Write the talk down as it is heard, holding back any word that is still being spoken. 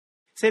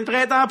C'est le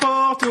printemps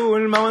pour tout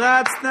le monde.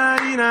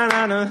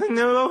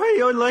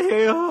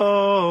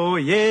 Oh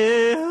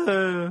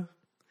yeah.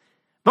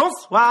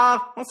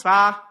 Bonsoir,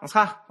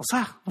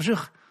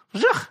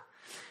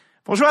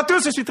 bonjour à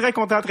tous, je suis très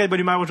content, très de bonne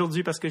humeur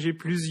aujourd'hui parce que j'ai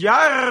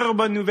plusieurs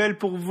bonnes nouvelles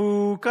pour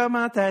vous.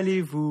 Comment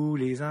allez-vous,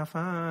 les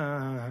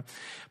enfants?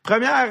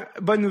 Première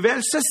bonne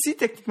nouvelle, ceci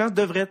techniquement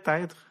devrait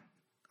être,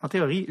 en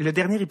théorie, le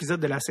dernier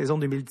épisode de la saison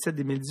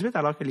 2017-2018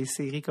 alors que les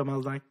séries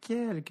commencent dans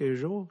quelques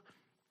jours.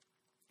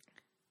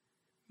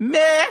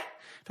 Mais,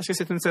 parce que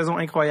c'est une saison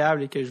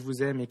incroyable et que je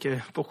vous aime et que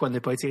pourquoi ne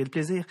pas étirer le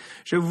plaisir,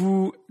 je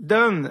vous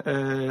donne,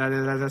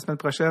 la semaine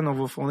prochaine, on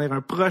va fournir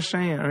un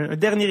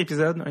dernier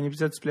épisode, un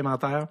épisode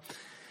supplémentaire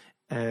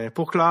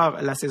pour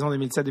clore la saison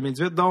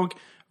 2017-2018. Donc,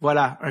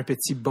 voilà, un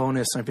petit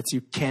bonus, un petit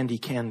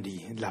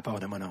candy de la part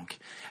de mon oncle.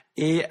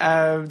 Et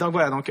donc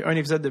voilà, donc un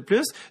épisode de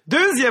plus.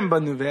 Deuxième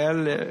bonne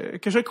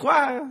nouvelle, que je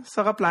crois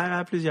saura plaire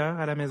à plusieurs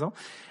à la maison.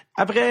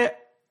 Après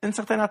une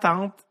certaine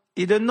attente,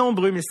 et de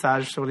nombreux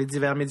messages sur les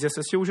divers médias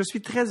sociaux. Je suis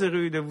très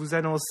heureux de vous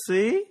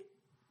annoncer...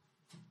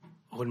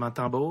 Roulement de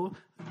tambour.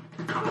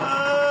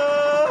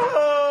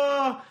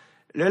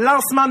 Le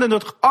lancement de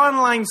notre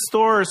online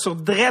store sur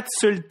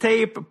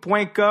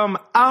dretsultape.com.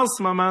 En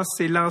ce moment,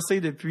 c'est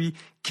lancé depuis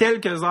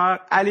quelques heures.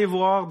 Allez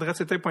voir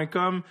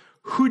dretsultape.com.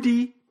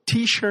 Hoodie,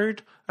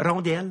 t-shirt,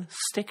 rondelle,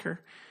 sticker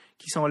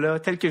qui sont là,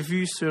 tels que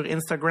vus sur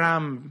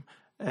Instagram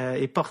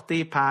et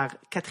portés par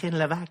Catherine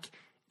Levac,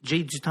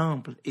 Jay du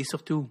Temple et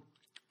surtout...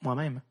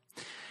 moi-même.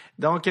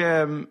 Donc,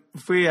 vous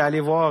pouvez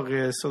aller voir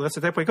sur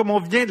dretsultape.com. On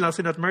vient de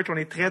lancer notre merch. On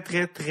est très,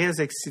 très, très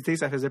excités.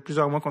 Ça faisait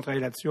plusieurs mois qu'on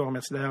travaillait là-dessus. On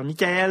remercie d'ailleurs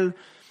Michael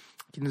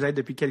qui nous aide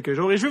depuis quelques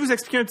jours. Et je vais vous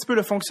expliquer un petit peu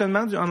le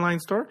fonctionnement du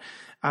online store.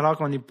 Alors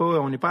qu'on n'est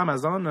pas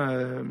Amazon.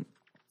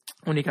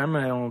 On est quand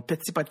même un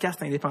petit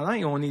podcast indépendant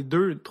et on est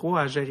 2-3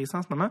 à gérer ça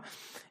en ce moment.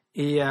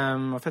 Et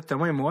en fait,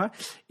 Thomas et moi.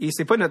 Et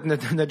c'est pas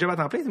notre job à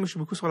temps plein. Moi, je suis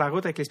beaucoup sur la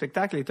route avec les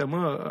spectacles et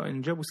Thomas a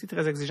une job aussi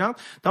très exigeante.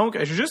 Donc,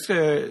 juste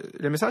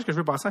le message que je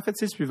veux passer, en fait,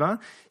 c'est le suivant.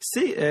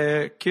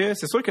 C'est que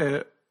c'est sûr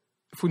que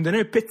faut nous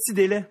donner un petit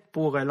délai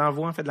pour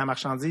l'envoi en fait de la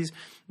marchandise.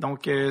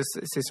 Donc,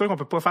 c'est sûr qu'on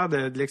peut pas faire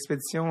de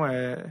l'expédition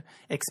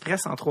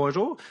express en 3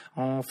 jours.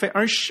 On fait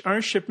un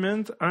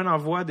shipment, un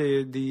envoi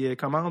des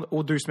commandes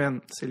aux 2 semaines.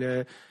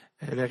 C'est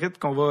le rythme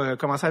qu'on va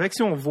commencer avec.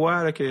 Si on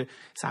voit là, que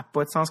ça n'a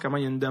pas de sens, comment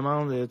il y a une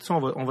demande, tout ça,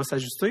 on va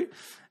s'ajuster.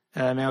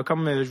 Mais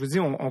comme je vous dis,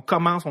 on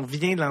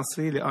vient de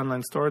lancer le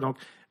online store. Donc,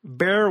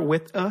 bear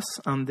with us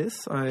on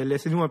this.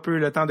 Laissez-nous un peu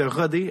le temps de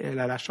roder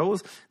la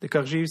chose, de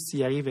corriger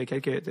s'il arrive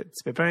quelques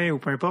petits pépins ou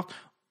peu importe.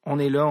 On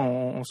est là,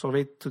 on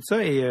surveille tout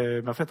ça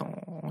et en fait,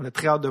 on a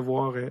très hâte de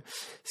voir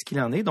ce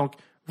qu'il en est. Donc,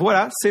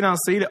 voilà, c'est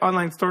lancé. Le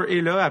online store est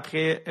là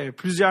après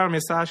plusieurs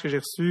messages que j'ai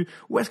reçus.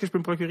 Où est-ce que je peux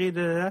me procurer?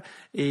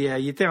 Et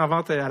il était en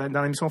vente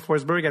dans l'émission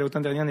Forsberg à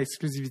l'automne dernier en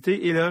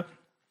exclusivité. Et là,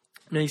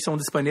 ils sont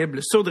disponibles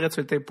sur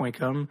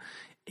dretsultape.com.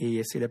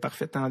 Et c'est le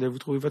parfait temps de vous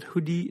trouver votre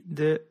hoodie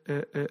de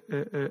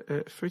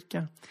feu de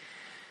camp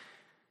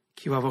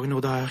qui va avoir une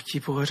odeur qui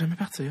ne pourra jamais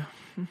partir.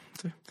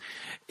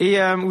 Et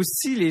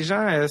aussi, les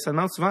gens se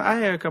demandent souvent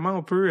comment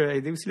on peut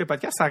aider aussi le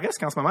podcast. Ça reste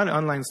qu'en ce moment, le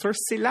online store,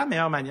 c'est la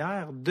meilleure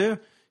manière de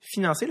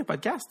financer le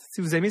podcast.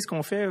 Si vous aimez ce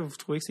qu'on fait, vous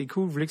trouvez que c'est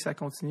cool, vous voulez que ça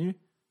continue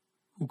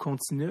ou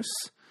continue,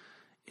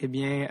 eh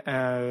bien,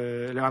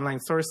 le online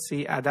store,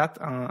 c'est à date,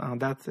 en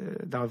date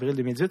d'avril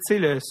 2018, c'est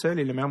le seul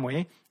et le meilleur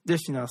moyen de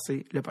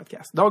financer le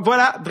podcast. Donc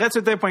voilà,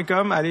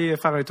 dretsultape.com, allez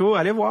faire un tour,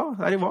 allez voir,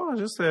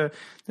 juste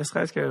ne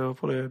serait-ce que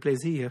pour le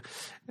plaisir,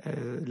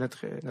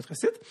 notre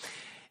site.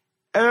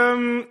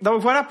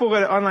 Donc voilà pour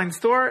le online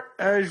store.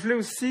 Je voulais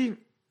aussi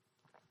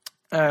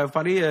vous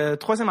parler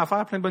troisième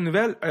affaire, plein de bonnes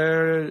nouvelles.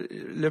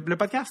 Le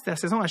podcast, la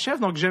saison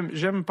achève, donc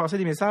j'aime passer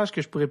des messages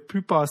que je pourrais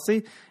plus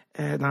passer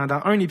dans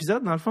un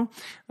épisode, dans le fond.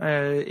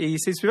 Et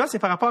c'est le suivant, c'est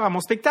par rapport à mon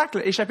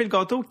spectacle Échapper le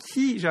gâteau,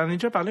 qui, j'en ai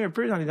déjà parlé un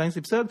peu dans les derniers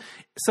épisodes,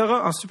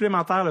 sera en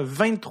supplémentaire le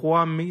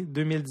 23 mai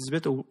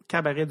 2018 au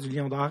Cabaret du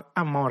Lion d'Or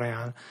à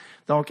Montréal.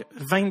 Donc,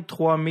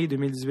 23 mai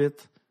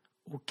 2018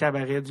 au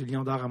Cabaret du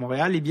Lion d'Or à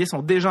Montréal. Les billets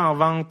sont déjà en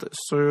vente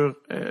sur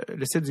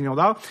le site du Lion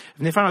d'Or.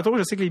 Venez faire un tour.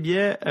 Je sais que les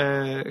billets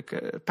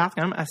partent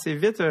quand même assez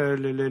vite.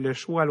 Le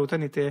show à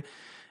l'automne était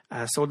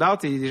sold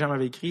out et les gens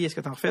m'avaient écrit « Est-ce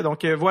que t'en refais? »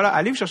 Donc voilà,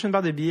 allez vous chercher une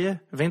barre de billets.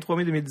 23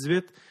 mai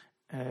 2018,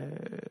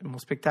 mon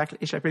spectacle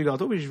Échapper le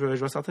gâteau. Et je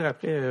vais sortir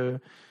après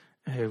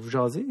vous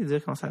jaser,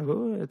 dire comment ça va,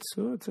 tout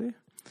ça, tu sais.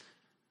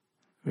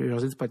 Je vais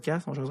jaser du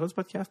podcast, on jasera du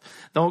podcast.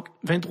 Donc,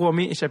 23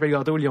 mai, Échapper le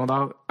gâteau, Lion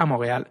d'Or à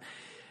Montréal.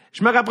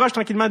 Je me rapproche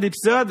tranquillement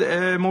d'épisodes.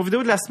 Mon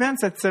vidéo de la semaine,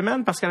 cette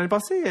semaine, parce que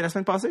la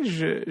semaine passée,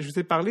 je vous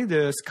ai parlé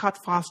de Scott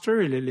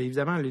Foster.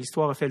 Évidemment,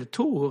 l'histoire a fait le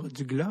tour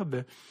du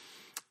globe.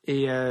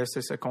 Et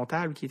c'est ce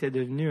comptable qui est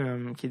devenu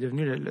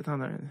le temps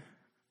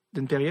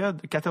d'une période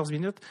de 14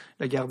 minutes,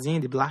 le gardien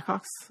des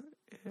Blackhawks,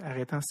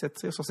 arrêtant 7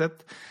 tirs sur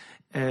 7.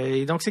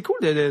 Et donc, c'est cool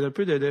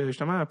de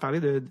justement parler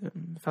de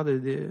faire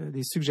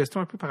des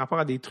suggestions un peu par rapport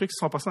à des trucs qui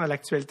sont passés dans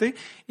l'actualité.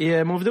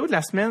 Et mon vidéo de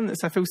la semaine,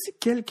 ça fait aussi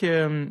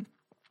quelques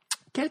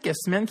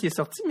semaines qu'il est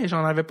sorti, mais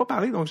j'en avais pas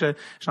parlé, donc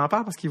j'en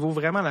parle parce qu'il vaut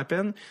vraiment la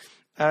peine.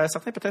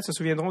 Certains peut-être se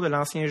souviendront de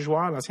l'ancien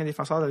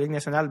défenseur de la Ligue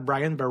nationale,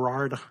 Brian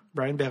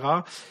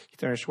Berard, qui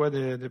était un choix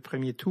de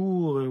premier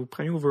tour, ou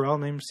premier overall,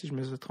 même si je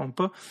me trompe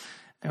pas,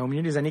 au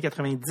milieu des années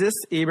 90.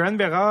 Et Brian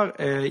Berard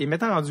est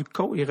maintenant rendu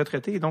coach, il est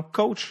retraité, et donc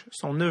coach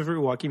son neveu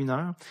au hockey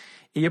mineur.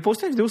 Et il a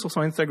posté une vidéo sur son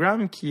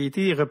Instagram qui a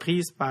été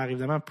reprise par,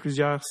 évidemment,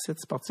 plusieurs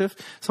sites sportifs.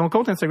 Son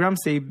compte Instagram,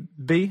 c'est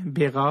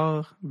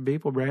Berard, B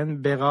pour Brian,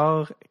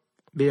 Berard,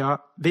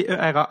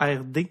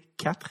 B-E-R-A-R-D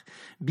 4,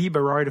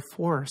 Berard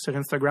 4 sur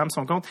Instagram,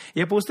 son compte.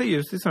 Il a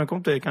posté, c'est un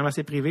compte quand même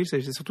assez privé,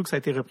 c'est surtout que ça a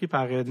été repris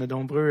par de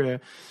nombreux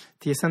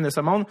TSN de ce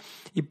monde.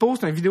 Il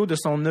poste une vidéo de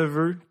son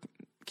neveu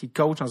qui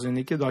coach dans une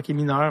équipe de hockey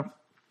mineur.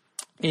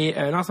 Et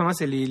là, en ce moment,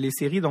 c'est les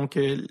séries, donc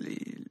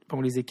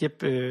les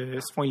équipes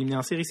se font éliminer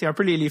en série. C'est un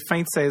peu les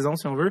fins de saison,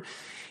 si on veut.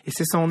 Et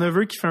c'est son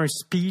neveu qui fait un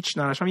speech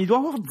dans la chambre. Il doit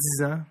avoir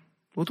 10 ans,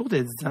 autour de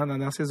 10 ans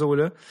dans ces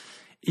eaux-là.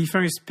 Et il fait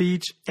un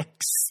speech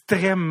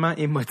extrêmement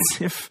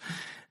émotif.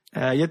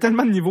 Il y a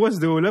tellement de niveaux à ce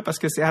vidéo-là parce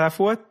que c'est à la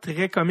fois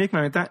très comique, mais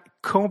en même temps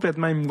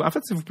complètement émouvant. En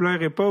fait, si vous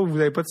pleurez pas ou vous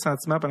n'avez pas de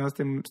sentiments pendant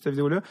cette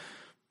vidéo-là,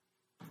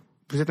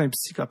 vous êtes un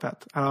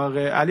psychopathe. Alors,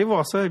 allez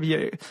voir ça.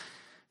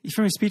 Il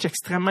fait un speech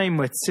extrêmement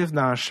émotif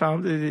dans la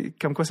chambre,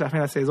 comme quoi c'est la fin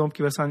de la saison,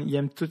 puis il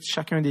aime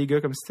chacun des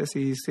gars comme si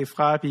c'était ses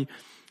frères. Puis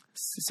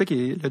c'est ça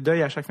qui est le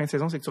deuil à chaque fin de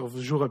saison, c'est que tu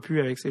ne joueras plus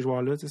avec ces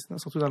joueurs-là,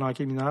 surtout dans le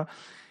hockey mineur.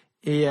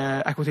 Et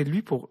à côté de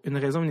lui, pour une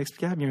raison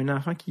inexplicable, il y a un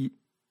enfant qui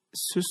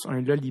suce un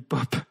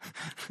lollipop.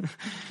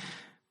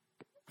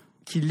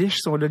 Qui liche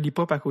son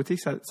lollipop à côté,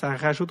 ça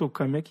rajoute au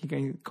comique, qui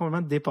est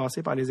complètement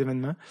dépassé par les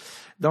événements.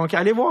 Donc,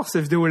 allez voir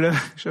cette vidéo-là.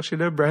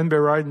 Cherchez-le, Brian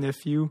Berard,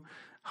 Nephew,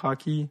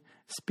 Hockey,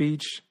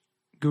 Speech,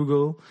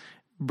 Google,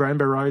 Brian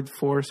Berard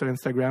 4 sur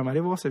Instagram. Allez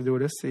voir cette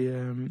vidéo-là, c'est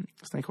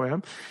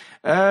incroyable.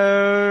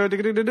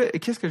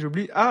 Qu'est-ce que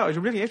j'oublie?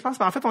 J'oublie rien, je pense.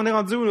 En fait, on est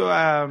rendu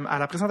à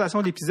la présentation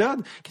de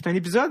l'épisode, qui est un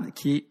épisode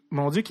qui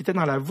était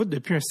dans la voûte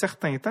depuis un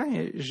certain temps.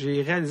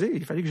 J'ai réalisé,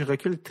 il fallait que je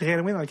recule très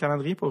loin dans le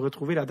calendrier pour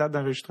retrouver la date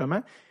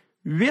d'enregistrement.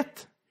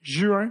 8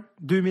 juin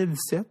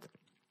 2017.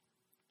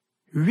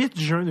 8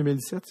 juin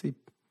 2017, c'est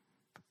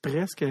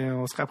presque,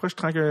 on se rapproche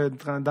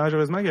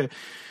dangereusement que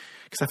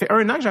ça fait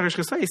 1 an que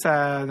j'enregistre ça et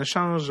ça ne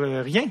change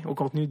rien au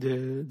contenu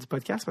du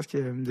podcast,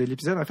 de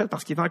l'épisode en fait,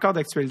 parce qu'il est encore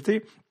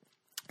d'actualité.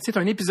 C'est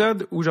un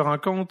épisode où je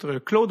rencontre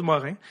Claude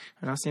Morin,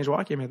 un ancien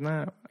joueur qui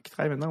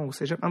travaille maintenant au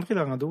Cégep, André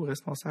Laurando,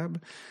 responsable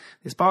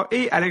des sports,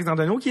 et Alex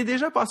Dandonneau, qui est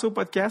déjà passé au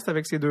podcast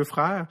avec ses 2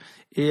 frères.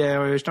 Et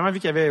justement, vu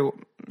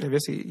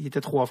il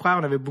était 3 frères,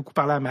 on avait beaucoup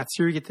parlé à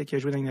Mathieu, qui a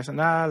joué dans la Ligue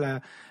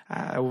nationale,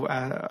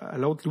 à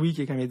l'autre Louis,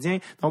 qui est comédien.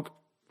 Donc,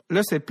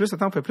 là,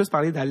 on peut plus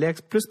parler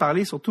d'Alex, plus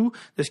parler surtout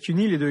de ce qui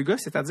unit les 2 gars,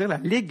 c'est-à-dire la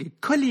Ligue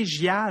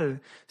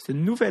collégiale. C'est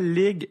une nouvelle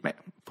ligue,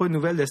 pas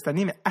nouvelle de cette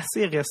année, mais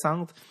assez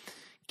récente,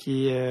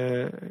 qui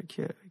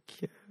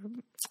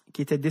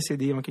était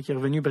décédé, donc qui est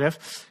revenu,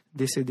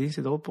 décédé,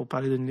 c'est drôle pour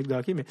parler d'une ligue de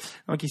hockey, mais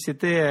donc il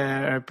s'était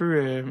un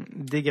peu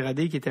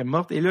dégradé, qui était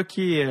morte, et là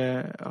qui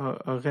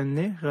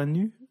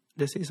renu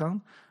de ses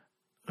cendres,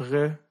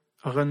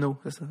 Renaud,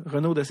 c'est ça,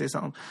 Renaud de ses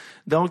cendres.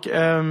 Donc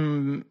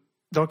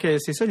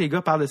c'est ça, les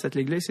gars parlent de cette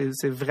ligue-là,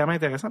 c'est vraiment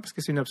intéressant parce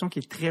que c'est une option qui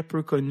est très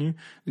peu connue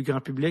du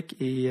grand public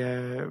et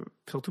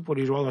surtout pour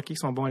les joueurs de hockey qui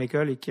sont bons à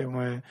l'école et qui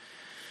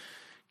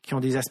ont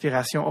des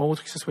aspirations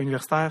autres, que ce soit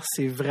universitaire,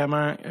 c'est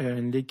vraiment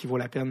une ligue qui vaut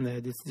la peine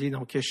d'étudier.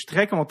 Donc, je suis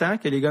très content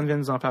que les gars viennent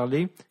nous en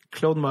parler.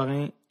 Claude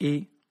Morin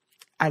et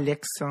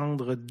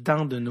Alexandre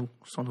Dandonneau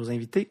sont nos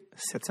invités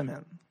cette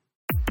semaine.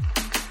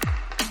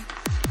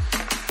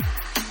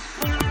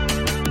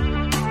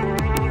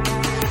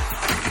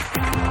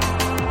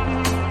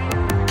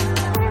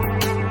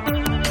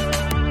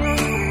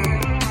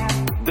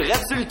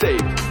 Drette sur le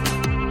tape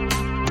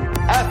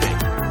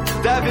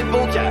avec David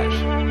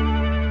Bocage.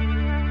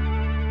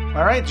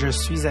 All right, je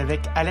suis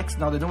avec Alex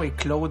Dandonneau et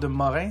Claude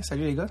Morin.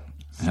 Salut les gars.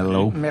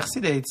 Hello. Merci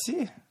d'être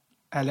ici.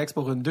 Alex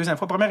pour une 2e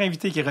fois. Première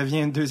invité qui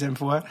revient une 2e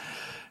fois.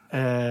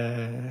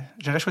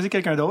 J'aurais choisi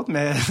quelqu'un d'autre,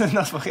 mais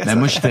non, c'est pas vrai. Ben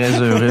moi, je suis très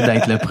heureux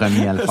d'être le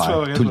premier à le faire.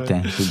 Vrai, tout le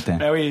temps.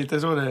 Ben oui,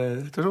 toujours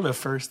le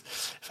first.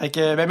 Fait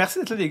que, merci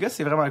d'être là, les gars.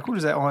 C'est vraiment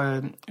cool.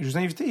 Je vous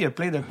ai invité. Il y a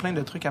plein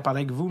de trucs à parler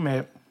avec vous,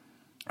 mais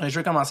je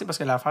vais commencer parce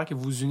que l'affaire qui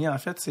vous unit, en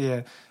fait,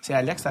 c'est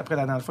Alex. Après,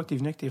 la dernière fois que tu es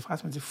venu avec tes frères,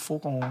 tu m'as dit faut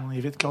qu'on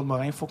invite Claude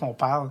Morin, il faut qu'on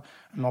parle.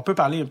 Mais on peut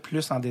parler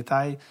plus en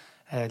détail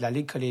de la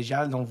Ligue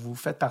collégiale dont vous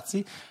faites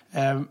partie.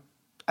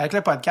 Avec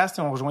le podcast,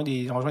 on rejoint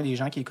des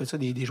gens qui écoutent ça,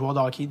 des joueurs de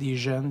hockey, des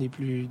jeunes, des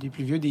plus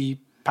vieux, des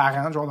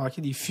parents de joueurs de hockey,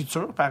 des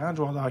futurs parents de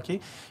joueurs de hockey.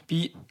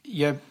 Puis, il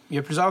y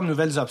a plusieurs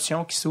nouvelles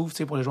options qui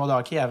s'ouvrent pour les joueurs de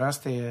hockey. Avant,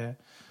 c'était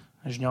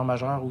un junior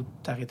majeur où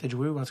tu arrêtais de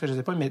jouer, ou en tout cas, je ne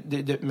sais pas. Mais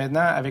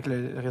maintenant, avec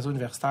le réseau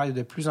universitaire, il y a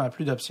de plus en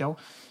plus d'options.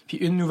 Puis,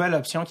 une nouvelle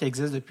option qui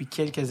existe depuis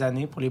quelques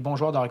années pour les bons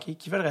joueurs de hockey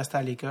qui veulent rester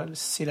à l'école,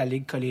 c'est la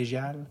Ligue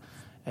collégiale,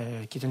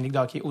 qui est une ligue de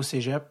hockey au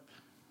cégep.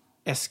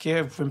 Est-ce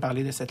que vous pouvez me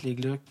parler de cette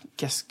ligue-là?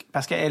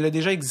 Parce qu'elle a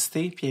déjà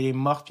existé, puis elle est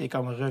morte, puis elle est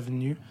comme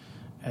revenue.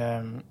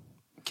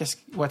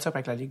 What's up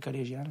avec la Ligue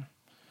collégiale?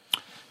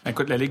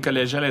 Écoute, la Ligue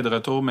collégiale est de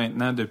retour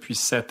maintenant depuis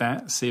 7 ans.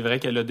 C'est vrai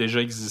qu'elle a déjà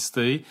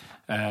existé.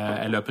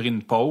 Elle a pris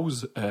une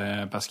pause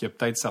parce qu'il y a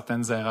peut-être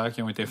certaines erreurs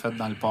qui ont été faites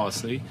dans le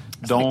passé,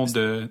 dont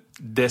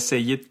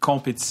d'essayer de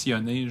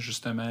compétitionner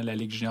justement la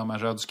Ligue junior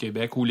majeure du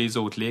Québec ou les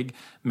autres ligues.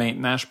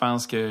 Maintenant, je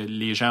pense que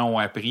les gens ont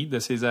appris de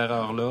ces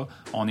erreurs-là.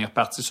 On est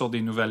reparti sur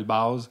des nouvelles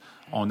bases.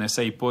 On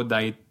n'essaye pas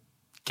d'être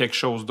quelque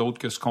chose d'autre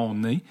que ce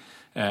qu'on est.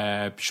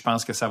 Puis je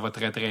pense que ça va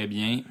très, très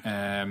bien.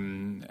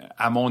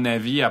 À mon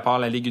avis, à part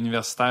la Ligue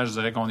universitaire, je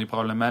dirais qu'on est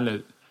probablement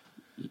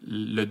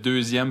le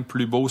deuxième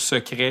plus beau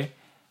secret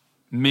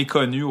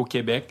méconnu au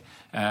Québec.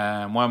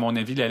 Moi, à mon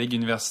avis, la Ligue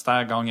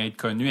universitaire gagne à être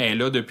connue. Elle est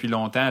là depuis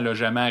longtemps. Elle n'a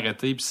jamais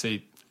arrêté. Puis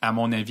c'est, à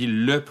mon avis,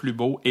 le plus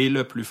beau et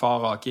le plus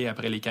fort hockey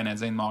après les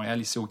Canadiens de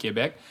Montréal ici au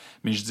Québec.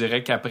 Mais je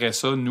dirais qu'après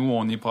ça, nous,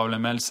 on est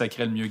probablement le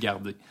secret le mieux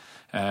gardé.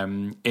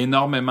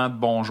 Énormément de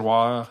bons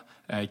joueurs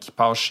qui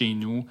passent chez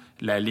nous.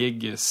 La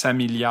Ligue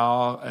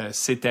s'améliore,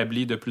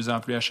 s'établit de plus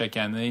en plus à chaque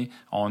année.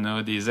 On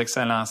a des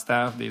excellents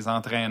staffs, des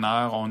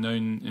entraîneurs. On a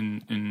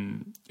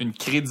une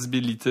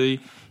crédibilité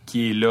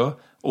qui est là,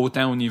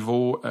 autant au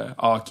niveau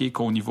hockey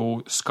qu'au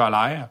niveau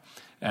scolaire.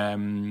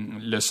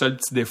 Le seul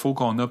petit défaut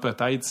qu'on a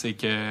peut-être, c'est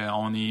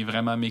qu'on est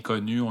vraiment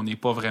méconnu, on n'est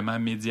pas vraiment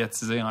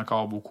médiatisé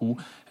encore beaucoup.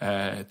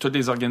 Toutes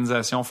les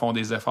organisations font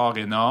des efforts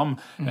énormes,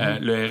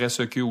 le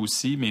RSEQ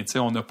aussi, mais tu sais,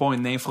 on n'a pas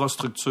une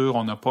infrastructure,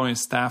 on n'a pas un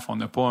staff, on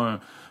n'a pas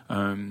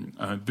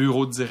un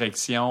bureau de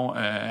direction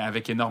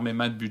avec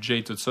énormément de budget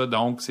et tout ça.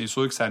 Donc, c'est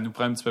sûr que ça nous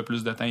prend un petit peu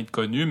plus de temps à être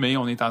connu, mais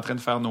on est en train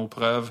de faire nos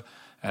preuves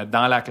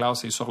dans la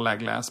classe et sur la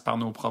glace par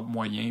nos propres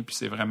moyens. Puis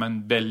c'est vraiment une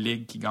belle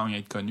ligue qui gagne à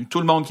être connue. Tout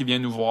le monde qui vient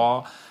nous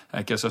voir,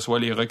 que ce soit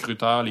les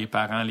recruteurs, les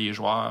parents, les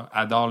joueurs,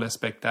 adore le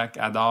spectacle,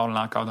 adore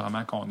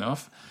l'encadrement qu'on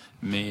offre.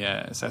 Mais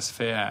ça se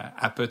fait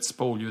à petits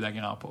pas au lieu d'à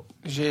grands pas.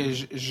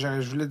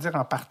 Je voulais te dire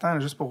en partant,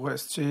 juste pour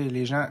situer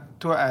les gens,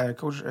 toi,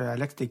 coach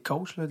Alex, t'es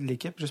coach là, de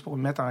l'équipe, juste pour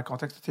mettre en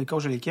contexte, t'es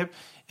coach de l'équipe.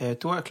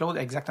 Toi, Claude,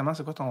 exactement,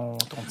 c'est quoi ton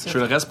titre? Je suis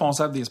le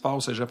responsable des sports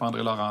au Cégep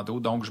André Laurando,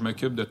 donc je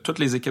m'occupe de toutes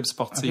les équipes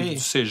sportives du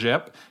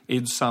Cégep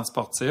et du centre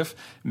sportif,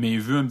 mais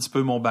vu un petit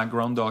peu mon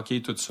background de hockey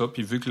et tout ça,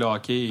 puis vu que le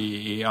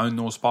hockey est un de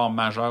nos sports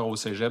majeurs au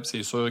Cégep,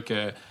 c'est sûr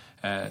que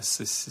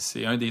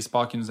c'est un des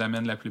sports qui nous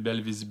amène la plus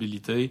belle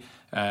visibilité.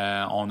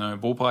 On a un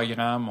beau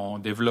programme, on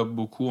développe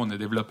beaucoup. On a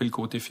développé le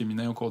côté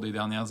féminin au cours des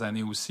dernières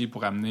années aussi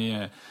pour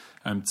amener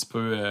un petit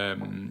peu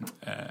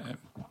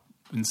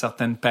une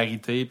certaine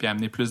parité puis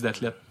amener plus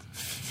d'athlètes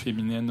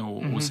féminines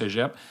au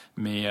cégep.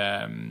 Mais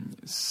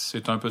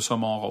c'est un peu ça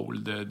mon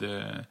rôle,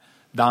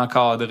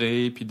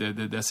 d'encadrer, puis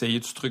d'essayer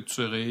de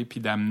structurer, puis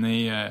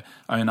d'amener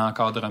un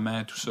encadrement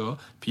à tout ça.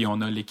 Puis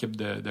on a l'équipe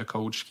de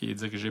coach qui est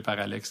dirigée par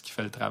Alex qui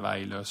fait le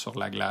travail là, sur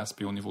la glace,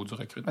 puis au niveau du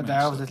recrutement.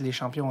 D'ailleurs, vous êtes les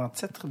champions en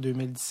titre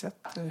 2017.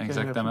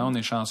 Exactement, on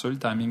est chanceux, le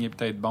timing est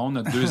peut-être bon.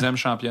 Notre deuxième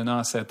championnat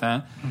en 7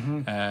 ans.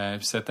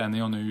 Puis cette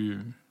année, on a eu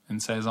une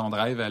saison de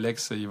rêve.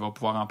 Alex, il va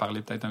pouvoir en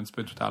parler peut-être un petit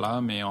peu tout à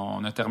l'heure, mais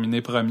on a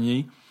terminé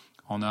premier.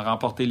 On a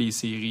remporté les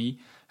séries.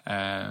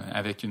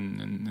 Avec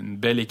une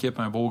belle équipe,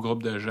 un beau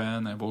groupe de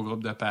jeunes, un beau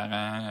groupe de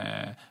parents,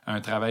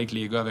 un travail que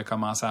les gars avaient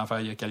commencé à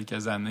faire il y a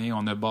quelques années.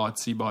 On a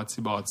bâti.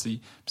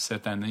 Puis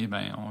cette année,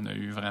 on a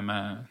eu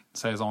vraiment une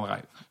saison de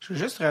rêve. Je veux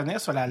juste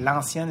revenir sur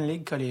l'ancienne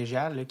ligue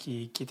collégiale là,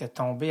 qui était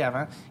tombée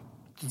avant.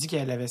 Tu dis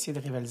qu'elle avait essayé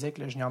de rivaliser avec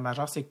le junior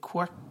majeur. C'est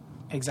quoi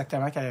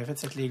exactement qu'elle avait fait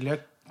cette ligue-là?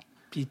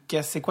 Puis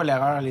c'est quoi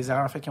les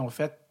erreurs en fait qu'ils ont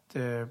faites?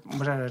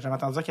 Moi, j'avais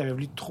entendu dire qu'il avait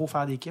voulu trop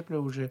faire d'équipes.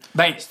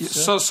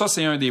 Ça,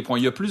 c'est un des points.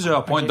 Il y a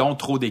plusieurs points, dont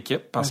trop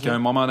d'équipes, parce qu'à un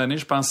moment donné,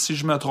 je pense, si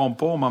je me trompe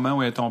pas, au moment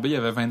où elle est tombée, il y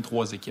avait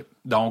 23 équipes.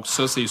 Donc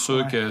ça, c'est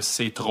sûr que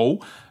c'est trop.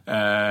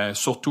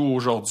 Surtout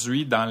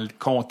aujourd'hui, dans le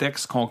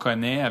contexte qu'on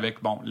connaît avec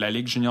la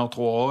Ligue junior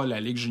 3A, la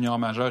Ligue junior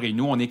majeure et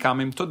nous, on est quand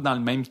même tous dans le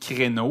même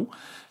créneau.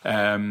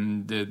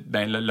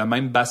 Le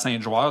même bassin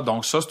de joueurs.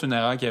 Donc ça, c'est une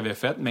erreur qu'ils avaient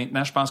faite.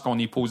 Maintenant, je pense qu'on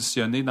est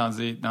positionné dans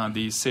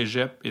des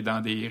cégeps et dans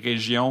des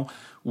régions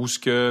où ce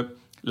que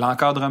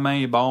l'encadrement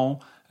est bon,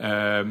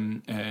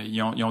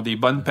 ils ont des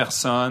bonnes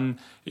personnes,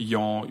 il y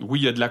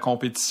a de la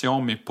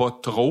compétition, mais pas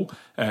trop.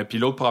 Puis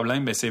l'autre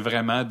problème, c'est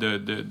vraiment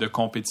de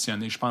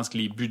compétitionner. Je pense que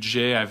les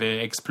budgets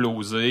avaient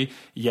explosé.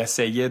 Ils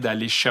essayaient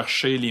d'aller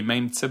chercher les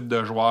mêmes types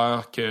de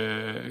joueurs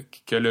que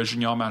le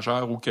junior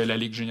majeur ou que la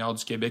Ligue junior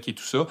du Québec et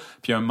tout ça.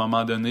 Puis à un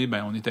moment donné,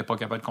 on n'était pas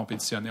capable de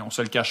compétitionner. On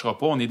se le cachera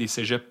pas, on est des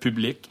cégeps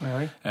publics.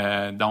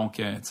 Donc,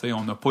 tu sais,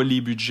 on n'a pas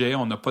les budgets,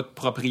 on n'a pas de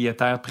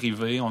propriétaires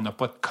privés, on n'a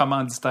pas de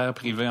commanditaires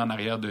privés en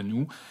arrière de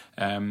nous.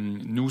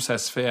 Nous, ça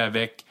se fait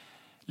avec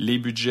les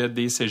budgets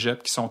des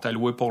cégeps qui sont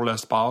alloués pour le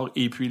sport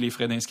et puis les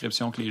frais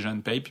d'inscription que les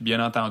jeunes payent. Puis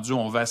bien entendu,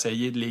 on va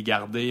essayer de les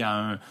garder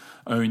à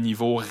un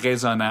niveau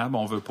raisonnable.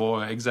 On veut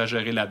pas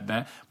exagérer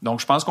là-dedans.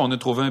 Donc, je pense qu'on a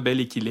trouvé un bel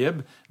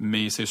équilibre,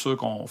 mais c'est sûr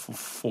qu'on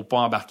faut pas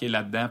embarquer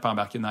là-dedans, pas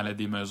embarquer dans la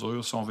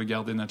démesure. Si on veut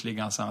garder notre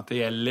ligue en santé,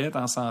 elle est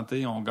en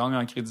santé, on gagne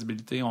en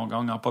crédibilité, on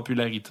gagne en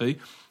popularité.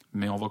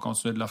 Mais on va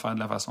continuer de le faire de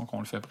la façon qu'on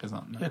le fait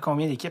présentement. Il y a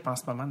combien d'équipes en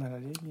ce moment dans la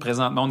Ligue?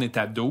 Présentement, on est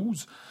à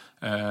 12.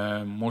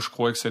 Moi, je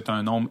crois que c'est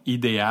un nombre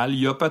idéal. Il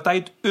y a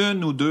peut-être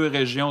 1 ou 2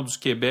 régions du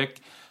Québec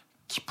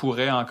qui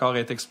pourraient encore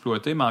être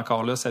exploitées, mais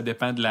encore là, ça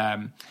dépend de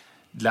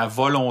de la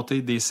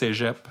volonté des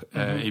cégeps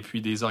et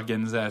puis des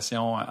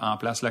organisations en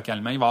place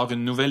localement. Il va y avoir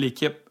une nouvelle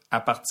équipe à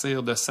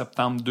partir de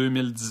septembre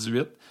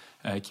 2018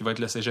 qui va être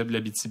le cégep de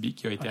l'Abitibi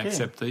qui a été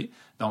accepté.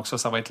 Donc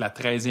ça va être la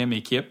 13e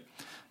équipe.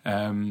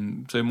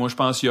 Moi, je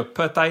pense qu'il y a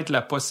peut-être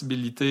la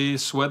possibilité,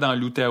 soit dans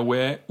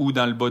l'Outaouais ou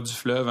dans le bas du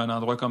fleuve, un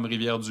endroit comme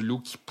Rivière-du-Loup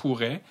qui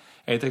pourrait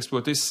être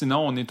exploité. Sinon,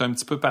 on est un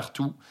petit peu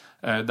partout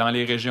dans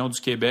les régions du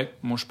Québec.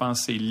 Moi, je pense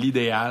que c'est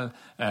l'idéal.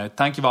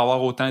 Tant qu'il va y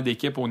avoir autant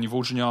d'équipes au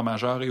niveau junior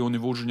majeur et au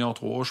niveau junior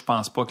 3, je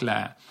pense pas que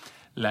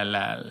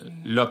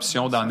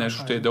l'option d'en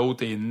ajouter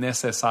d'autres est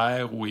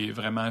nécessaire ou est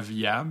vraiment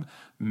viable.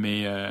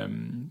 Mais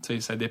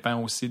ça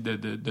dépend aussi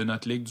de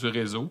notre ligue, du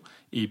réseau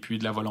et puis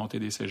de la volonté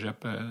des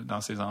cégeps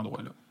dans ces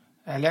endroits-là.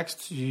 Alex,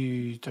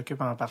 tu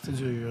t'occupes en partie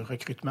du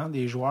recrutement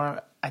des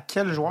joueurs. À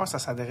quels joueurs ça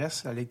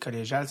s'adresse, la ligue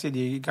collégiale? Tu sais,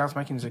 des gars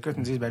qui nous écoutent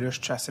nous disent, ben là,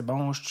 je suis assez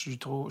bon, je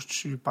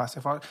suis pas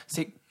assez fort.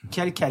 C'est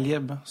quel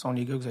calibre sont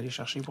les gars que vous allez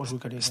chercher pour jouer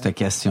collégial? Cette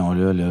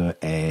question-là là,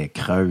 est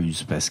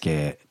creuse parce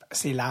que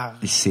c'est large.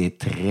 C'est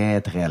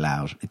très, très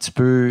large.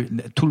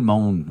 Tout le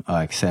monde a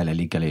accès à la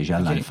ligue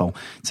collégiale, dans le fond.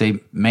 Tu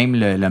sais, même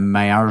le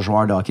meilleur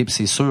joueur de hockey, puis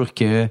c'est sûr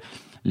que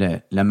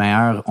le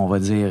meilleur, on va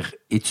dire,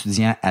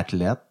 étudiant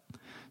athlète,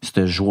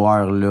 ce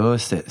joueur-là,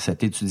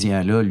 cet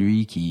étudiant-là,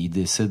 lui, qui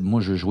décide, moi,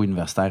 je veux jouer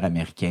universitaire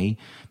américain,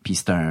 puis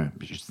c'est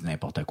je dis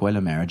n'importe quoi,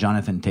 là, mais un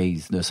Jonathan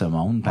Toews de ce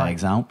monde, par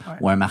exemple,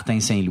 ou un Martin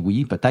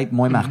Saint-Louis, peut-être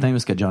moins Martin,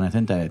 parce que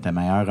Jonathan était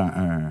meilleur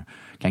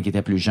quand il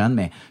était plus jeune,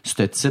 mais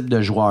ce type de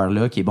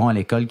joueur-là, qui est bon à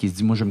l'école, qui se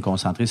dit, moi, je vais me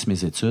concentrer sur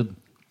mes études,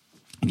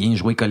 il vient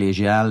jouer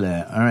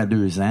collégial 1 à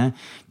 2 ans,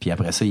 puis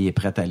après ça, il est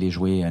prêt à aller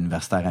jouer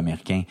universitaire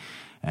américain.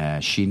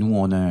 Chez nous,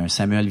 on a un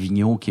Samuel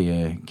Vigneault qui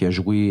a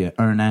joué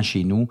 1 an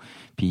chez nous,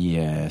 puis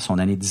son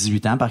année de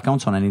 18 ans, par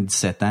contre, son année de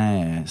 17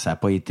 ans, ça n'a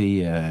pas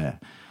été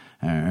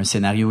un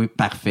scénario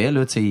parfait.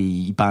 Là,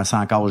 il pensait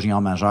encore au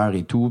junior majeur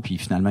et tout, puis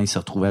finalement, il s'est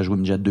retrouvé à jouer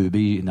midget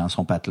 2B dans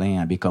son patelin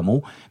à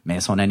Bécomo. Mais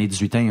son année de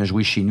 18 ans, il a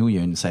joué chez nous, il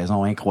a une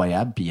saison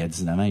incroyable, puis il y a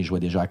 19 ans, il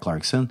jouait déjà à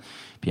Clarkson.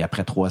 Puis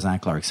après 3 ans à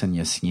Clarkson,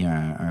 il a signé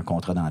un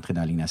contrat d'entrée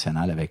dans la Ligue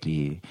nationale avec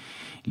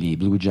les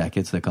Blue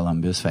Jackets de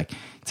Columbus. Fait que, tu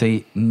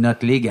sais,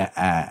 notre ligue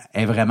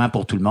est vraiment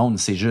pour tout le monde.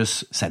 C'est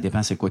juste, ça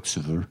dépend c'est quoi que tu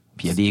veux.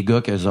 Puis il y a des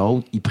gars qu'eux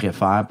autres, ils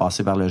préfèrent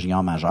passer par le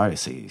junior majeur. Et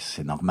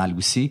c'est normal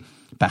aussi.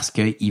 Parce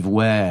qu'ils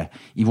voient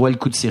le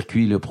coup de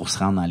circuit, là, pour se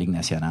rendre dans la Ligue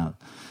nationale.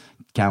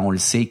 Quand on le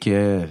sait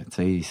que,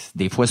 tu sais,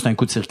 des fois c'est un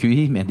coup de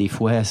circuit, mais des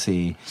fois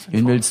c'est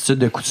une multitude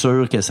de coups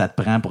sûrs que ça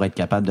te prend pour être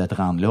capable de te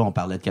rendre là. On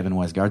parlait de Kevin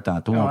Westgard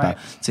tantôt. Tu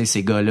sais,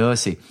 ces gars-là,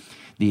 c'est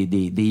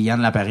des Yann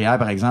Laperrière,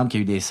 par exemple, qui a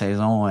eu des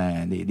saisons,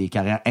 des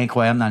carrières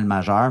incroyables dans le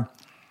majeur.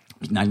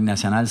 Puis dans la Ligue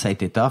nationale, ça a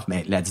été tough,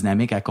 mais la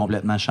dynamique a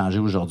complètement changé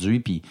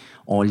aujourd'hui. Puis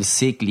on le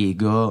sait que les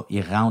gars,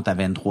 ils rentrent à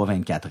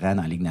 23-24 ans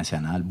dans la Ligue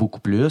nationale, beaucoup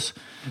plus.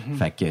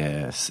 Fait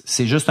que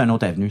c'est juste un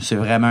autre avenue. C'est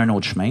vraiment un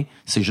autre chemin.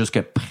 C'est juste que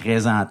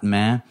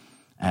présentement,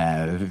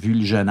 vu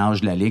le jeune âge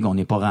de la Ligue, on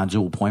n'est pas rendu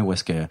au point où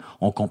est-ce que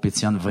on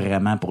compétitionne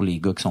vraiment pour les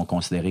gars qui sont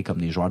considérés comme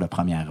des joueurs de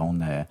première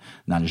ronde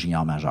dans le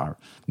junior majeur.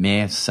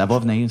 Mais ça va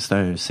venir,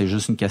 c'est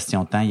juste une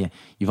question de temps.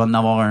 Il va en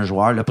avoir un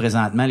joueur. Là,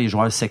 présentement, les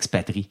joueurs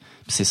s'expatrient.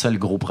 Puis c'est ça le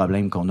gros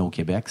problème qu'on a au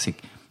Québec, c'est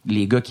que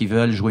les gars qui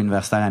veulent jouer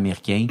universitaire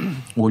américain,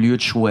 au lieu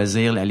de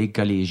choisir la Ligue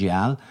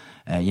collégiale,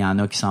 il y en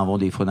a qui s'en vont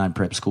des fois dans le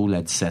prep school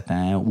à 17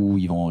 ans ou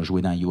ils vont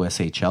jouer dans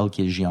USHL,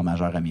 qui est le junior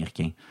majeur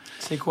américain.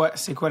 C'est quoi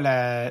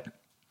la...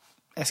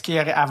 Est-ce qu'il y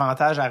aurait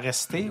avantage à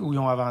rester ou ils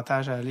ont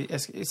avantage à aller...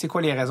 C'est quoi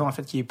les raisons, en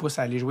fait, qui les poussent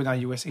à aller jouer dans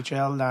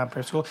USHL, dans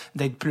Prep School,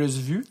 d'être plus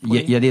vus?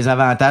 Il y a des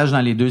avantages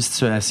dans les deux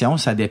situations.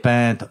 Ça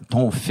dépend de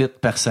ton fit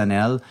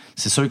personnel.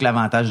 C'est sûr que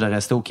l'avantage de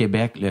rester au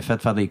Québec, le fait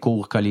de faire des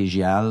cours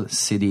collégiales,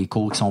 c'est des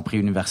cours qui sont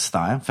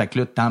préuniversitaires. Fait que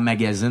là,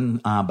 t'emmagasines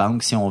en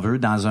banque, si on veut,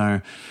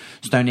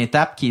 c'est une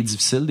étape qui est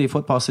difficile, des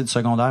fois, de passer du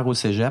secondaire au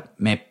cégep,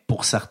 mais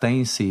pour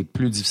certains, c'est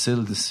plus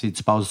difficile si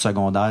tu passes du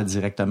secondaire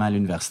directement à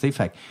l'université.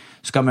 Fait que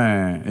c'est comme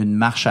une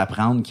marche à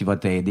prendre qui va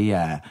t'aider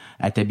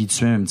à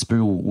t'habituer un petit peu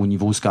au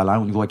niveau scolaire,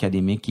 au niveau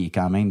académique, qui est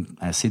quand même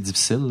assez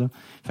difficile, là.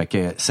 Fait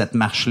que cette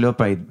marche-là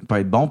peut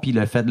être bon. Puis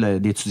le fait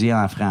d'étudier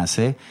en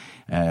français,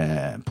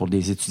 pour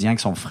des étudiants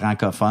qui sont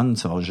francophones,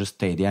 ça va juste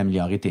t'aider à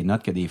améliorer tes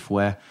notes, que des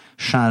fois,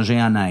 changer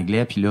en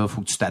anglais, puis là, il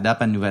faut que tu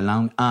t'adaptes à une nouvelle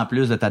langue, en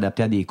plus de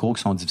t'adapter à des cours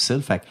qui sont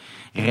difficiles. Fait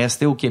que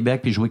rester au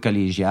Québec puis jouer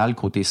collégial,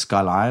 côté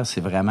scolaire, c'est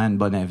vraiment une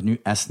bonne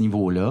avenue à ce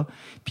niveau-là.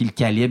 Puis le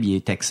calibre, il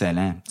est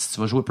excellent. Si tu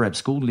vas jouer prep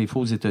school, des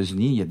fois aux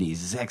États-Unis, il y a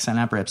des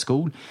excellents prep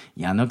school.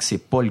 Il y en a que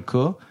c'est pas le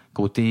cas.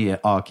 Côté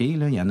hockey,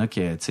 là, il y en a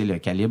que, tu sais, le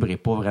calibre est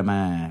pas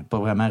vraiment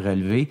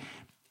relevé.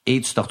 Et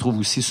tu te retrouves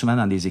aussi souvent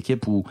dans des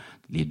équipes où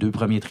les 2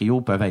 premiers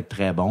trios peuvent être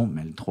très bons,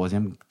 mais le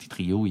 3e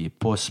trio, il est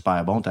pas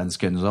super bon, tandis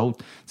que nous autres,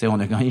 tu sais, on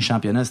a gagné le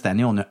championnat cette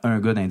année, on a un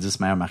gars d'indice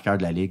meilleur marqueur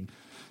de la Ligue.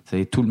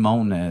 T'sais, tout le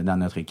monde dans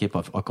notre équipe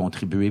a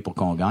contribué pour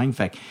qu'on gagne.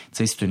 Fait que,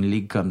 c'est une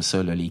ligue comme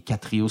ça, là. Les 4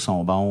 trios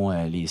sont bons,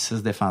 les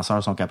 6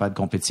 défenseurs sont capables de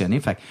compétitionner.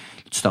 Fait que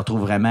tu te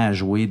retrouves vraiment à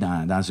jouer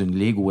dans une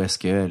ligue où est-ce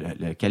que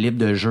le calibre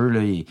de jeu,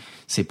 là,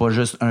 c'est pas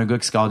juste un gars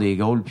qui score des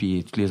goals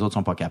puis tous les autres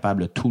sont pas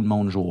capables. Là. Tout le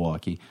monde joue au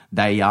hockey.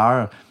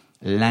 D'ailleurs,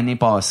 l'année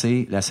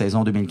passée, la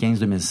saison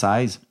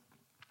 2015-2016,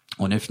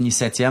 On a fini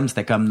 7e,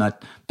 c'était comme notre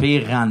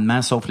pire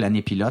rendement, sauf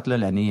l'année pilote, là,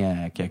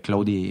 l'année que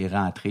Claude est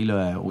rentré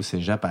là, au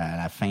cégep à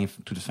la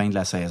toute fin de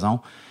la saison.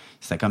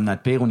 C'était comme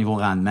notre pire au niveau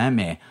rendement,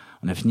 mais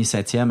on a fini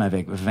 7e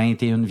avec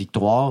 21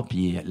 victoires,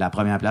 puis la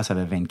première place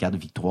avait 24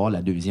 victoires,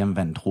 la deuxième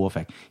 23.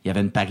 Fait il y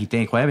avait une parité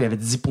incroyable. Il y avait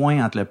 10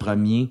 points entre le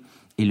premier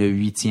et le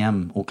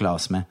 8e au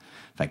classement.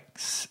 Fait que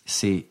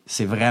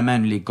c'est vraiment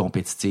une ligue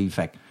compétitive.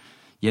 Fait que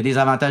il y a des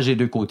avantages des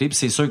deux côtés, puis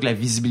c'est sûr que la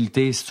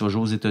visibilité, si tu vas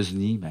jouer aux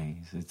États-Unis, ben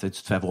tu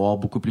te fais voir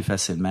beaucoup plus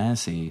facilement,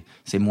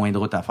 c'est moins de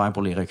route à faire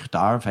pour les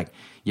recruteurs. Fait que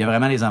il y a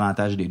vraiment des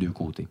avantages des deux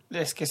côtés.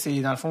 Est-ce que c'est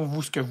dans le fond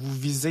vous ce que vous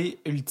visez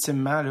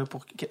ultimement là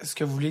pour est-ce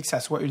que vous voulez que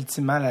ça soit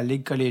ultimement la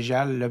ligue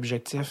collégiale,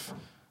 l'objectif?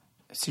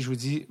 Si je vous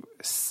dis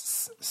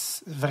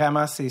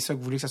vraiment c'est ça que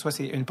vous voulez que ça soit,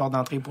 c'est une porte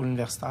d'entrée pour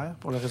l'universitaire,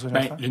 pour le réseau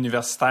universitaire?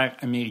 L'universitaire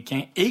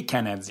américain et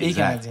canadien. Et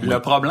canadien. Le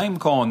problème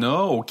qu'on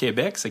a au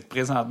Québec, c'est que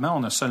présentement,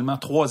 on a seulement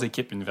 3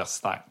 équipes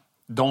universitaires,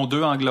 dont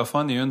 2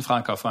 anglophones et une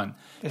francophone.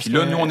 Puis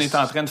là, nous, on est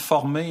en train de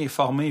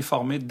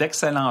former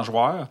d'excellents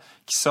joueurs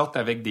qui sortent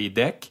avec des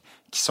decks,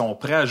 qui sont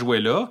prêts à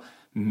jouer là,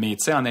 mais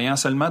tu sais, en ayant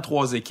seulement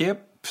 3 équipes,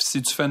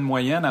 si tu fais une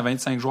moyenne à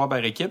 25 joueurs par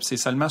équipe, c'est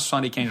seulement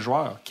 75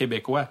 joueurs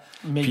québécois.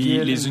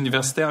 Puis les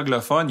universités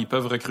anglophones, ils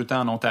peuvent recruter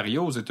en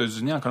Ontario, aux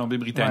États-Unis, en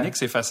Colombie-Britannique. Ouais.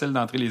 C'est facile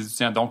d'entrer les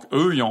étudiants. Donc,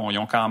 eux, ils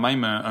ont quand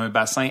même un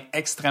bassin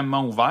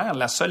extrêmement ouvert.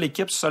 La seule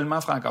équipe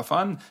seulement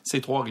francophone, c'est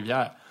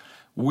Trois-Rivières.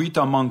 Oui,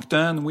 t'as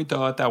Moncton, oui,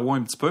 t'as Ottawa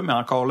un petit peu, mais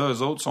encore là,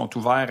 eux autres sont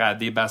ouverts à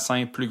des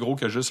bassins plus gros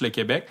que juste le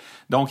Québec.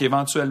 Donc,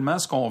 éventuellement,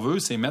 ce qu'on veut,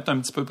 c'est mettre un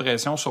petit peu de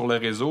pression sur le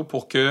réseau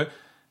pour que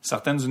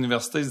certaines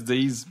universités se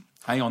disent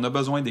 « Hey, on a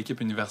besoin d'équipes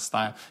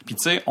universitaires. » Puis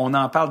tu sais, on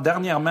en parle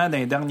dernièrement, dans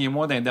les derniers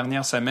mois, dans les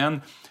dernières semaines.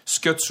 Ce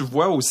que tu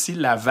vois aussi,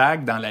 la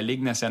vague dans la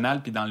Ligue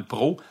nationale puis dans le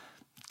pro,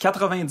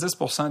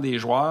 90% des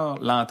joueurs,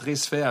 l'entrée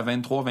se fait à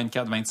 23,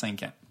 24,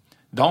 25 ans.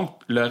 Donc,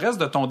 le reste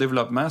de ton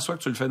développement, soit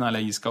que tu le fais dans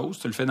la East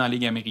Coast, tu le fais dans la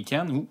Ligue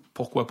américaine ou,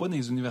 pourquoi pas, dans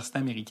les universités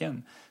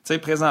américaines. Tu sais,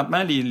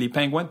 présentement, les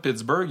Penguins de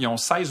Pittsburgh, ils ont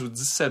 16 ou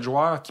 17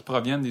 joueurs qui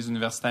proviennent des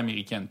universités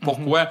américaines.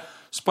 Pourquoi?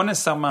 C'est pas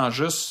nécessairement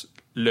juste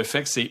le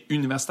fait que c'est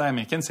universitaire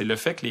américaine, c'est le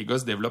fait que les gars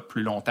se développent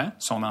plus longtemps,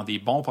 sont dans des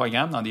bons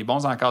programmes, dans des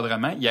bons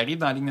encadrements, ils arrivent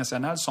dans la Ligue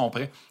nationale, sont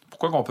prêts.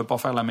 Pourquoi qu'on peut pas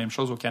faire la même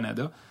chose au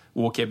Canada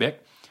ou au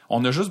Québec?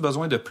 On a juste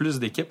besoin de plus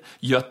d'équipes.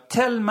 Il y a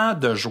tellement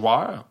de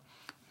joueurs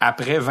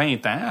après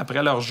 20 ans,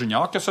 après leur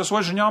junior, que ce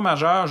soit junior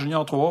majeur,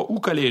 junior 3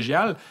 ou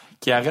collégial,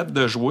 qui arrêtent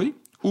de jouer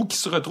ou qui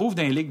se retrouvent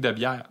dans les ligues de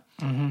bière.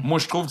 Moi,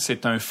 je trouve que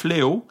c'est un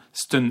fléau,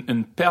 c'est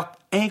une perte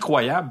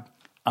incroyable.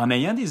 En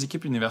ayant des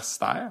équipes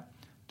universitaires,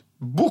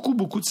 beaucoup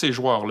de ces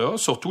joueurs-là,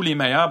 surtout les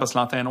meilleurs, parce que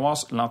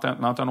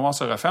l'entonnoir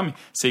se referme, mais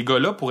ces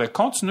gars-là pourraient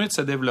continuer de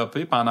se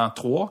développer pendant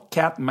 3,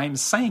 4, même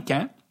 5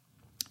 ans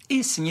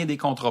et signer des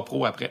contrats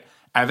pro après,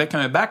 avec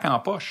un bac en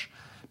poche.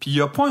 Puis il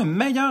n'y a pas un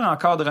meilleur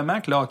encadrement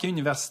que le hockey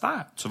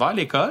universitaire. Tu vas à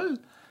l'école,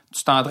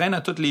 tu t'entraînes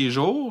à tous les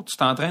jours, tu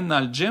t'entraînes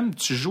dans le gym,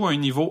 tu joues à un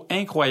niveau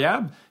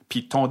incroyable,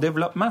 puis ton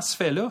développement se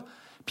fait là.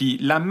 Puis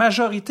la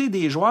majorité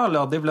des joueurs,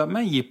 leur développement,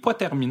 il n'est pas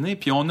terminé.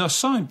 Puis on a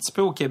ça un petit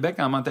peu au Québec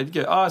en mentalité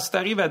que si tu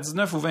arrives à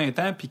 19 ou 20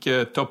 ans puis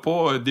que tu n'as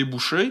pas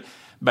débouché,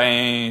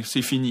 ben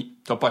c'est fini.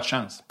 Tu n'as pas de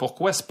chance.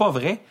 Pourquoi? C'est pas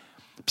vrai.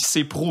 Puis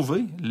c'est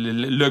prouvé.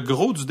 Le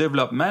gros du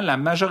développement, la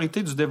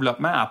majorité du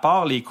développement, à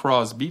part les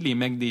Crosby, les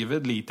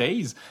McDavid, les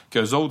Taze,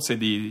 qu'eux autres, c'est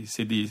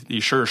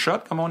des sure shots,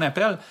 comme on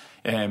appelle,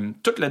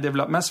 tout le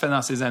développement se fait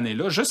dans ces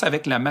années-là, juste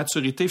avec la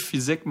maturité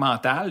physique,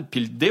 mentale,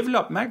 puis le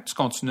développement que tu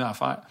continues à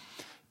faire.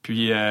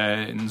 Puis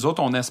nous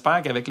autres, on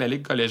espère qu'avec la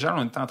Ligue collégiale,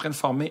 on est en train de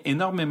former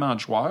énormément de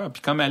joueurs.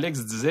 Puis comme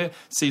Alex disait,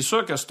 c'est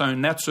sûr que c'est un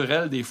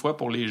naturel des fois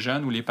pour les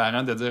jeunes ou les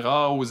parents de dire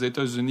 « aux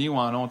États-Unis ou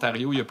en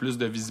Ontario, il y a plus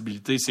de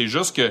visibilité. » C'est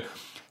juste que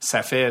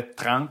ça fait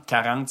 30,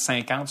 40,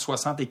 50,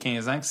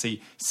 75 ans que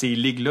ces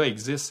ligues-là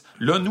existent.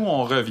 Là, nous,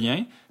 on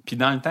revient. Puis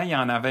dans le temps, il y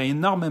en avait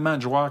énormément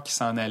de joueurs qui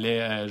s'en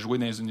allaient jouer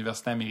dans les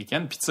universités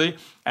américaines. Puis tu sais,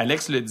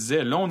 Alex le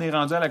disait, là, on est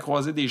rendu à la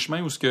croisée des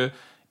chemins où ce que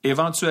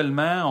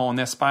éventuellement, on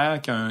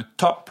espère qu'un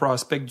top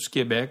prospect du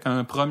Québec,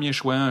 un premier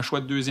choix, un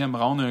choix de deuxième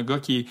ronde, un gars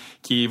qui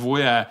est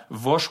voué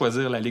va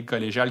choisir la Ligue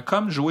collégiale,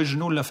 comme Joey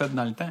Junot l'a fait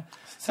dans le temps.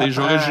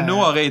 Joey Junot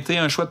aurait été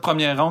un choix de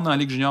première ronde dans la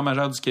Ligue junior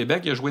majeure du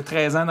Québec. Il a joué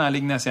 13 ans dans la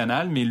Ligue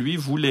nationale, mais lui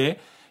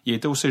il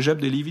était au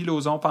cégep de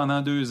Lévis-Lauzon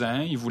pendant 2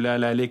 ans. Il voulait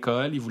aller à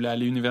l'école, il voulait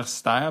aller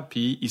universitaire,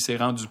 puis il s'est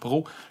rendu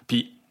pro.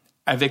 Puis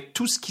avec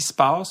tout ce qui se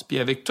passe, puis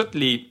avec toutes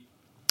les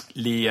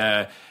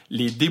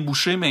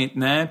débouchés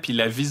maintenant, puis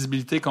la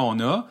visibilité qu'on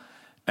a,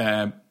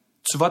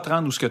 tu vas te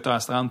rendre où ce que tu as à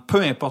se rendre,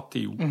 peu importe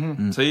t'es où.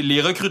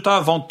 Les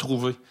recruteurs vont te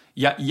trouver.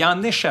 Il y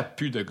en échappe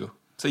plus de gars.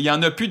 Il n'y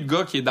en a plus de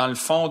gars qui est dans le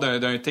fond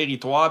d'un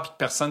territoire puis que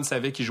personne ne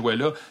savait qu'il jouait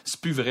là.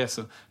 C'est plus vrai,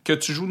 ça. Que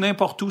tu joues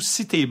n'importe où,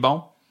 si t'es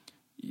bon,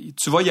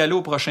 tu vas y aller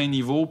au prochain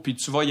niveau puis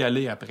tu vas y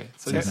aller après.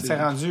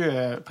 C'est rendu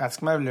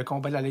pratiquement le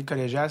combat de la Ligue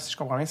collégiale, si je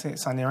comprends bien,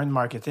 c'en est un de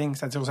marketing.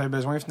 C'est-à-dire que vous avez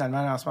besoin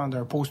finalement en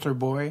d'un poster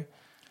boy,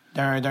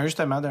 d'un gars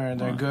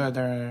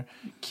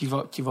qui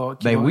va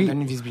donner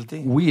une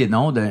visibilité. Oui et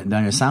non, dans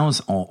un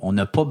sens, on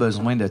n'a pas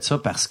besoin de ça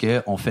parce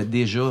que on fait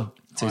déjà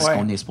ce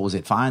qu'on est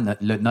supposé de faire.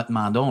 Notre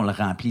mandat, on le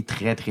remplit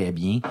très, très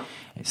bien.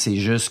 C'est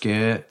juste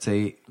que, tu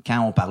sais, quand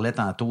on parlait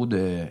tantôt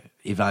de...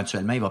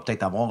 Éventuellement, il va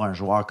peut-être avoir un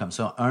joueur comme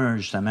ça,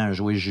 justement, un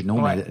joueur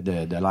Juno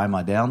de l'ère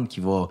moderne qui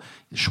va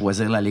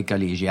choisir la ligue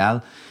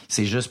collégiale.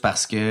 C'est juste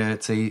parce que, tu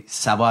sais,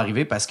 ça va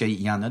arriver parce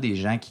qu'il y en a des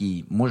gens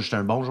qui... Moi, je suis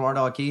un bon joueur de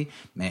hockey,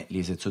 mais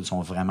les études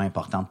sont vraiment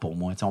importantes pour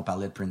moi. Tu sais, on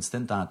parlait de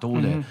Princeton tantôt,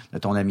 de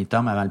ton ami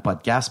Tom avant le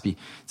podcast, puis,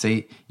 tu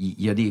sais, il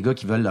y a des gars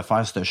qui veulent le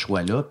faire, ce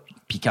choix-là,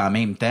 puis qu'en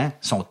même temps,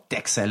 sont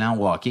excellents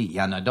au hockey. Il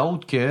y en a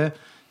d'autres que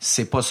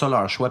c'est pas ça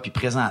leur choix, puis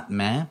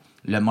présentement...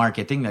 Le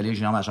marketing de la Ligue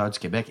junior majeure du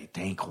Québec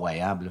est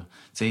incroyable.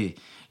 Tu sais,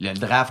 le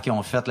draft qu'ils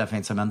ont fait la fin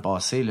de semaine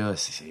passée, là,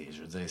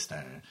 je veux dire,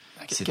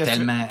 c'est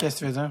tellement... Qu'est-ce que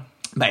tu veux dire?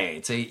 Ben,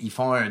 tu sais, ils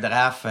font un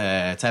draft, tu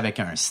sais, avec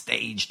un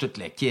stage, tout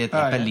le kit, ils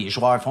appellent les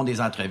joueurs, font des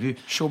entrevues.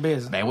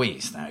 Showbiz. Ben oui,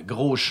 c'est un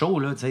gros show,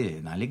 là, tu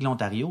sais, dans la Ligue de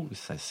l'Ontario,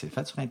 c'est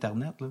fait sur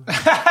Internet, là.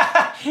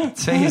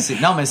 Tu sais,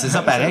 non, mais c'est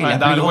ça pareil.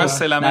 Dans l'Ouest,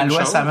 c'est la même chose. Dans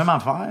l'Ouest, c'est la même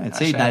affaire. Tu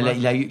sais,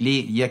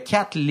 il y a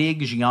 4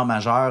 ligues juniors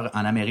majeures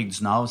en Amérique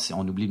du Nord, si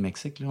on oublie le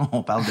Mexique, là.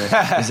 On parle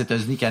des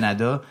États-Unis,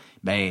 Canada.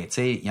 Ben, tu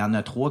sais, il y en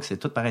a 3 que c'est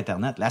tout par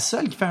Internet. La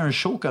seule qui fait un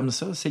show comme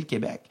ça, c'est le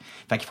Québec.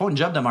 Fait qu'ils font une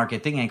job de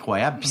marketing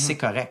incroyable, puis c'est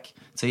correct.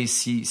 Tu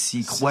sais,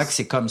 s'ils croient que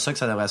c'est comme ça que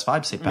ça devrait se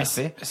faire, puis c'est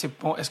parfait.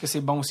 Est-ce que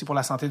c'est bon aussi pour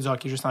la santé du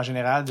hockey juste en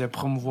général de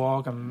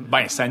promouvoir comme...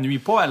 Ben, ça nuit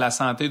pas à la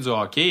santé du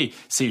hockey.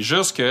 C'est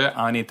juste que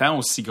en étant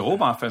aussi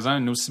gros, en faisant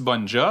un aussi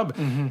bon job,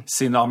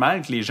 c'est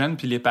normal que les jeunes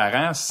puis les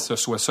parents, ce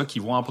soit ça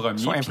qu'ils voient en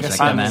premier.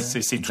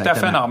 C'est tout à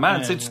fait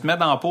normal. Tu sais, tu te mets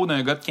dans la peau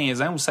d'un gars de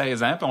 15 ans ou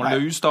 16 ans, puis on l'a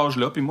eu cet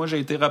âge-là, puis moi j'ai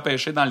été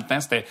repêché dans le temps,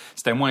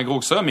 c'était moins gros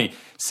que ça, mais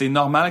c'est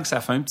normal que ça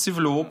fait un petit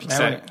velours, puis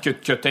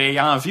que tu aies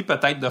envie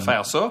peut-être de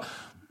faire ça.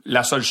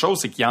 La seule chose,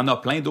 c'est qu'il y en a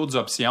plein d'autres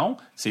options.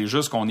 C'est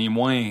juste qu'on est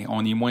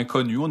moins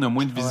connus, on a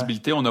moins de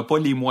visibilité, on n'a pas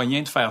les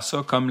moyens de faire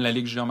ça comme la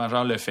Ligue junior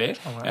majeure le fait.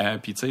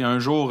 Puis tu sais, un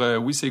jour,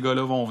 oui, ces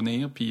gars-là vont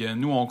venir. Puis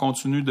nous, on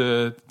continue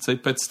de, tu sais,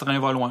 petit train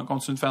va loin, on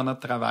continue de faire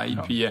notre travail.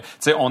 Puis tu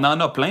sais, on en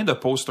a plein de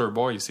poster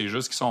boys. C'est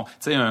juste qu'ils sont, tu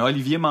sais, un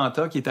Olivier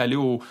Manta qui est allé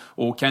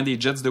au camp des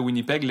Jets de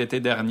Winnipeg l'été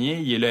dernier.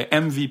 Il est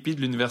le MVP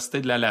de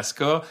l'Université de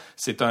l'Alaska.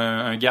 C'est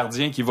un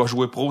gardien qui va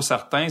jouer pro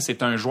certain.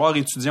 C'est un joueur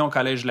étudiant au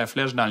Collège de la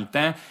Flèche dans le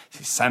temps.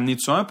 Ça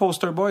amenait-tu un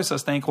poster boy? Ça,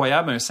 c'était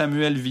incroyable. Un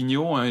Samuel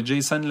Vigneault, un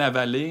Jason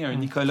Lavallée, un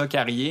Nicolas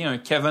Carrier, un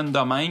Kevin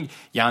Domingue.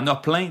 Il y en a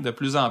plein de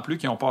plus en plus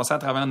qui ont passé à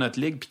travers notre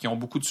ligue puis qui ont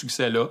beaucoup de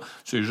succès là.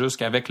 C'est juste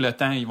qu'avec le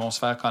temps, ils vont se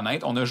faire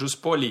connaître. On n'a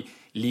juste pas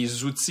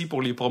les outils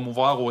pour les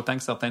promouvoir autant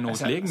que certaines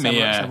autres ligues.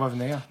 Ça va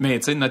venir. Mais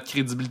tu sais, notre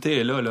crédibilité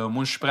est là.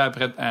 Moi, je suis prêt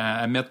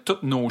à mettre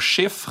tous nos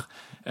chiffres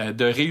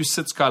de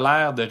réussite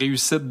scolaire, de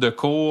réussite de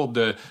cours,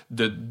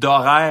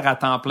 d'horaire à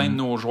temps plein de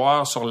nos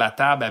joueurs sur la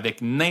table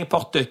avec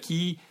n'importe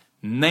qui,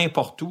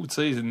 n'importe où. Tu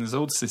sais, nous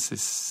autres,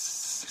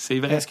 c'est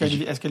vrai.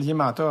 Est-ce que Olivier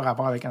Manta a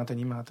rapport avec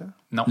Anthony Manta?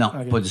 Non,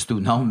 pas du tout.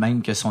 Non,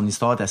 même que son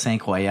histoire est assez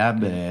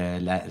incroyable.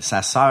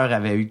 Sa sœur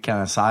avait eu le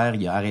cancer.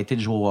 Il a arrêté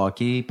de jouer au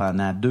hockey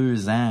pendant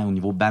 2 ans au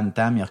niveau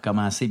bantam. Il a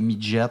recommencé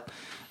midget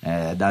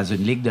dans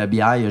une ligue de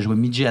bière. Il a joué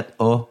midget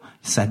A,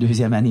 sa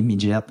 2e année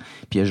midget.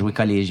 Puis il a joué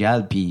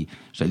collégial. Puis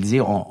je te le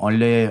dis,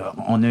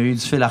 on a eu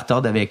du fil à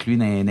retordre avec lui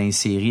dans une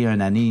série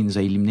une année. Il nous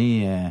a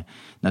éliminé.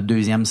 Notre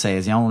 2e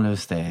saison, là,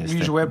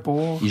 il jouait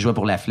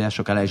pour la Flèche,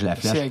 au Collège de la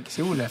Flèche.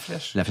 C'est où, la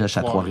Flèche? La Flèche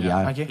à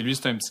Trois-Rivières. Okay. Et lui,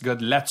 c'est un petit gars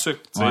de Latuc,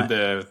 tu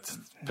sais,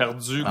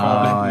 perdu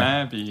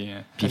complètement. Puis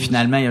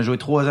finalement, il a joué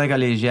 3 ans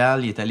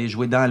collégial. Il est allé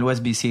jouer dans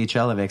l'Ouest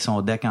BCHL avec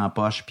son deck en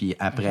poche. Puis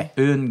après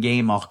une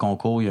game hors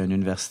concours, il y a une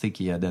université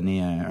qui a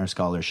donné un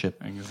scholarship.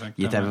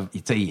 Exactement.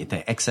 Il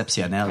était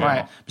exceptionnel.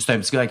 Ouais. C'est un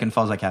petit gars avec une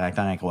force de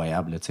caractère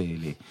incroyable.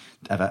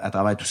 À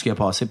travers tout ce qu'il a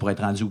passé pour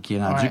être rendu où il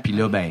est rendu. Puis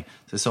là, ben,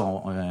 c'est ça.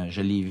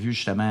 Je l'ai vu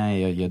justement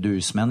il y a 2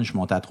 semaines. Je suis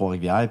monté à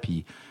Trois-Rivières.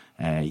 Puis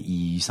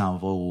il s'en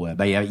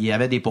va il y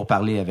avait des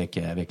pourparlers avec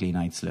les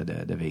Knights là,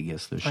 de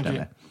Vegas, là,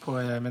 justement.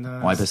 Okay.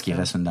 Parce qu'il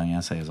reste une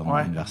dernière saison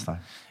universitaire.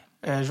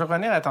 Je veux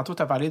revenir à tantôt,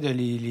 tu as parlé de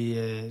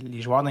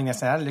les joueurs de la Ligue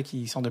nationale là,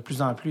 qui sont de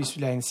plus en plus issus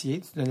de la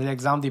NCAA. Tu donnais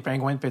l'exemple des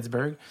Penguins de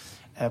Pittsburgh.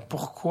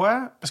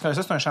 Pourquoi? Parce que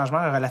ça, c'est un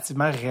changement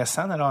relativement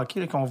récent dans le hockey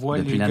là, qu'on voit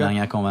depuis les la gars,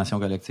 dernière convention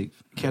collective.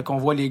 Qu'on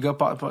voit les gars.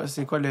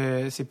 C'est quoi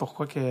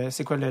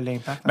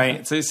l'impact? Ben,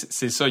 tu sais,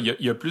 c'est ça. Il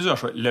y a plusieurs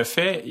choix. Le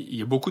fait, il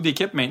y a beaucoup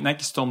d'équipes maintenant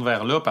qui se tournent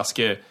vers là parce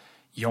que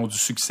ils ont du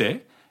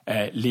succès.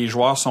 Les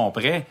joueurs sont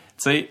prêts.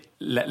 Tu sais,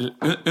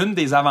 une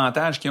des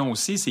avantages qu'ils ont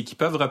aussi, c'est qu'ils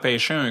peuvent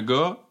repêcher un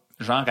gars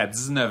genre à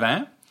 19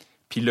 ans,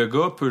 puis le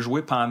gars peut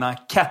jouer pendant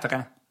 4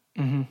 ans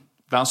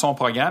dans son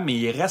programme, mais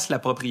il reste la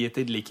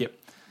propriété de l'équipe.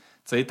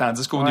 T'sais,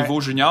 tandis qu'au niveau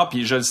junior,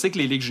 puis je le sais que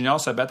les ligues juniors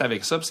se battent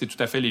avec ça, puis c'est tout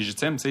à fait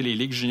légitime. T'sais, les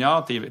ligues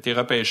juniors, t'es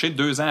repêché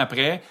 2 ans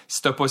après.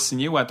 Si t'as pas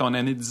signé ou à ton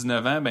année de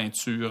 19 ans, ben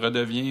tu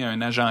redeviens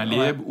un agent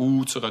libre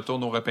ou tu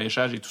retournes au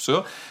repêchage et tout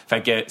ça.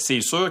 Fait que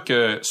c'est sûr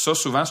que ça,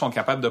 souvent, sont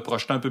capables de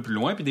projeter un peu plus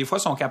loin, puis des fois,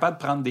 sont capables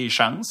de prendre des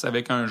chances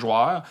avec un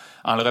joueur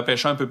en le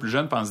repêchant un peu plus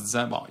jeune, puis en se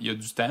disant, bon, il y a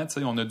du temps,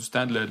 on a du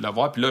temps de le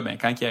voir. Puis là, ben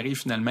quand il arrive,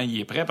 finalement, il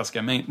est prêt, parce que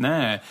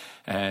maintenant,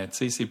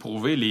 C'est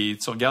prouvé.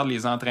 Tu regardes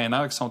les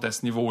entraîneurs qui sont à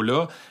ce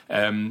niveau-là,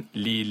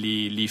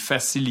 les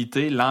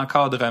facilités,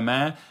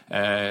 l'encadrement,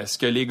 ce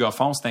que les gars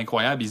font, c'est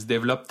incroyable. Ils se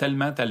développent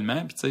tellement.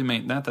 Puis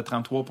maintenant, tu as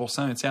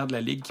 33%, un tiers de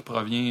la ligue qui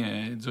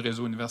provient du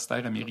réseau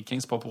universitaire américain.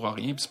 C'est pas pour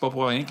rien. Puis c'est pas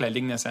pour rien que la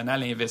Ligue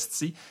nationale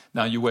investit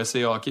dans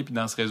USA Hockey puis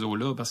dans ce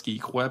réseau-là parce qu'ils y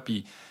croient.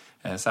 Puis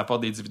ça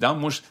apporte des dividendes.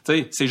 Moi,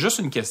 c'est juste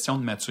une question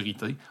de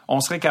maturité.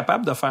 On serait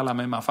capable de faire la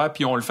même affaire,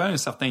 puis on le fait à un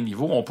certain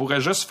niveau. On pourrait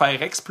juste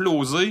faire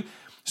exploser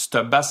ce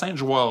bassin de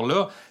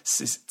joueurs-là.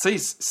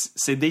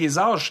 C'est des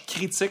âges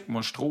critiques,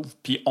 moi, je trouve.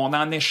 Puis on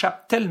en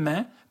échappe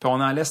tellement, puis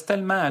on en laisse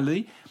tellement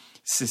aller.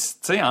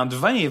 Entre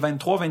 20 et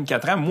 23,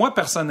 24 ans, moi,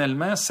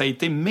 personnellement, ça a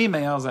été mes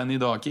meilleures années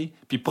de hockey.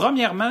 Puis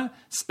premièrement,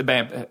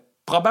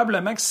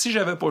 probablement que si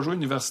j'avais pas joué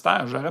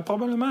universitaire, j'aurais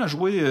probablement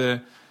joué...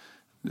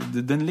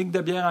 d'une ligue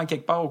de bière en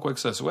quelque part ou quoi que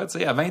ce soit.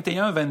 T'sais, à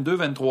 21, 22,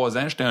 23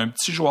 ans, j'étais un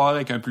petit joueur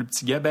avec un plus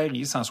petit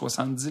gabarit,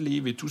 170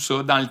 livres et tout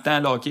ça. Dans le temps,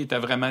 le hockey était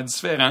vraiment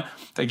différent.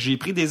 Fait que j'ai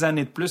pris des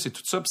années de plus et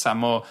tout ça, puis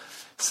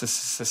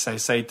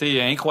ça a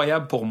été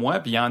incroyable pour moi.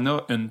 Puis il y en a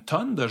une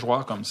tonne de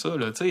joueurs comme ça.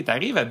 Tu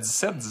arrives à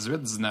 17,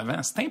 18, 19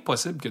 ans, c'est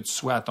impossible que tu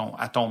sois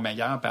à ton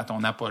meilleur puis à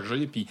ton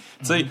apogée. Puis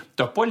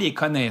t'as pas les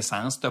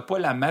connaissances, t'as pas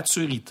la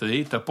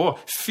maturité, t'as pas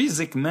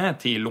physiquement,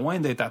 t'es loin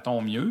d'être à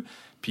ton mieux.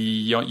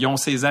 Puis ils ont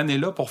ces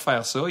années-là pour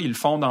faire ça. Ils le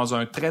font dans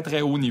un très, très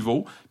haut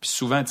niveau. Puis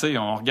souvent,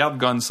 on regarde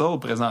Gunsel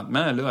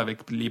présentement là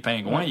avec les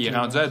Pingouins. Il est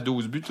rendu à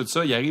 12 buts, tout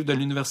ça. Il arrive de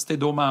l'Université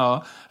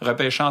d'Omaha,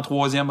 repêché en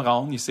 3e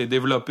ronde. Il s'est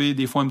développé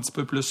des fois un petit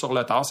peu plus sur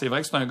le tard. C'est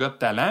vrai que c'est un gars de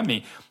talent,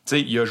 mais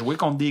il a joué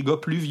contre des gars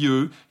plus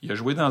vieux. Il a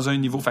joué dans un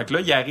niveau. Fait que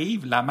là, il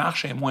arrive, la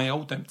marche est moins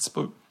haute un petit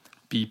peu.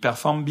 Puis il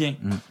performe bien.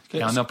 Il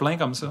y en a plein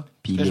comme ça.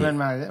 Puis je me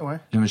demandais, ouais.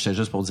 J'étais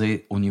juste pour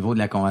dire, au niveau de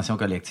la convention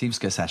collective, ce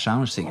que ça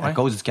change, c'est à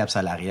cause du cap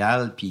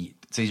salarial, puis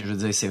je veux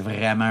dire, c'est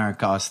vraiment un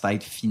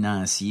casse-tête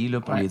financier là,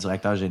 pour les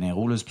directeurs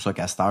généraux. Là. C'est pour ça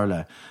qu'à cette heure,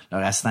 leur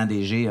assistant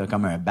DG a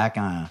comme un bac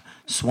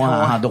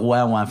en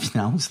droit ou en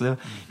finance. Là.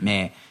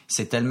 Mais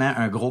c'est tellement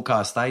un gros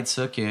casse-tête,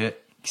 ça, que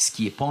ce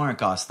qui est pas un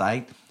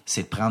casse-tête,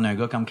 c'est de prendre un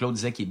gars, comme Claude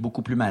disait, qui est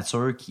beaucoup plus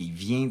mature, qui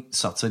vient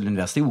sortir de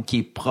l'université ou qui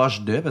est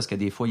proche d'eux, parce que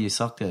des fois, ils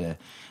sortent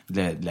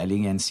de la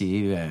Ligue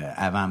NCAA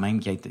avant même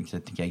qu'il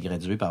ait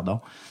gradué, pardon.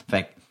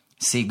 Fait que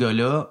ces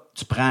gars-là,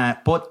 tu prends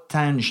pas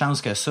tant une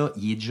chance que ça.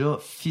 Il est déjà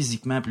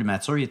physiquement plus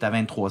mature. Il est à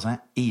 23 ans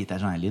et il est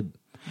agent libre.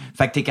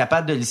 Fait que t'es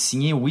capable de le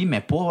signer, oui, mais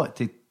pas...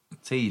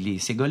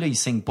 ces gars-là, ils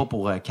signent pas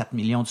pour 4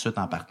 millions tout de suite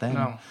en partant.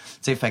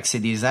 Fait que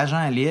c'est des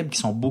agents libres qui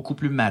sont beaucoup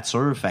plus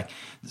matures. Fait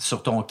que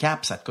sur ton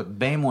cap, ça te coûte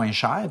bien moins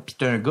cher. Puis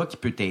t'as un gars qui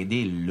peut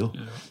t'aider là.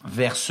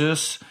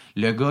 Versus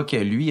le gars que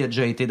lui a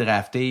déjà été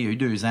drafté, il a eu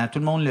 2 ans. Tout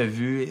le monde l'a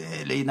vu.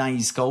 Là, il est dans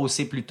East Coast,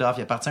 c'est plus tough.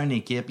 Il appartient à une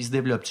équipe. Il se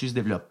développe-tu, il se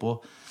développe pas.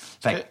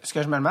 Ce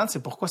que je me demande,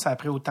 c'est pourquoi ça a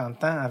pris autant de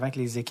temps avant que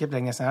les équipes de la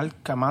Ligue nationale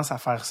commencent à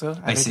faire ça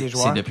avec les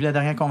joueurs. C'est depuis la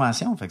dernière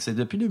convention. Fait que c'est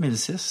depuis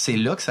 2006. C'est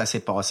là que ça s'est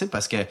passé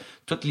parce que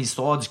toute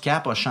l'histoire du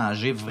cap a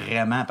changé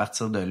vraiment à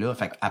partir de là.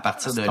 Fait à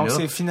partir de là. Donc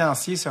c'est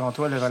financier selon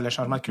toi le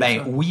changement de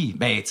culture? Ben oui.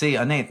 Ben tu sais,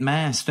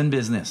 honnêtement, c'est une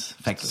business.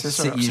 Fait que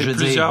c'est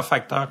plusieurs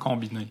facteurs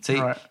combinés.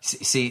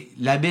 C'est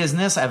la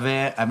business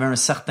avait un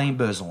certain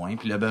besoin,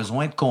 puis le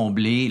besoin de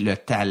combler le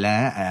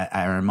talent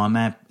à un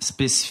moment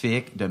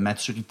spécifique de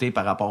maturité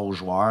par rapport aux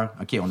joueurs.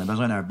 OK, on a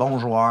besoin d'un bon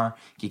joueur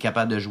qui est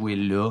capable de jouer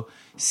là.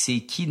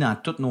 C'est qui dans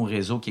tous nos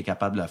réseaux qui est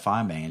capable de le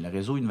faire? Ben, le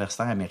réseau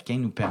universitaire américain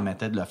nous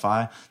permettait de le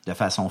faire de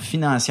façon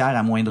financière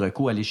à moindre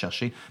coût, aller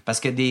chercher. Parce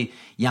que il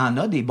y en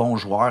a des bons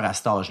joueurs à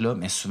cet âge-là,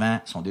 mais souvent,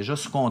 ils sont déjà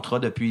sous contrat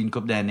depuis une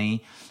couple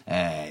d'années.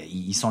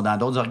 Ils sont dans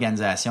d'autres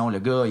organisations. Le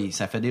gars,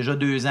 ça fait déjà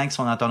 2 ans qu'ils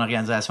sont dans ton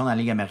organisation dans la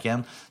Ligue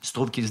américaine. Tu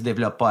trouves qu'il se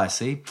développe pas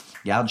assez.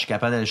 Regarde, je suis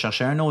capable d'aller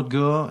chercher un autre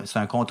gars. C'est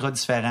un contrat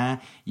différent.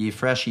 Il est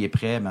fresh, il est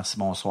prêt. Merci,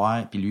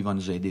 bonsoir. Puis lui, il va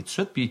nous aider tout de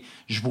suite. Puis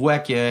je vois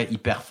qu'il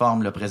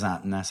performe là,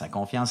 présentement. Sa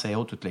confiance est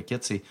haute, toute le kit.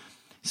 C'est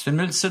une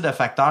multitude de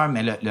facteurs,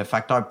 mais le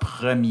facteur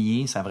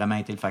premier, ça a vraiment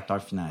été le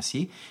facteur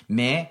financier.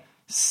 Mais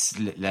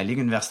la Ligue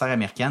universitaire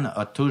américaine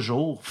a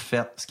toujours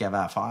fait ce qu'elle avait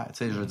à faire. Tu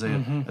sais, je veux dire,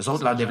 eux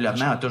autres, leur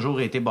développement a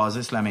toujours été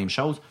basé sur la même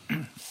chose.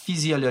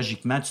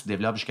 Physiologiquement, tu te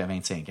développes jusqu'à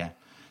 25 ans.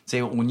 Tu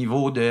sais, au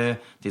niveau de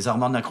tes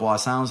hormones de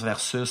croissance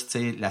versus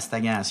la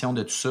stagnation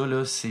de tout ça,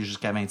 là, c'est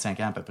jusqu'à 25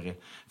 ans à peu près.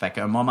 Fait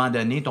qu'à un moment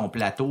donné, ton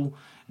plateau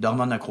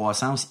d'hormones de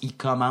croissance, il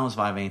commence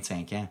vers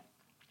 25 ans.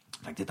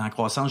 Fait que t'es en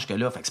croissance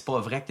jusque-là. Fait que c'est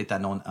pas vrai que t'es à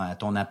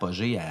ton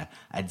apogée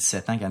à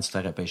 17 ans quand tu t'es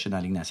repêché dans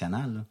la Ligue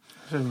nationale. Là.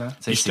 Absolument.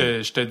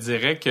 Je te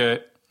dirais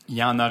que il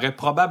y en aurait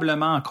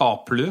probablement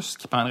encore plus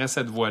qui prendraient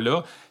cette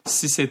voie-là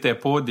si c'était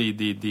pas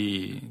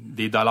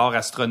des dollars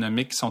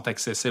astronomiques qui sont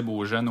accessibles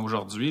aux jeunes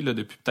aujourd'hui, là,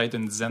 depuis peut-être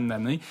une dizaine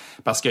d'années.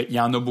 Parce qu'il y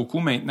en a beaucoup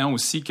maintenant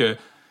aussi que, tu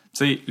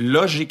sais,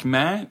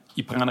 logiquement,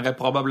 ils prendraient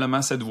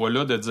probablement cette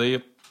voie-là de dire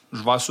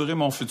je vais assurer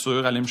mon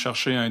futur, aller me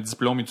chercher un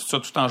diplôme et tout ça,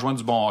 tout en jouant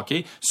du bon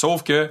hockey.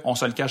 Sauf que, on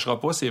se le cachera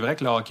pas, c'est vrai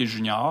que le hockey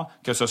junior,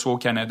 que ce soit au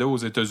Canada ou aux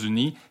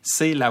États-Unis,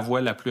 c'est la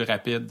voie la plus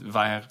rapide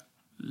vers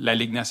la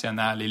Ligue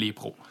nationale et les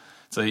pros.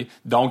 T'sais.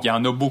 Donc, il y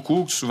en a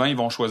beaucoup que souvent, ils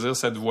vont choisir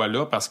cette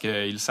voie-là parce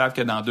qu'ils savent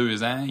que dans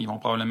 2 ans, ils vont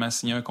probablement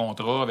signer un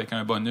contrat avec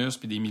un bonus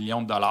puis des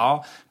millions de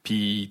dollars.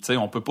 Puis,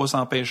 on peut pas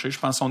s'empêcher. Je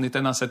pense qu'on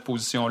était dans cette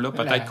position-là.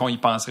 Peut-être qu'on y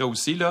penserait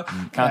aussi, là.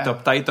 Quand t'as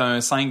peut-être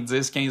un 5,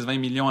 10, 15, 20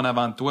 millions en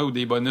avant de toi ou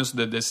des bonus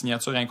de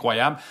signature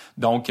incroyables.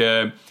 Donc,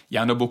 il y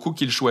en a beaucoup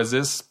qui le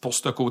choisissent pour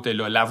ce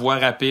côté-là. La voie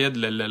rapide,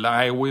 le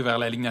highway vers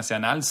la Ligue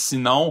nationale.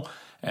 Sinon,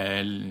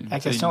 la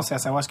question, c'est à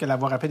savoir est-ce que la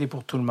voie rapide est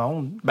pour tout le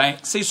monde? Ben,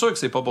 c'est sûr que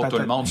c'est pas pour tout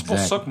le monde. C'est pour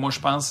ça que moi, je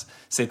pense que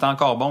c'est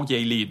encore bon qu'il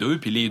y ait les deux,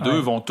 puis les deux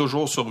vont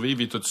toujours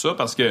survivre et tout ça,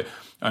 parce que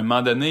à un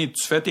moment donné,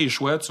 tu fais tes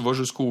choix, tu vas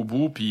jusqu'au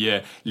bout, puis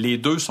les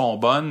deux sont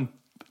bonnes.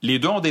 Les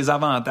deux ont des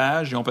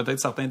avantages, ils ont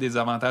peut-être certains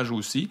désavantages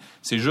aussi.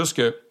 C'est juste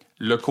que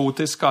le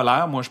côté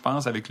scolaire, moi, je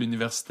pense, avec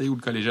l'université ou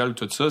le collégial ou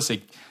tout ça, c'est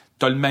que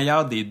t'as le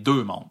meilleur des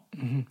deux mondes.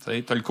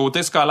 T'as le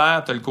côté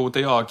scolaire, t'as le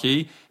côté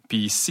hockey.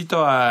 Puis si tu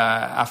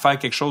as à faire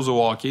quelque chose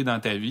au hockey dans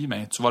ta vie,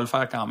 ben tu vas le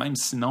faire quand même.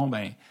 Sinon,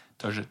 ben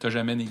t'as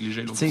jamais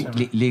négligé l'autre.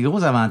 Les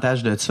gros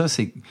avantages de ça,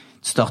 c'est que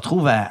tu te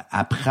retrouves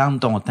à prendre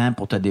ton temps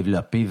pour te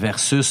développer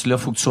versus là,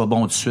 faut que tu sois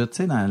bon tout de suite. Tu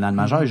sais, dans le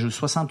majeur, ils jouent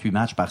 68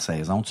 matchs par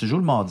saison. Tu joues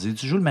le mardi,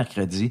 tu joues le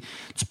mercredi.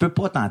 Tu peux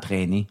pas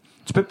t'entraîner.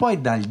 Tu peux pas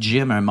être dans le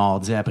gym un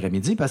mardi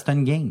après-midi parce que t'as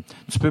une game.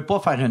 Tu peux pas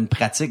faire une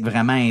pratique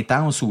vraiment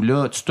intense où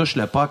là, tu touches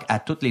le puck à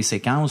toutes les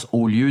séquences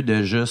au lieu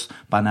de juste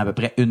pendant à peu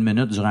près 1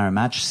 minute durant un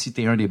match si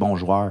t'es un des bons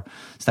joueurs.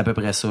 C'est à peu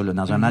près ça, là.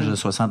 Dans un match de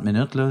 60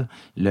 minutes, là,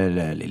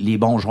 les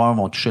bons joueurs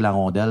vont toucher la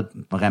rondelle.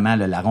 Vraiment,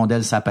 la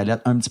rondelle sa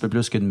palette un petit peu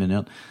plus qu'1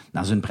 minute.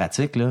 Dans une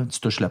pratique, là, tu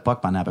touches le puck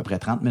pendant à peu près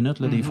 30 minutes,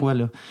 là, des fois,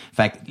 là.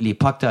 Fait que les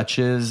puck touches,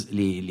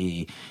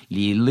 les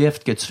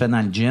lifts que tu fais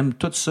dans le gym,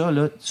 tout ça,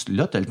 là,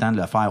 t'as le temps de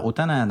le faire.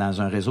 Autant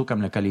dans un réseau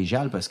comme le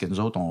collégial, parce que nous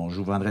autres, on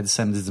joue vendredi,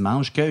 samedi,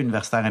 dimanche, que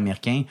universitaires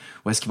américains,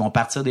 où est-ce qu'ils vont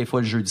partir des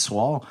fois le jeudi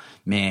soir,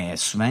 mais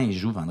souvent, ils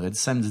jouent vendredi,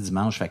 samedi,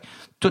 dimanche. Fait que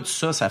tout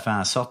ça, ça fait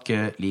en sorte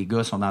que les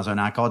gars sont dans un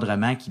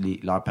encadrement qui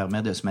leur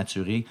permet de se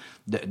maturer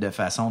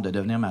de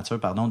devenir mature,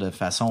 de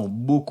façon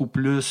beaucoup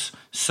plus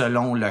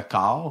selon le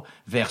corps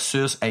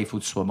versus, il faut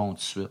que tu sois bon tout de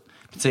suite.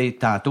 Puis tu sais,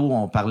 tantôt,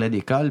 on parlait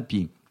d'école,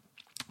 puis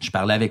je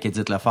parlais avec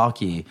Edith Lefort,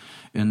 qui est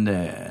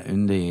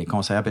une des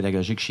conseillères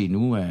pédagogiques chez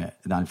nous.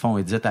 Dans le fond,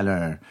 Edith,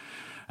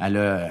 elle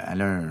a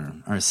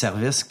un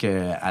service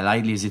qu'elle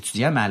aide les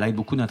étudiants, mais elle aide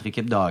beaucoup notre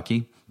équipe de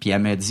hockey. Puis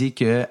elle m'a dit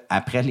que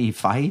après les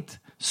fêtes,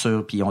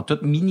 puis ils ont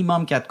tous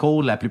minimum 4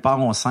 cours, la plupart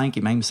ont 5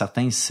 et même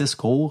certains 6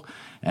 cours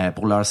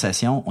pour leur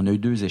session. On a eu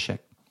 2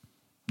 échecs.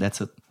 That's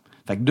it.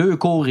 Fait que 2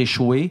 cours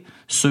échoués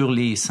sur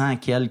les 100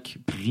 quelques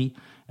prix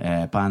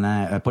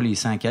pendant pas les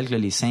 100 quelques, là,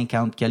 les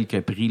 50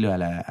 quelques prix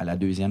là, à la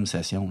deuxième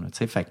session. Là,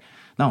 fait que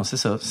non, c'est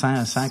ça,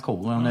 100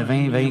 cours. On a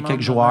 20 quelques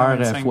joueurs,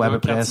 fois à peu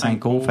près 5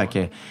 cours. Fait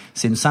que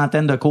c'est une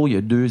centaine de cours, il y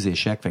a 2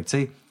 échecs. Fait que tu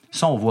sais,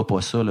 ça, on voit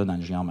pas ça là, dans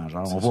le junior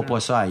majeur. On voit pas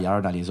ça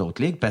ailleurs dans les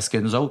autres ligues parce que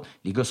nous autres,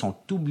 les gars sont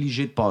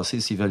obligés de passer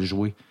s'ils veulent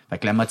jouer. Fait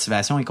que la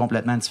motivation est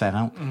complètement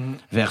différente.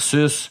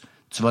 Versus,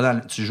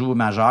 tu joues au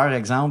majeur,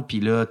 exemple, puis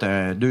là,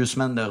 t'as 2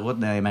 semaines de route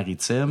dans les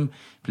maritimes,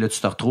 puis là, tu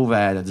te retrouves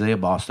à dire,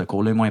 ce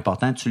cours-là est moins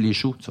important, tu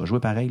l'échoues. Tu vas jouer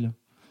pareil, là.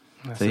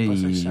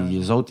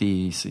 Les autres,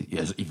 ils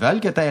veulent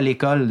que tu ailles à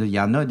l'école. Il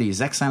y en a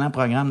des excellents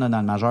programmes là, dans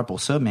le majeur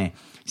pour ça, mais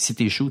si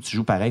tu échoues, tu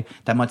joues pareil.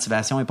 Ta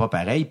motivation est pas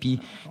pareille, puis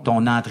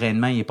ton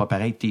entraînement il est pas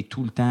pareil. Tu es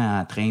tout le temps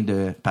en train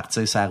de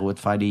partir sur la route,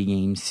 faire des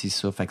games,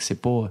 ça. Fait que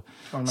c'est pas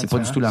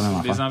du tout la même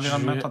affaire. Des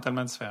environnements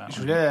totalement différents.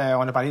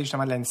 On a parlé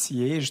justement de la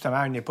NCAA,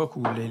 justement à une époque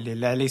où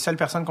les seules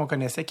personnes qu'on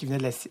connaissait qui venaient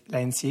de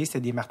la NCAA,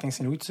 c'était des Martin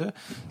Saint-Louis, tout ça.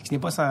 Ce n'est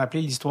pas sans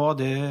rappeler l'histoire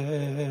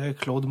de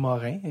Claude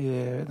Morin.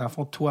 Dans le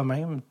fond,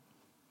 toi-même,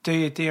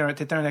 t'étais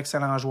un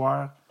excellent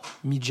joueur,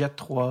 midget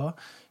 3.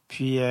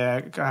 Puis,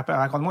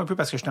 raconte-moi un peu,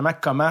 parce que justement,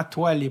 comment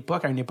toi, à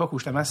une époque où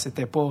justement,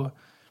 c'était pas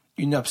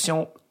une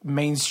option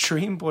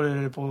mainstream, pour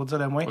dire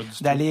le moins,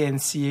 d'aller à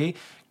NCAA,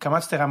 comment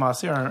tu t'es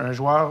ramassé un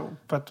joueur,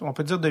 on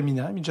peut dire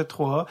dominant, midget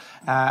 3,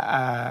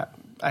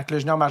 avec le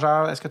junior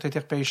majeur? Est-ce que tu as été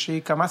repêché?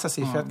 Comment ça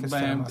s'est fait?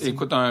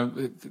 Écoute,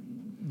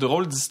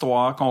 drôle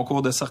d'histoire,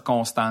 concours de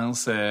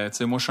circonstances. Tu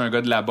sais, moi, je suis un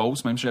gars de la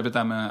Beauce, même si j'habite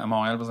à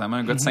Montréal, présentement,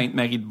 un gars de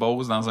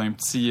Sainte-Marie-de-Beauce, dans une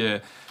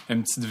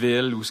petite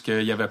ville où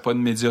il n'y avait pas de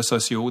médias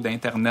sociaux,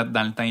 d'Internet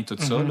dans le temps et tout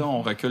ça. Là,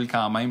 on recule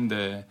quand même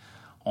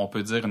on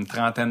peut dire, une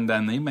trentaine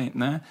d'années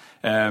maintenant.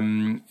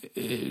 Moi,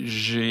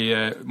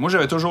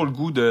 j'avais toujours le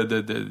goût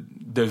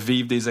de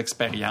vivre des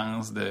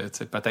expériences, de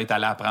peut-être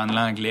aller apprendre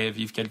l'anglais,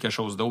 vivre quelque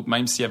chose d'autre,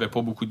 même s'il n'y avait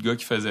pas beaucoup de gars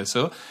qui faisaient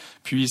ça.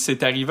 Puis,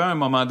 c'est arrivé à un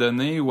moment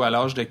donné où, à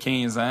l'âge de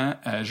 15 ans,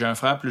 j'ai un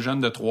frère plus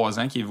jeune de 3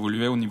 ans qui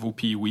évoluait au niveau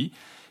Pee-Wee.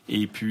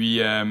 Et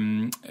puis,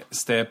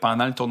 c'était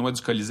pendant le tournoi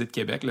du Colisée de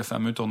Québec, le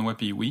fameux tournoi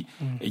Pee-Wee.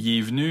 Il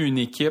est venu une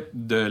équipe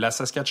de la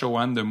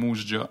Saskatchewan de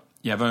Moose Jaw.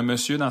 Il y avait un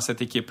monsieur dans cette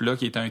équipe-là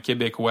qui était un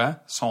Québécois.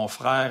 Son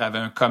frère avait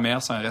un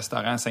commerce, un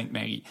restaurant à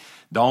Sainte-Marie.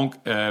 Donc,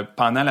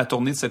 pendant la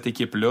tournée de cette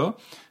équipe-là,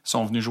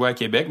 sont venus jouer à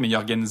Québec, mais ils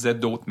organisaient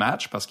d'autres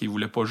matchs parce qu'ils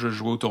voulaient pas juste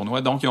jouer au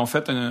tournoi. Donc, ils ont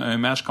fait un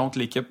match contre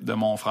l'équipe de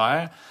mon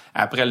frère.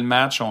 Après le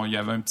match, il y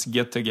avait un petit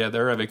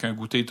get-together avec un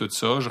goûter et tout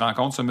ça. Je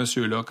rencontre ce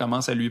monsieur-là,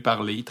 commence à lui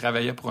parler. Il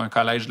travaillait pour un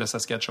collège de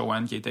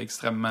Saskatchewan qui était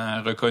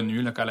extrêmement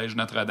reconnu, le collège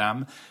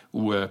Notre-Dame,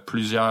 où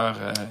plusieurs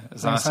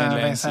anciens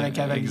de Vincent l'ANC,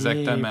 Lecavalier,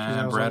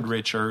 exactement, Brad autres.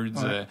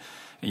 Richards, Ouais.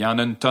 il y en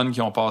a une tonne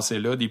qui ont passé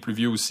là, des plus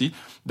vieux aussi.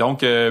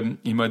 Donc,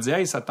 il m'a dit,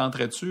 hey, ça te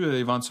tenterait-tu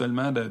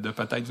éventuellement de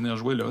peut-être venir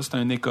jouer là? C'est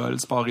une école,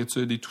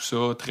 sport-études et tout ça,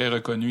 très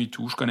reconnu et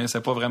tout. Je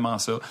connaissais pas vraiment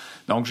ça.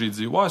 Donc, j'ai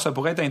dit, ouais, ça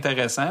pourrait être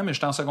intéressant, mais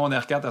j'étais en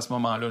secondaire 4 à ce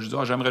moment-là. Je dis,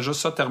 j'aimerais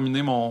juste ça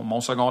terminer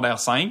mon secondaire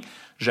 5.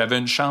 J'avais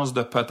une chance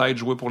de peut-être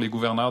jouer pour les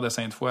Gouverneurs de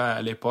Sainte-Foy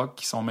à l'époque,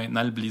 qui sont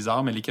maintenant le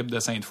Blizzard, mais l'équipe de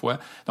Sainte-Foy.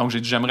 Donc,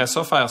 j'ai dit, j'aimerais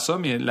ça faire ça,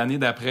 mais l'année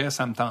d'après,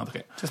 ça me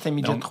tenterait. Ça, c'était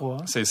midget Donc, 3.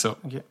 C'est ça.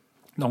 OK.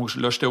 Donc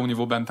là, j'étais au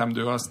niveau Bantam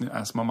 2A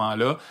à ce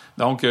moment-là.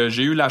 Donc,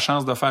 j'ai eu la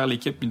chance de faire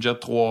l'équipe Midget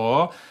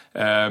 3A.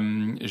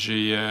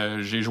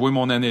 J'ai joué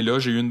mon année là.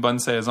 J'ai eu une bonne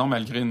saison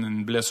malgré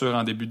une blessure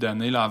en début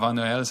d'année. Là, avant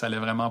Noël, ça allait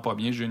vraiment pas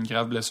bien. J'ai eu une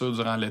grave blessure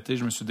durant l'été.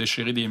 Je me suis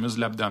déchiré des muscles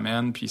de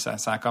l'abdomen. Puis ça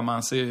a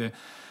commencé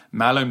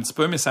mal un petit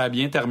peu, mais ça a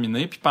bien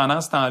terminé. Puis pendant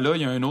ce temps-là,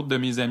 il y a un autre de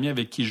mes amis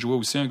avec qui je jouais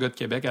aussi, un gars de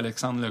Québec,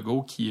 Alexandre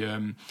Legault, qui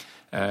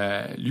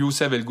lui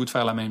aussi avait le goût de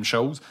faire la même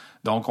chose.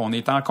 Donc, on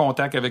est en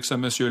contact avec ce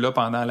monsieur-là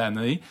pendant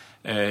l'année.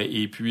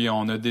 Et puis,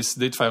 on a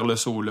décidé de faire le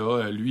saut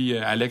là. Lui,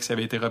 Alex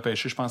avait été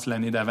repêché, je pense,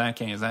 l'année d'avant à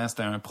 15 ans.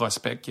 C'était un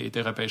prospect qui a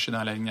été repêché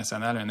dans la Ligue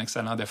nationale, un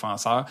excellent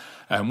défenseur.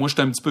 Moi,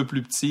 j'étais un petit peu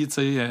plus petit, tu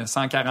sais,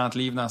 140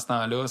 livres dans ce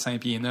temps-là,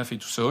 5 pieds 9 et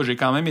tout ça. J'ai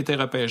quand même été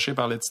repêché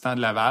par le Titan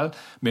de Laval,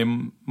 mais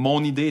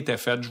mon idée était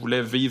faite. Je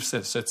voulais vivre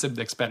ce type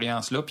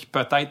d'expérience-là, puis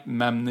peut-être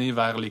m'amener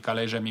vers les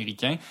collèges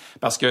américains.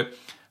 Parce que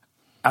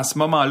à ce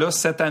moment-là,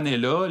 cette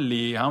année-là,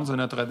 les Hounds de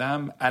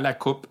Notre-Dame à la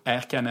Coupe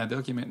Air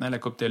Canada, qui est maintenant la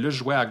Coupe TELUS,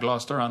 jouaient à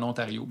Gloucester en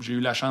Ontario. J'ai eu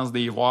la chance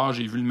d'y voir.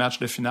 J'ai vu le match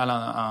de finale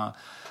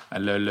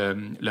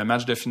le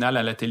match de finale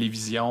à la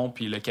télévision.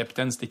 Puis le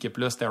capitaine de cette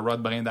équipe-là, c'était Rod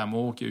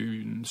Brindamour, qui a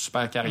eu une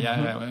super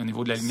carrière au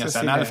niveau de la Ligue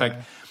nationale. Fait que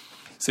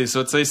c'est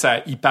ça, tu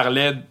sais, il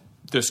parlait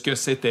de ce que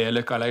c'était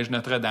le Collège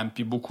Notre-Dame,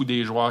 puis beaucoup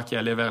des joueurs qui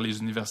allaient vers les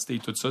universités et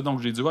tout ça.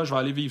 Donc, j'ai dit, ouais, je vais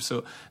aller vivre ça.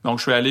 Donc,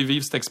 je suis allé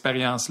vivre cette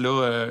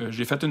expérience-là.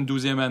 J'ai fait une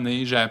 12e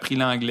année, j'ai appris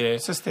l'anglais.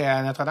 Ça, c'était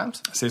à Notre-Dame,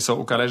 ça? C'est ça,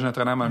 au Collège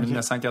Notre-Dame en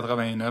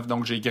 1989.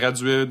 Donc, j'ai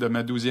gradué de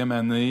ma 12e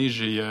année,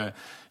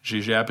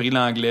 j'ai appris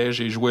l'anglais,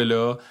 j'ai joué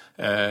là.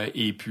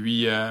 Et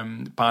puis,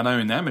 pendant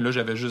un an, mais là,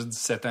 j'avais juste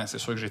 17 ans. C'est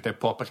sûr que j'étais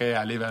pas prêt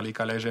à aller vers les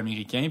collèges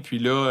américains. Puis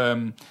là,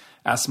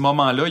 à ce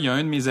moment-là, il y a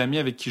un de mes amis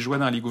avec qui je jouais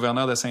dans les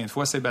Gouverneurs de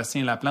Sainte-Foy,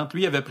 Sébastien Laplante.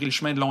 Lui, il avait pris le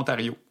chemin de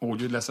l'Ontario au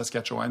lieu de la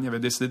Saskatchewan. Il avait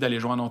décidé d'aller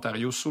jouer en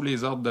Ontario sous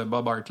les ordres de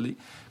Bob Hartley,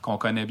 qu'on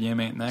connaît bien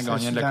maintenant,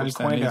 gagnant de la Coupe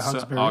Stanley.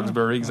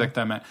 Hawkesbury,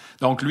 exactement.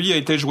 Donc, lui, il a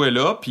été joué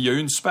là, puis il a eu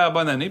une super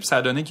bonne année, puis ça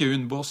a donné qu'il y a eu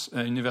une bourse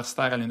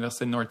universitaire à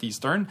l'Université de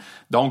Northeastern.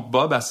 Donc,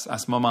 Bob, à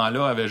ce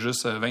moment-là, avait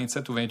juste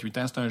 27 ou 28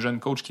 ans. C'était un jeune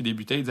coach qui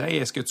débutait. Il disait, hey,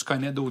 est-ce que tu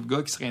connais d'autres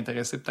gars qui seraient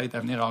intéressés peut-être à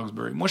venir à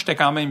Hawkesbury? Moi, j'étais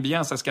quand même bien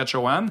en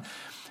Saskatchewan.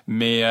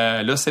 Mais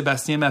là,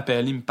 Sébastien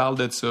m'appelle, il me parle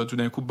de ça. Tout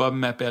d'un coup, Bob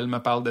m'appelle, me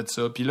parle de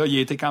ça. Puis là, il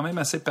a été quand même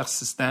assez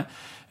persistant.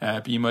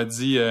 Puis il m'a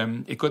dit,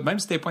 écoute, même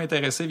si t'es pas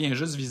intéressé, viens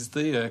juste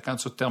visiter quand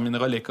tu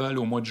termineras l'école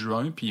au mois de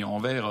juin, puis on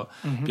verra.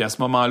 Puis à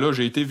ce moment-là,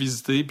 j'ai été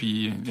visiter,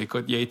 puis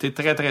écoute, il a été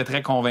très, très,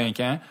 très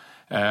convaincant.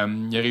 Il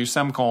a réussi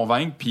à me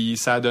convaincre, puis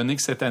ça a donné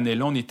que cette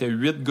année-là, on était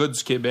 8 gars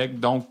du Québec,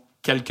 donc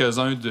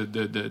quelques-uns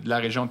de la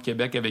région de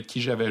Québec avec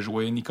qui j'avais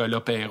joué, Nicolas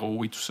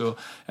Perrault et tout ça,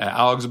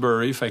 à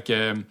Hawkesbury. Fait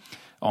que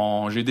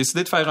j'ai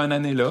décidé de faire une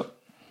année là.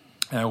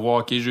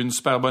 J'ai eu une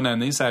super bonne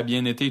année, ça a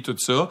bien été et tout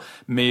ça,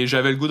 mais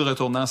j'avais le goût de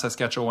retourner en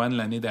Saskatchewan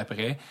l'année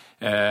d'après,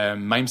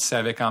 même si ça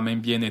avait quand même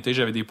bien été.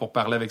 J'avais des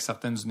pourparlers avec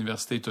certaines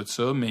universités et tout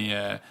ça, mais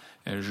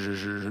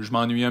je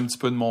m'ennuyais un petit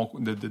peu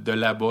de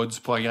là-bas,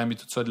 du programme et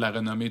tout ça, de la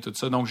renommée et tout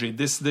ça. Donc, j'ai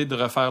décidé de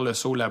refaire le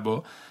saut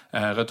là-bas,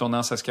 retourner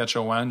en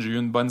Saskatchewan. J'ai eu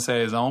une bonne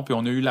saison, puis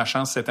on a eu la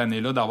chance cette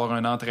année-là d'avoir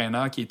un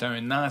entraîneur qui était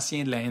un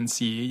ancien de la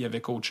NCAA. Il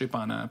avait coaché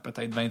pendant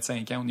peut-être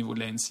 25 ans au niveau de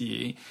la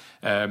NCAA.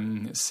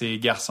 Ces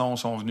garçons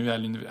sont venus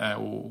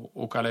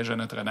au Collège de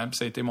Notre-Dame, puis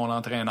ça a été mon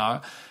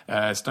entraîneur.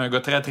 C'est un gars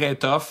très, très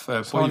tough,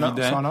 pas évident.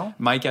 Son nom?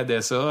 Mike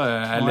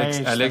Adessa.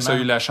 Alex a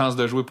eu la chance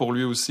de jouer pour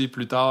lui aussi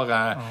plus tard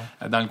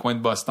dans le coin de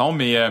Boston.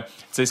 Mais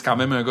c'est quand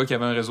même un gars qui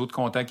avait un réseau de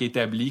contacts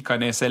établi,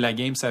 connaissait la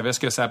game, savait ce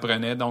que ça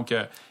prenait. Donc,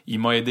 il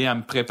m'a aidé à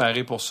me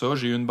préparer pour ça.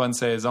 J'ai eu une bonne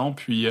saison,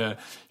 puis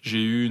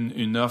j'ai eu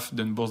une offre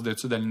d'une bourse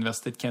d'études à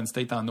l'Université de Kent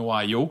State en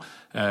Ohio.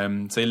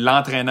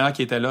 L'entraîneur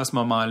qui était là à ce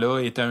moment-là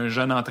était un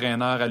jeune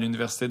entraîneur à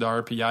l'Université de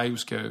RPI où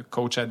ce que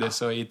coach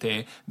Adessa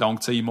était.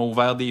 Donc, il m'a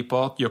ouvert des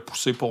portes, il a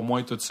poussé pour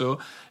moi et tout ça.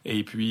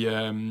 Et puis,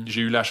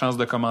 j'ai eu la chance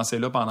de commencer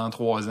là pendant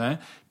 3 ans.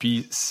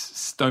 Puis,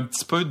 c'est un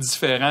petit peu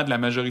différent de la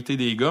majorité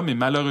des gars, mais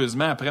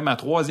malheureusement, après ma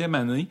 3e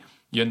année,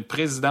 il y a une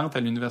présidente à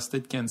l'Université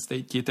de Kent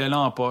State qui était là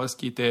en poste,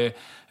 qui était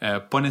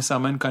pas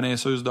nécessairement une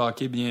connaisseuse de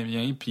hockey bien.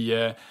 Puis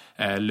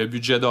le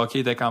budget de hockey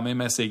était quand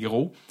même assez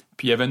gros.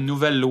 Puis il y avait une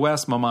nouvelle loi à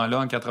ce moment-là,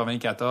 en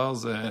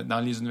 94, dans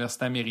les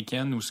universités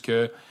américaines, où ce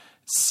que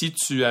si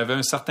tu avais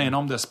un certain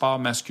nombre de sports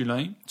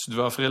masculins, tu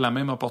devais offrir la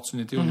même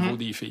opportunité au niveau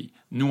des filles.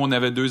 Nous, on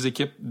avait 2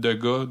 équipes de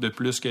gars de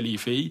plus que les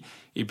filles.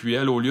 Et puis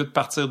elle, au lieu de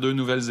partir 2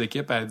 nouvelles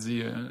équipes, elle a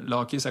dit « Le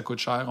hockey, ça coûte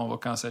cher, on va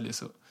canceller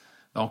ça ».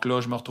 Donc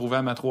là, je me retrouvais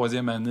à ma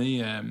 3e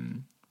année,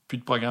 plus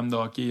de programme de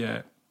hockey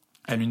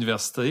à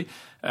l'université.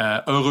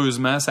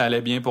 Heureusement, ça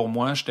allait bien pour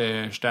moi.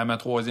 J'étais à ma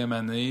 3e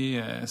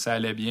année, ça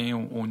allait bien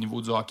au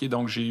niveau du hockey.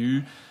 Donc j'ai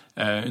eu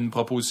une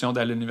proposition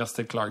d'aller à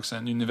l'université de Clarkson,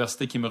 une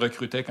université qui me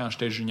recrutait quand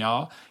j'étais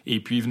junior. Et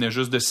puis, il venait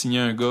juste de signer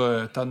un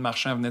gars, Todd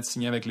Marchand venait de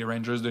signer avec les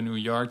Rangers de New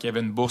York. Il y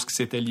avait une bourse qui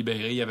s'était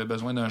libérée. Il avait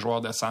besoin d'un joueur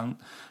de centre.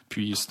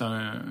 Puis,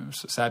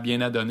 ça a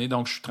bien donné.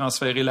 Donc, je suis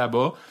transféré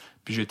là-bas.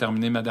 Puis, j'ai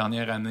terminé ma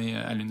dernière année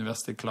à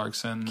l'université de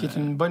Clarkson. Qui est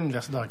une bonne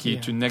université de hockey. Qui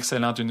est une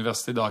excellente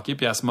université de hockey.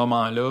 Puis, à ce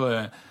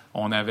moment-là,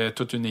 on avait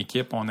toute une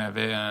équipe. On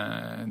avait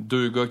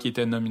 2 gars qui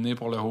étaient nominés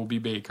pour le Hobey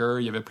Baker.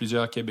 Il y avait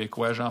plusieurs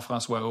Québécois.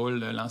 Jean-François Hull,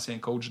 l'ancien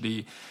coach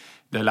de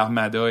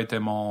l'Armada, était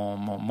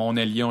mon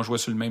allié. On jouait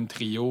sur le même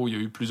trio. Il y a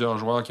eu plusieurs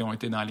joueurs qui ont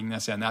été dans la Ligue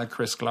nationale.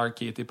 Chris Clark,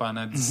 qui a été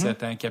pendant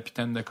 17 ans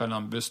capitaine de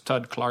Columbus.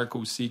 Todd Clark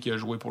aussi, qui a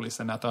joué pour les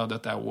Sénateurs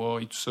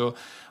d'Ottawa et tout ça.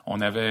 On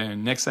avait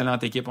une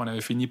excellente équipe. On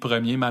avait fini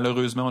premier.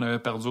 Malheureusement, on avait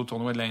perdu au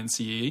tournoi de la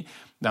NCAA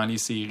dans les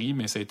séries,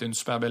 mais ça a été une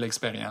super belle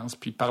expérience.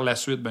 Puis par la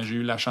suite, j'ai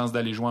eu la chance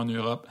d'aller jouer en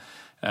Europe.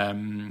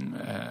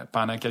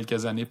 Pendant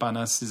quelques années,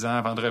 pendant 6 ans,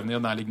 avant de revenir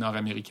dans la Ligue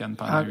nord-américaine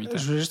pendant 8 ans.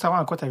 Je voulais juste savoir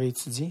en quoi tu avais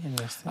étudié à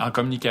l'université. En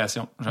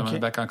communication. J'avais un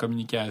bac en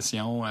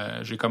communication.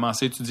 J'ai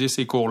commencé à étudier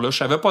ces cours-là. Je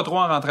savais pas trop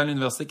en rentrant à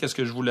l'université qu'est-ce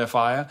que je voulais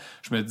faire.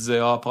 Je me disais,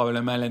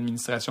 probablement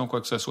l'administration, quoi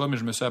que ce soit, mais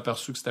je me suis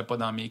aperçu que c'était pas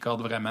dans mes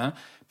cordes vraiment.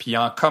 Puis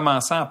en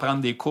commençant à prendre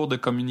des cours de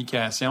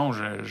communication,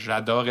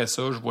 j'adorais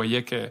ça. Je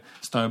voyais que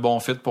c'était un bon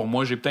fit pour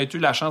moi. J'ai peut-être eu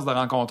la chance de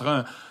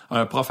rencontrer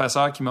un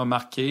professeur qui m'a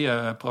marqué,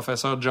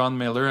 professeur John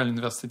Miller à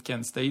l'Université de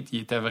Kent State. Il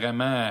était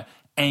vraiment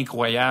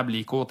incroyable.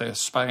 Les cours étaient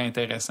super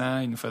intéressants.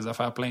 Il nous faisait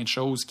faire plein de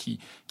choses qui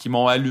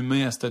m'ont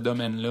allumé à ce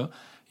domaine-là.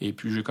 Et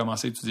puis, j'ai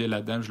commencé à étudier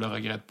là-dedans. Je le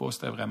regrette pas.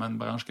 C'était vraiment une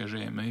branche que j'ai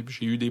aimée. Puis,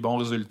 j'ai eu des bons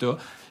résultats.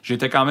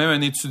 J'étais quand même un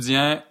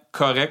étudiant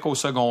correct au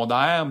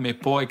secondaire, mais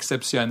pas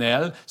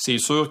exceptionnel. C'est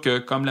sûr que,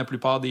 comme la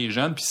plupart des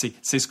jeunes, puis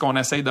c'est ce qu'on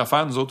essaye de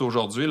faire, nous autres,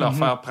 aujourd'hui, leur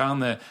faire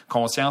prendre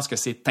conscience que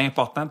c'est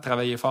important de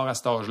travailler fort à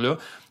cet âge-là.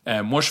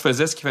 Moi, je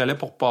faisais ce qu'il fallait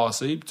pour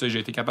passer. Puis, j'ai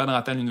été capable de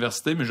rentrer à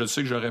l'université, mais je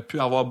sais que j'aurais pu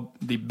avoir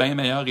des bien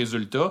meilleurs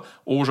résultats.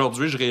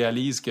 Aujourd'hui, je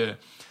réalise que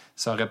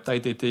ça aurait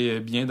peut-être été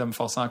bien de me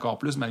forcer encore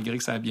plus, malgré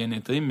que ça a bien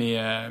été. Mais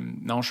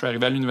non, je suis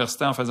arrivé à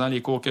l'université en faisant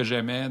les cours que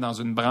j'aimais, dans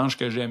une branche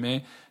que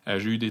j'aimais.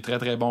 J'ai eu des très,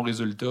 très bons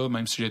résultats,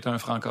 même si j'étais un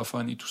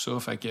francophone et tout ça.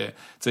 Fait que, tu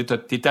sais,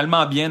 t'es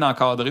tellement bien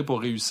encadré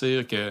pour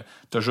réussir que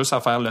t'as juste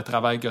à faire le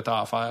travail que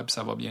t'as à faire, puis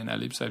ça va bien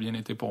aller, puis ça a bien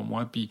été pour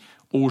moi. Puis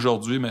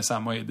aujourd'hui, mais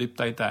ça m'a aidé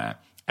peut-être à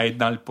être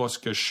dans le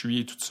poste que je suis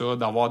et tout ça,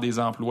 d'avoir des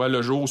emplois.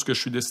 Le jour où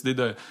j'ai décidé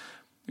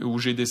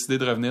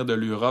de revenir de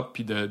l'Europe,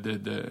 puis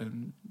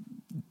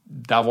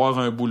d'avoir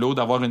un boulot,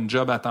 d'avoir une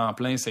job à temps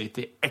plein, ça a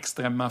été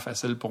extrêmement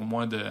facile pour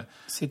moi de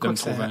me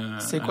trouver un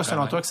C'est quoi,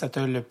 selon toi, que ça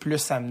t'a le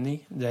plus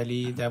amené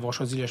d'avoir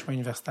choisi le chemin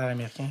universitaire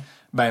américain?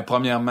 Ben,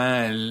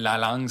 premièrement, la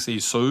langue, c'est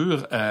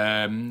sûr.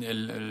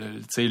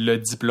 Le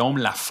diplôme,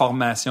 la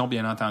formation,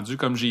 bien entendu.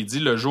 Comme j'ai dit,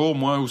 le jour,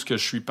 moi, où je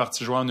suis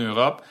parti jouer en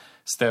Europe,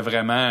 c'était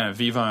vraiment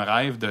vivre un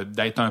rêve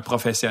d'être un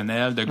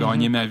professionnel, de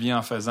gagner ma vie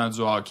en faisant du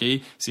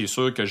hockey. C'est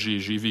sûr que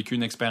j'ai vécu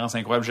une expérience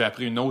incroyable. J'ai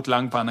appris une autre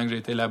langue pendant que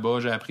j'étais là-bas.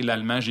 J'ai appris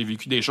l'allemand. J'ai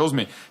vécu des choses.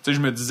 Mais je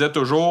me disais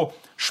toujours,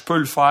 je peux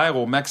le faire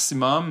au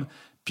maximum.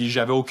 Puis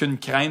j'avais aucune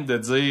crainte de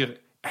dire,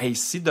 hey,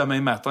 si demain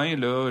matin,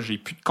 là, j'ai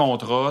plus de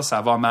contrat,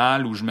 ça va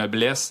mal ou je me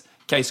blesse,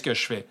 qu'est-ce que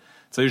je fais?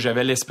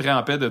 J'avais l'esprit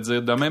en paix de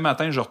dire, demain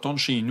matin, je retourne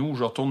chez nous,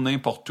 je retourne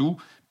n'importe où.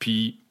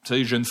 Puis,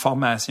 j'ai une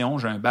formation,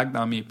 j'ai un bac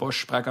dans mes poches, je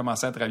suis prêt à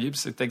commencer à travailler, puis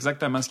c'est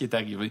exactement ce qui est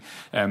arrivé.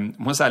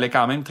 Moi, ça allait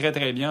quand même très,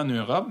 très bien en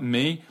Europe,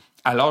 mais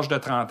à l'âge de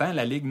 30 ans,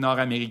 la Ligue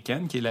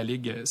nord-américaine, qui est la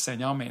Ligue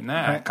senior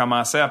maintenant, a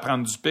commencé à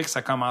prendre du pic,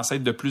 ça commençait à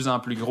être de plus en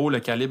plus gros,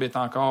 le calibre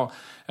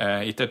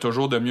était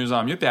toujours de mieux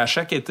en mieux. Puis à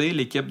chaque été,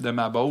 l'équipe de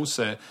ma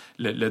boss,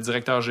 le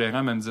directeur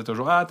gérant me disait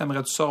toujours « Ah,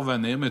 t'aimerais-tu ça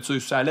revenir? » Mais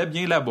ça allait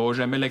bien là-bas,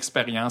 j'aimais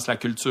l'expérience, la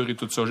culture et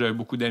tout ça, j'avais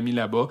beaucoup d'amis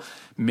là-bas.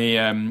 Mais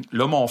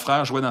là, mon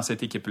frère jouait dans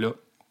cette équipe-là.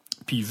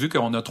 Puis vu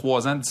qu'on a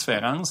 3 ans de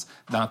différence,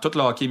 dans tout le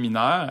hockey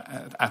mineur,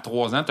 à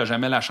 3 ans, tu n'as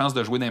jamais la chance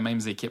de jouer dans les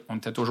mêmes équipes. On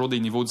était toujours des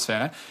niveaux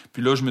différents.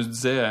 Puis là, je me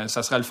disais,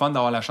 ça serait le fun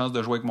d'avoir la chance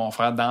de jouer avec mon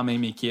frère dans la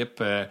même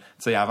équipe,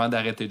 avant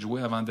d'arrêter de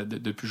jouer, avant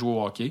de plus jouer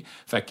au hockey.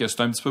 Fait que c'est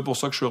un petit peu pour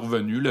ça que je suis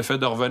revenu. Le fait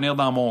de revenir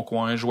dans mon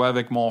coin, jouer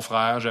avec mon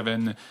frère. J'avais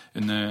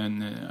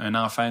un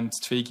enfant, une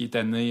petite fille qui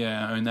était née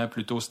 1 an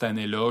plus tôt cette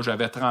année-là.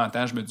 J'avais 30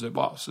 ans. Je me disais,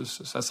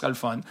 ça serait le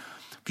fun.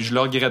 Puis je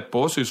le regrette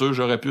pas. C'est sûr que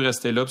j'aurais pu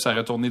rester là puis ça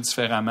aurait tourné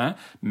différemment.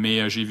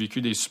 Mais j'ai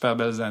vécu des super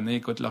belles années.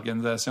 Écoute,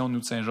 l'organisation, nous,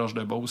 de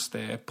Saint-Georges-de-Beauce,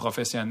 c'était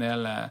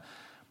professionnel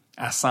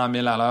à 100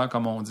 000 à l'heure,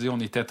 comme on dit. On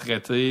était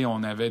traités,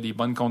 on avait des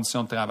bonnes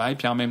conditions de travail.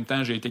 Puis en même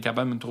temps, j'ai été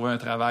capable de me trouver un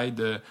travail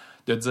de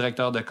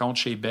directeur de compte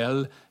chez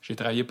Bell. J'ai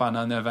travaillé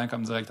pendant 9 ans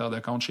comme directeur de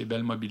compte chez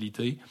Bell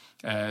Mobilité.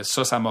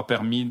 Ça m'a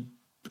permis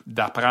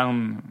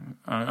d'apprendre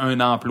un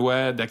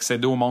emploi,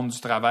 d'accéder au monde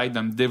du travail, de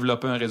me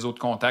développer un réseau de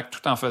contacts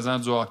tout en faisant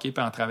du hockey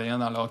puis en travaillant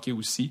dans le hockey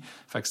aussi.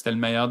 Fait que c'était le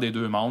meilleur des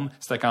deux mondes.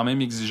 C'était quand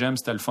même exigeant, mais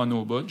c'était le fun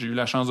au bout. J'ai eu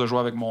la chance de jouer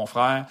avec mon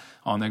frère.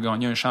 On a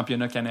gagné un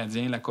championnat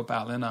canadien, la Coupe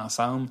Arlen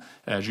ensemble.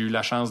 J'ai eu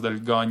la chance de le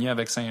gagner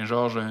avec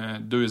Saint-Georges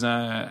 2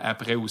 ans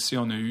après aussi.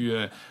 On a eu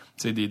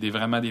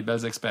vraiment des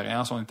belles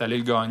expériences. On est allé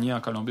le gagner en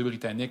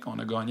Colombie-Britannique. On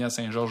a gagné à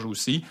Saint-Georges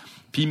aussi.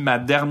 Puis ma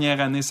dernière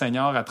année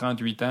senior, à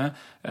 38 ans,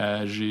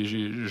 j'ai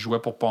joué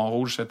pour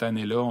Pont-Rouge cette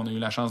année-là. On a eu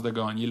la chance de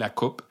gagner la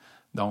Coupe.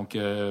 Donc,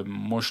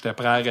 moi, j'étais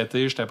prêt à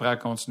arrêter. J'étais prêt à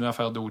continuer à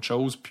faire d'autres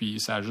choses. Puis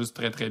ça a juste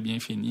très, très bien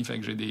fini. Fait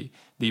que j'ai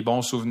des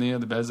bons souvenirs,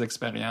 de belles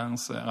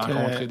expériences,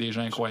 rencontrer des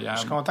gens incroyables.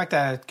 Je suis content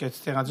que tu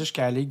t'es rendu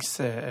jusqu'à la Ligue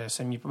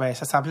semi-pro. Ben,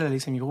 ça s'appelait la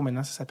Ligue semi-pro.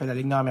 Maintenant, ça s'appelle la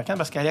Ligue nord-américaine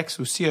parce qu'Alex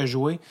aussi a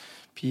joué.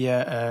 Puis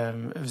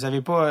vous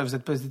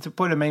êtes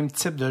pas le même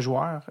type de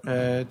joueur.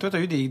 Toi, tu as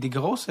eu des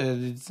grosses.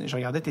 Je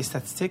regardais tes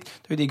statistiques.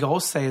 Tu as eu des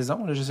grosses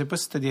saisons. Là. Je sais pas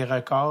si tu as des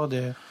records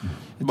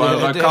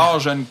records,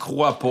 je ne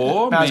crois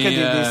pas. Mais en tout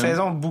cas, des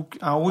saisons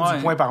en haut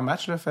du point par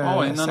match. Là,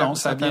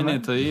 ça a bien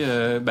été.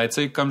 Tu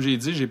sais, comme j'ai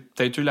dit, j'ai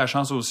peut-être eu la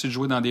chance aussi de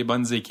jouer dans des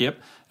bonnes équipes.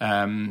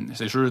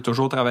 C'est sûr, j'ai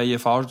toujours travaillé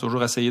fort, j'ai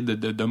toujours essayé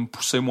de me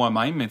pousser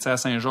moi-même. Mais tu sais, à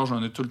Saint-Georges,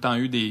 on a tout le temps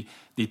eu des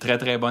très,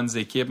 très bonnes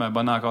équipes, un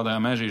bon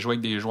encadrement. J'ai joué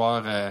avec des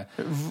joueurs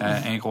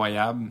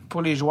incroyables.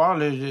 Pour les joueurs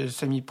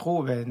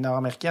semi-pro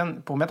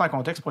nord-américaines, pour mettre en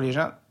contexte pour les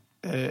gens,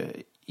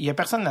 il n'y a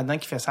personne là-dedans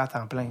qui fait ça à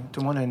temps plein. Tout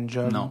le monde a une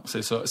job. Non,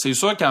 c'est ça. C'est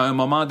sûr qu'à un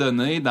moment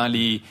donné, dans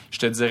les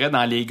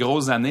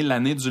grosses années,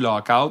 l'année du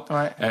lockout,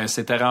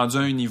 c'était rendu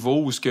à un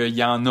niveau où il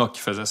y en a qui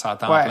faisaient ça à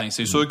temps plein.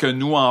 C'est sûr que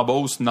nous, en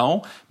Beauce,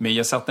 non, mais il y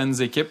a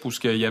certaines équipes où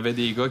il y avait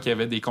des gars qui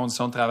avaient des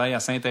conditions de travail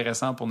assez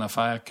intéressantes pour ne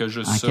faire que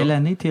juste ça. En quelle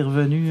année t'es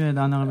revenu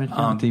dans Nord-Américaine?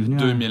 En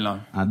 2001.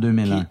 En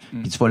 2001.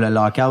 Puis tu vois, le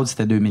lockout,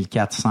 c'était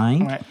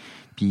 2004-5. Ouais.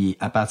 Puis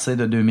à partir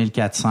de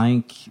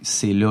 2004-5,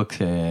 c'est là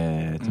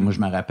que moi je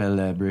me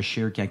rappelle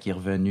Brashear quand il est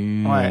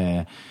revenu,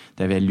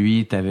 t'avais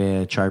lui,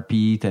 t'avais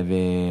Charpie,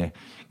 t'avais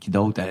qui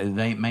d'autre,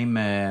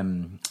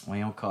 même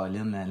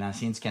Colin,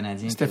 l'ancien du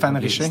Canadien, Stéphane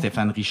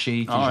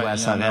Richer qui jouait à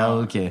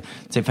Sorel,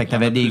 fait que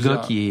t'avais des gars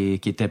qui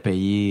étaient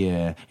payés,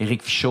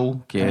 Éric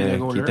Fichaud qui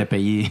était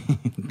payé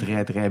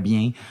très très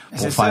bien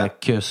pour faire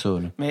que ça.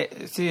 Là. Mais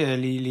tu sais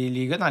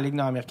les gars dans la Ligue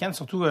nord-américaine,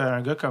 surtout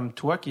un gars comme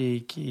toi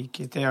qui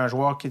était un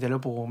joueur qui était là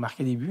pour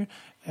marquer des buts.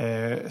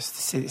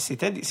 C'est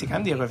quand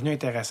même des revenus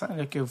intéressants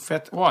là, que vous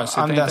faites on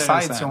the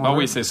side, si on veut.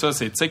 Oui, c'est ça.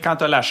 C'est, quand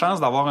tu as la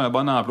chance d'avoir un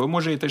bon emploi. Moi,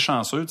 j'ai été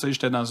chanceux.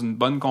 J'étais dans une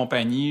bonne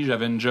compagnie.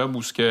 J'avais une job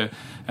où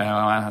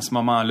à ce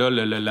moment-là,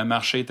 le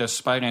marché était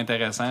super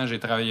intéressant. J'ai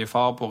travaillé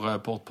fort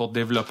pour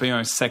développer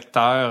un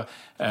secteur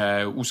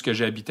où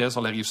j'habitais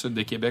sur la rive sud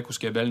de Québec,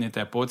 où Bell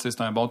n'était pas.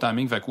 C'était un bon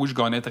timing. Fait que oui, je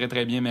gagnais très,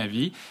 très bien ma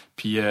vie.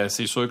 Puis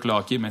c'est sûr que le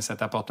hockey, ça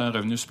t'apportait un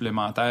revenu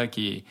supplémentaire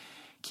qui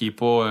est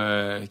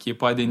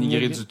pas à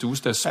dénigrer du tout.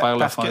 C'était super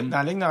le fun. Que dans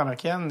la Ligue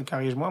nord-américaine,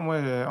 corrige-moi,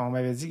 on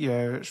m'avait dit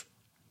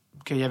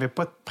qu'il n'y avait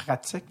pas de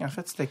pratique. En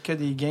fait, c'était que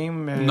des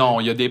games. Non,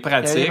 il y a des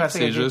pratiques.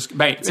 C'est juste.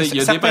 Il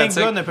y a des pratiques.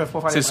 Gars ne peuvent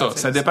pas faire c'est ça.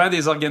 Ça dépend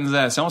des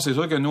organisations. C'est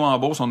sûr que nous, en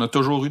Beauce, on a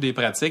toujours eu des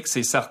pratiques.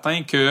 C'est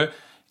certain que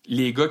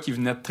les gars qui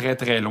venaient de très,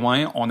 très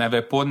loin, on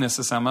n'avait pas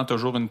nécessairement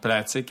toujours une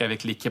pratique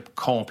avec l'équipe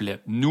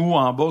complète. Nous,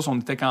 en Beauce, on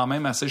était quand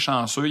même assez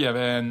chanceux. Il y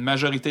avait une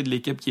majorité de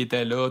l'équipe qui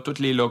était là, tous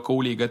les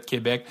locaux, les gars de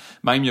Québec.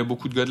 Même, il y a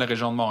beaucoup de gars de la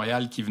région de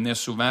Montréal qui venaient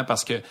souvent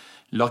parce que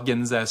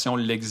l'organisation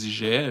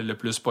l'exigeait le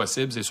plus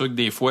possible. C'est sûr que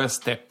des fois,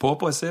 c'était pas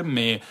possible,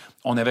 mais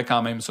on avait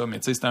quand même ça. Mais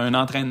tu sais, c'était un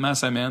entraînement à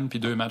semaine puis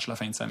 2 matchs la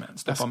fin de semaine.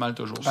 C'était pas mal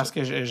toujours parce ça.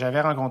 Parce que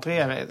j'avais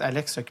rencontré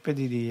Alex s'occupait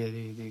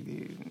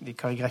des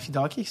chorégraphies de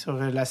hockey sur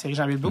la série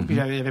Jean-Louis Book, puis il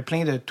y avait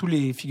plein de tous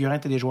les figurants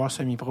étaient des joueurs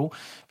semi-pro.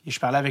 Puis je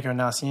parlais avec un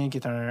ancien qui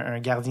est un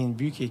gardien de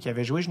but qui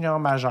avait joué junior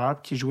majeur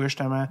puis qui jouait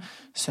justement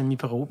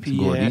semi-pro. Puis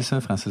Gourdy,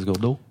 ça, Francis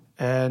Gourdeau?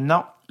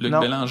 Non. Luc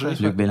Bélanger.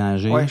 Luc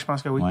Bélanger. Oui, je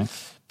pense que oui. Ouais.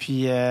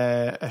 Puis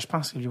je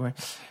pense que lui, oui.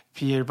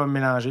 Puis il ne pas me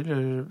mélanger, là,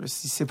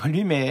 si c'est pas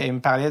lui, mais il me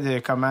parlait de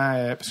comment...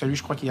 parce que lui,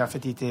 je crois qu'il en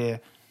fait, il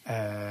était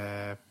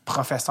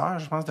professeur,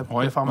 je pense, de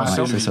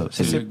formation. Ouais, c'est ça.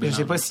 Je ne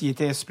sais pas s'il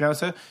était suppléant ou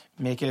ça,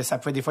 mais que ça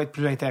pouvait des fois être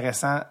plus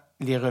intéressant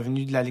les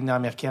revenus de la Ligue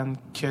nord-américaine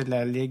que de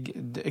la Ligue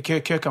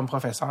que comme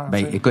professeur.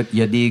 Ben, écoute, il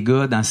y a des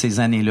gars dans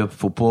ces années-là,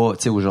 faut pas,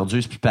 tu sais,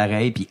 aujourd'hui, c'est plus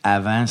pareil, puis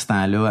avant ce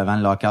temps-là, avant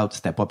le lockout,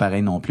 c'était pas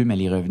pareil non plus, mais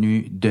les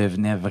revenus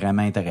devenaient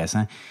vraiment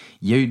intéressants.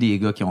 Il y a eu des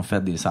gars qui ont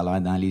fait des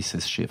salaires dans les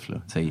 6 chiffres, là.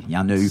 Tu sais, il y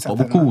en a eu pas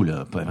beaucoup,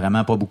 là.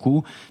 Vraiment pas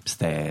beaucoup. Puis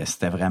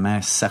c'était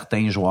vraiment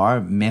certains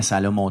joueurs, mais ça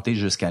l'a monté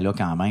jusqu'à là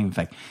quand même.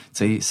 Fait que, tu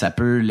sais, ça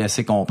peut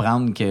laisser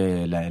comprendre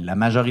que la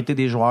majorité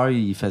des joueurs,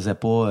 ils faisaient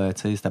pas,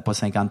 tu sais, c'était pas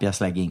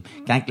 50$ la game.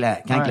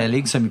 Quand la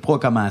Ligue semi-pro a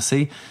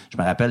commencé, je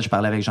me rappelle, je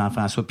parlais avec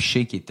Jean-François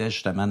Piché, qui était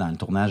justement dans le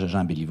tournage de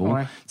Jean Béliveau.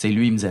 Tu sais,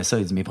 lui, il me disait ça.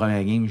 Il dit, mes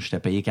premières games, je t'ai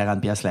payé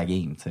 40$ la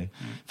game, tu sais.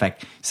 Fait que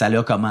ça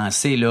l'a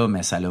commencé, là,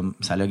 mais ça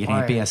l'a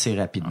grimpé assez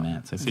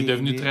rapidement, tu sais. C'est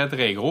devenu très,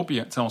 très gros.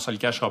 Puis, on se le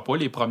cachera pas,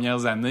 les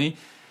premières années,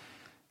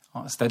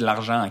 C'était de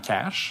l'argent en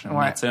cash.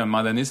 Ouais. Mais, tu sais, à un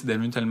moment donné, c'est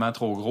devenu tellement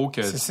trop gros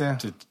que C'est ça.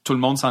 tout le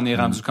monde s'en est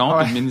rendu compte.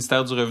 Ouais. Le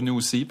ministère du Revenu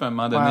aussi. Puis à un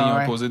moment donné, Ouais, ils ont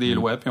ouais. posé des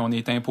lois, puis on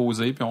est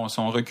imposé, puis on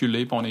sont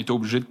reculés, puis on est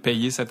obligé de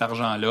payer cet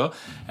argent-là.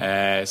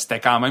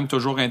 C'était quand même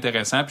toujours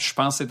intéressant. Puis je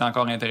pense que c'est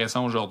encore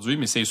intéressant aujourd'hui.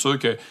 Mais c'est sûr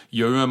qu'il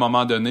y a eu un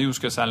moment donné où ce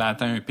que ça a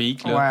atteint un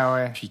pic. Là,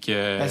 Ouais. puis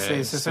que Ben,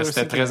 c'est ça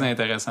c'était aussi très que-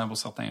 intéressant pour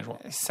certains joueurs.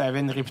 Ça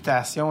avait une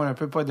réputation un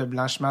peu pas de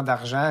blanchiment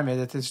d'argent, mais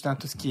de justement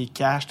tout ce qui est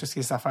cash, tout ce qui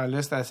est ces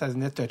affaires-là, ça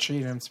venait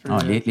toucher là, un petit peu. Ah,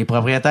 les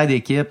propriétaires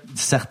d'équipe,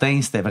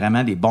 certains, c'était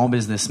vraiment des bons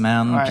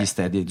businessmen, Ouais. puis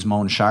c'était du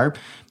monde sharp.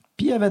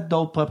 Puis il y avait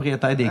d'autres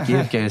propriétaires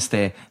d'équipe que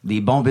c'était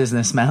des bons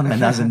businessmen, mais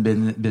dans une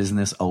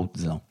business haute,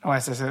 disons. Ouais,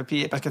 c'est ça.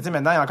 Puis, parce que, tu sais,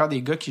 maintenant, il y a encore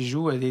des gars qui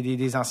jouent,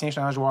 des anciens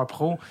justement, joueurs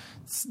pro,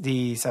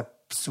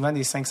 souvent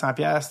des 500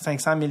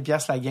 000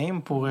 piastres la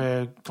game pour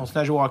continuer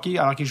à jouer au hockey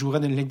alors qu'ils joueraient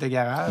dans une ligue de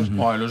garage.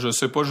 Ouais, là, je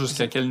sais pas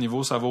jusqu'à quel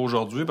niveau ça va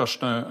aujourd'hui, parce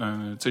que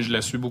tu sais, je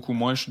la suis beaucoup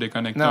moins, je suis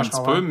déconnecté Non, un je petit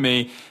comprends. peu,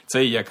 mais, tu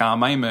sais, il y a quand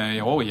même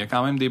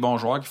des bons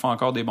joueurs qui font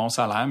encore des bons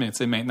salaires, mais, tu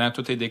sais, maintenant,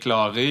 tout est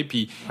déclaré,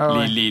 puis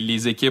ouais.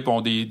 les équipes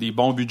ont des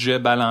bons budgets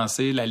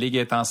balancés, la ligue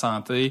est en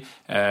santé.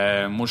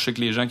 Moi, je sais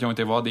que les gens qui ont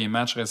été voir des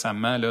matchs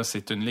récemment, là,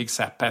 c'est une ligue,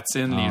 ça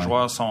patine, les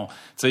joueurs sont,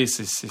 tu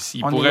sais,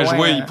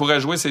 ils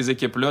pourraient jouer ces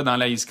équipes-là dans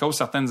la East Coast,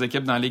 certaines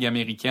équipes dans la Ligue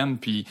américaine,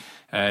 puis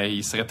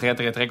ils seraient très,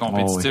 très, très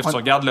compétitifs. Tu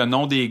regardes le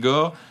nom des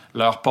gars,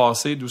 leur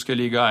passé, d'où ce que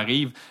les gars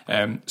arrivent.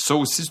 Ça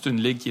aussi, c'est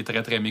une ligue qui est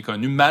très, très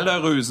méconnue.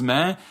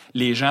 Malheureusement,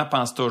 les gens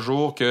pensent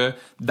toujours que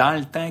dans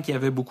le temps qu'il y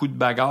avait beaucoup de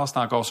bagarres, c'est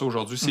encore ça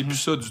aujourd'hui. C'est plus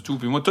ça du tout.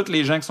 Puis moi, tous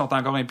les gens qui sont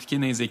encore impliqués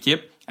dans les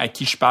équipes, à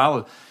qui je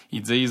parle,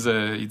 ils disent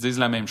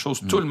la même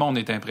chose. Tout le monde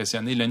est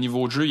impressionné. Le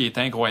niveau de jeu, il est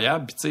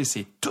incroyable. Puis tu sais,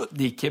 c'est tous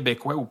des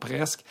Québécois ou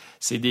presque.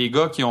 C'est des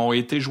gars qui ont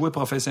été joués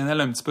professionnels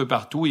un petit peu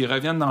partout. Ils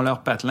reviennent dans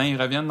leur patelin, ils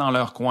reviennent dans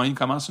leur coin, ils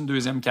commencent une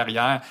deuxième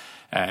carrière.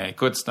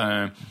 Écoute,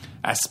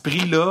 à ce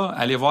prix-là,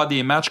 aller voir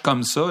des matchs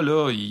comme ça,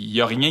 là, il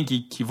y a rien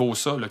qui vaut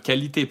ça. Là.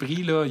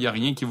 Qualité-prix, là, il y a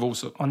rien qui vaut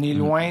ça. On est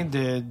loin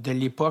de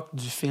l'époque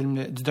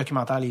du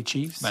documentaire Les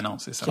Chiefs. Ben non,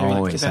 c'est ça.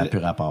 Ça n'a plus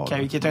rapport.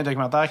 Qui était un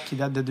documentaire qui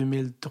date de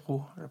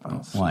 2003, je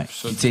pense. Ouais.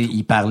 Tu sais,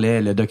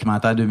 le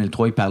documentaire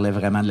 2003, il parlait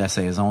vraiment de la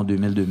saison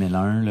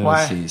 2000-2001. Là.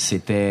 Ouais.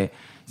 C'était,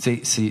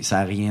 ça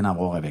n'a rien à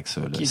voir avec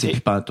ça. Là. C'est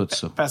plus pas tout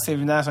ça. Parce que c'est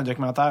évident, c'est un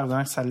documentaire,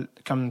 évidemment,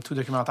 comme tout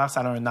documentaire,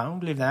 ça a un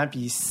angle, évidemment,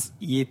 puis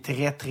il est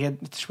très, très...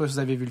 Je sais pas si vous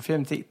avez vu le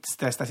film,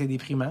 c'est assez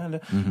déprimant, là,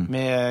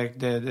 mais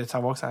de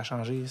savoir que ça a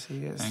changé,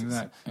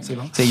 c'est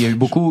bon. Il y a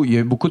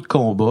eu beaucoup de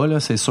combats, là,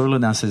 c'est sûr, là,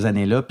 dans ces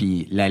années-là,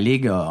 puis la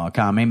Ligue a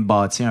quand même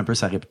bâti un peu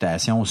sa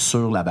réputation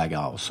sur la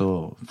bagarre. Ça,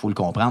 faut le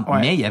comprendre.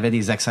 Ouais. Mais il y avait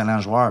des excellents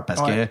joueurs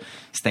parce que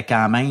c'était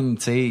quand même,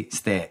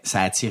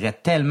 ça attirait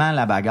tellement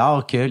la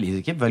bagarre que les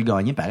équipes veulent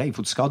gagner pareil. Il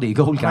faut que tu scores des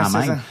goals quand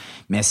même. Ça.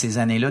 Mais ces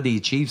années-là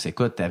des Chiefs,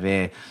 écoute,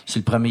 t'avais, sur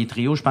le premier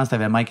trio, je pense que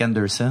t'avais Mike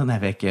Anderson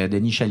avec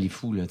Denis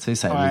Chalifou, là, tu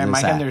sais,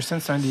 Mike Anderson,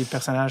 c'est un des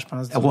personnages, je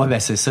pense. Ouais, ben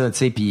c'est ça, tu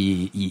sais,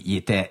 puis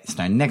c'est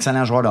un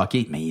excellent joueur de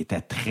hockey, mais il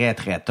était très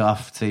très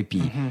tough, tu sais,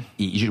 puis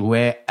il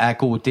jouait à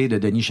côté de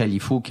Denis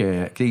Chalifou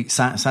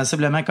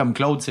sensiblement comme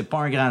Claude, c'est pas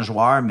un grand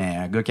joueur, mais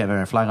un gars qui avait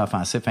un flair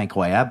offensif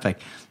incroyable. Fait que,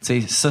 tu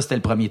sais, ça c'était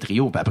le premier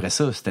trio, puis après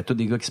ça, c'était tous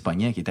des gars qui se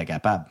pognaient, qui étaient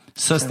capables.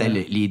 Ça c'était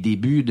les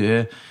débuts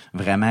de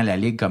vraiment la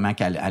ligue, comment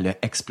elle a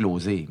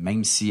explosé.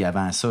 Même si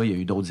avant ça, il y a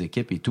eu d'autres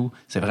équipes et tout,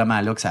 c'est vraiment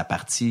là que ça a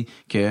parti,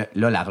 que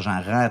là l'argent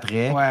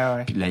rentrait,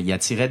 puis là il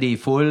attirait des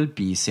foules,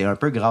 puis c'est un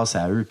peu grâce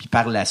à eux. Puis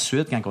par la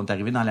suite, quand on est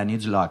arrivé dans l'année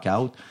du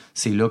lockout,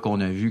 c'est là qu'on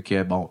a vu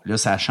que bon, là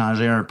ça a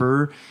changé un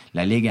peu,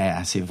 la ligue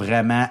elle s'est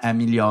vraiment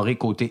améliorée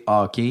côté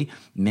hockey,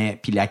 mais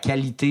puis la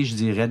qualité, je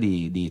dirais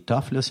des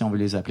toughs là, si on veut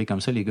les appeler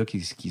comme ça, les gars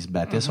qui se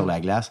battaient sur la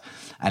glace,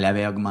 elle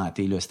avait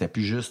augmenté là, c'était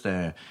plus juste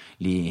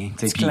les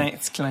Ticlin.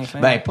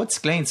 Ben pas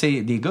Ticlin, tu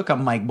sais, des gars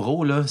comme Mike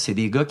Bro là, c'est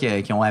des gars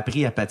qui ont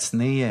appris à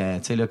patiner,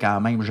 tu sais là quand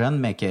même jeunes,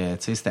 mais que tu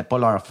sais c'était pas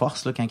leur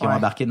force là quand ils ont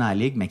embarqué dans la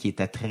ligue, mais qui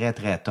étaient très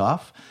très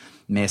tough.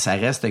 Mais ça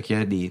reste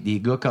que des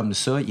gars comme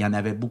ça, il y en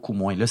avait beaucoup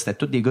moins. Là, c'était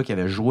tous des gars qui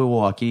avaient joué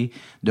au hockey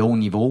de haut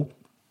niveau,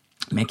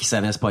 mais qui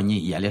savaient se pogner.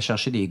 Ils allaient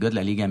chercher des gars de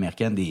la Ligue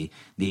américaine,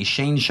 des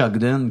Shane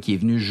Shogden qui est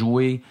venu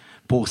jouer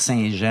pour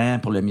Saint-Jean,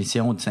 pour la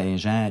mission de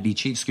Saint-Jean, les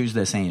Chiefs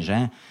de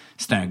Saint-Jean.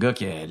 C'est un gars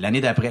que l'année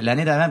d'après,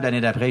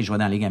 il jouait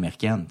dans la Ligue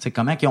américaine. Tu sais,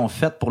 comment ils ont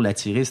fait pour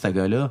l'attirer, ce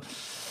gars-là?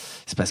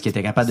 C'est parce qu'il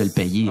était capable de le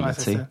payer. Ouais, là,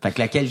 fait que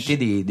la qualité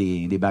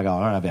des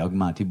bagarreurs avait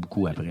augmenté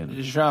beaucoup après. Là.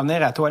 Je vais en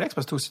venir à toi, Alex,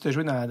 parce que toi aussi, tu as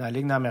joué dans la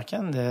Ligue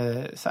américaine.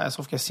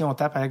 Sauf que si on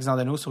tape Alex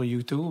Dandonneau sur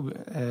YouTube,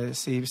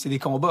 c'est des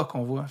combats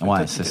qu'on voit. Fait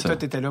ouais, c'est ça. Toi,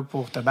 tu étais là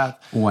pour te battre.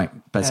 Oui,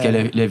 parce que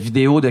la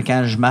vidéo de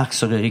quand je marque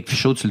sur Éric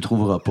Fichaud, tu le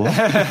trouveras pas.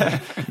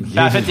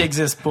 En fait, il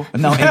n'existe pas.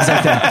 Non,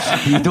 exactement.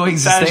 Il doit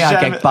exister en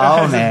quelque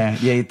part, mais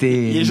il a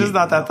été... Il est juste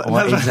dans ta tête.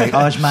 Ouais,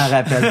 exact. Je m'en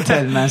rappelle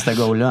tellement, ce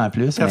goal-là, en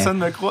plus. Personne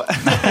ne me croit.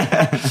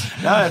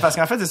 Non, parce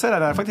qu'en fait, c'est ça, la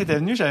dernière fois que tu étais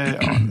venu,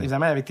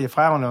 évidemment, avec tes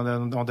frères,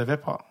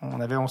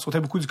 on sautait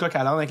beaucoup du coq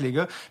à l'âne avec les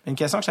gars. Mais une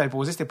question que je t'avais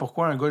posée, c'était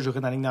pourquoi un gars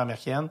jouerait dans la Ligue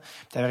américaine.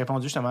 Tu avais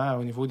répondu justement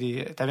au niveau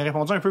t'avais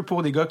répondu un peu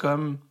pour des gars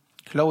comme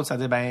Claude, ça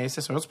dit, ben,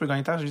 c'est sûr, tu peux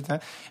gagner tant, j'ai dit tant.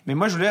 Mais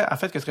moi, je voulais, en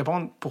fait, que tu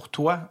répondes pour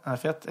toi, en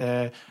fait.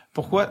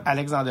 Pourquoi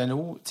Alex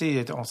Dandonneau, tu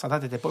sais, on s'entend,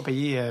 t'étais pas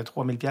payé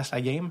 3000 $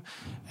 la game.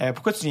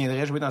 Pourquoi tu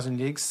viendrais jouer dans une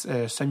ligue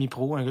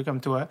semi-pro, un gars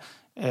comme toi,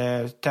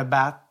 te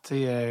battre,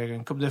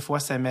 une couple de fois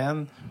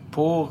semaine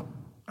pour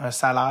un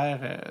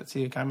salaire,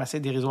 quand même assez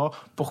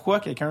dérisoire? Pourquoi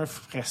quelqu'un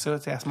ferait ça,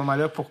 à ce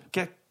moment-là?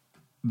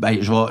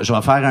 Ben, je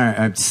vais faire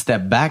un petit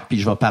step back, puis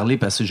je vais parler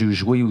parce que j'ai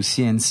joué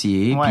aussi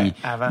NCAA. Ouais, puis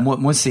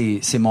moi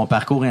c'est mon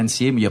parcours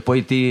NCAA, mais il a pas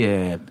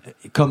été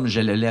comme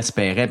je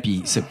l'espérais.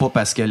 Puis c'est pas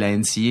parce que la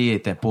NCAA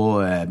était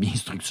pas bien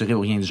structurée ou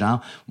rien du genre.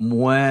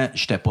 Moi,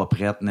 j'étais pas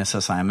prête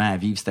nécessairement à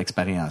vivre cette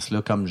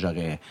expérience-là comme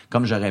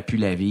j'aurais pu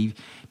la vivre.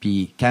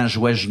 Puis quand je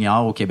jouais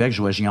junior au Québec, je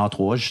jouais junior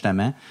 3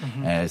 justement.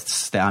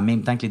 C'était en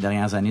même temps que les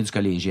dernières années du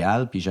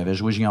collégial. Puis j'avais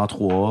joué junior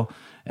 3.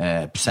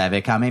 Puis ça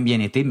avait quand même bien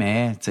été,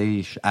 mais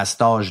tu sais, à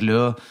cet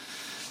âge-là,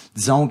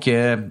 disons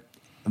que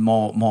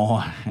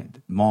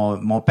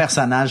mon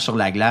personnage sur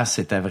la glace,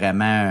 c'était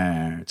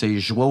vraiment, tu sais, je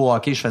jouais au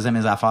hockey, je faisais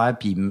mes affaires,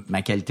 puis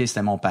ma qualité,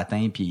 c'était mon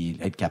patin, puis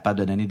être capable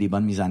de donner des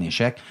bonnes mises en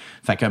échec.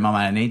 Fait qu'à un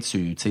moment donné,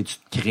 tu te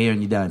crées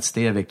une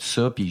identité avec tout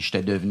ça, puis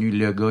j'étais devenu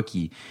le gars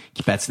qui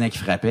patinait, qui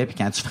frappait, puis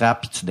quand tu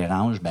frappes puis tu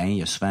déranges, ben il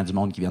y a souvent du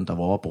monde qui vient te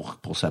voir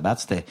pour se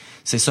battre.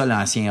 C'est ça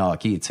l'ancien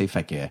hockey, tu sais,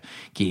 fait que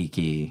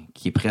qui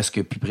est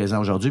presque plus présent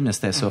aujourd'hui, mais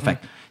c'était ça. Fait que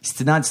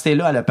cette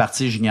identité-là, elle a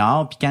parti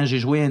junior, puis quand j'ai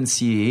joué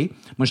NCAA,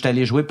 moi j'étais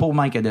allé jouer pour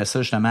Mike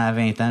Odessa justement à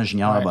 20 ans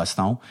junior à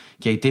Boston,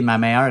 qui a été ma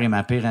meilleure et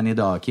ma pire année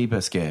de hockey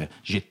parce que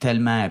j'ai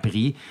tellement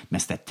appris, mais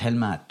c'était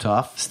tellement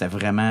tough, c'était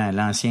vraiment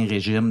l'ancien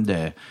régime de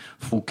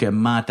faut que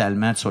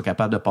mentalement tu sois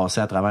capable de passer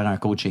à travers un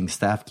coaching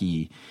staff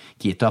qui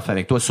est tough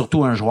avec toi,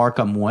 surtout un joueur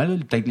comme moi là.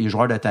 Peut-être les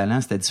joueurs de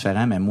talent c'était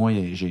différent, mais moi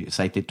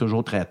ça a été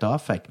toujours très tough.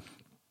 Fait que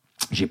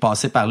j'ai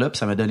passé par là puis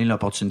ça m'a donné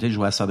l'opportunité de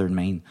jouer à Southern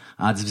Maine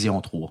en division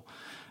 3.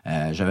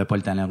 J'avais pas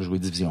le talent de jouer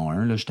division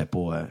 1 là, j'étais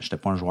pas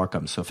un joueur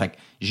comme ça. Fait que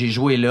j'ai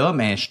joué là,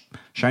 mais je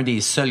suis un des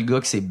seuls gars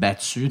qui s'est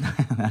battu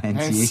dans la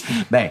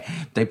NCAA. Ben,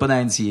 peut-être pas dans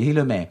la NCAA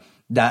là, mais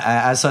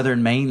à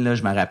Southern Maine là,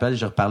 je me rappelle,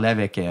 je reparlais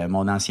avec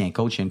mon ancien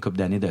coach il y a une couple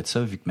d'années de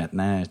ça, vu que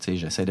maintenant, tu sais,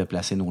 j'essaie de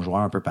placer nos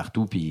joueurs un peu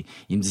partout, puis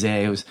il me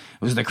disait it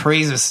was the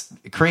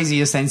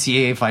craziest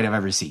NCAA fight I've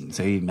ever seen. Tu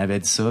sais, il m'avait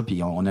dit ça,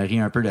 puis on a ri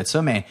un peu de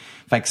ça, mais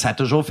fait que ça a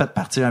toujours fait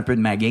partie un peu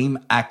de ma game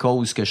à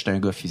cause que j'étais un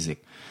gars physique.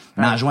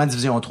 Mais en jouant en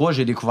Division 3,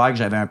 j'ai découvert que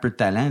j'avais un peu de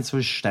talent. Tu vois,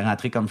 j'étais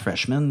rentré comme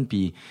freshman,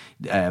 puis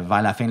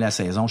vers la fin de la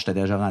saison, j'étais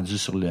déjà rendu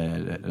sur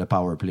le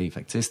power play.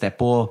 Fait que tu sais, c'était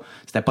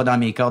pas dans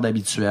mes cordes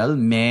habituelles,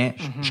 mais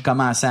je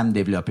commençais à me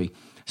développer.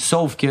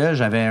 Sauf que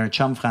j'avais un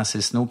chum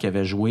Francis No qui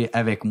avait joué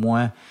avec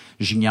moi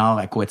junior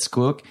à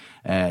Quaticook.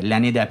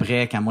 L'année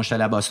d'après, quand moi j'étais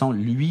allé à Boston,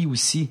 lui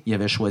aussi, il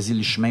avait choisi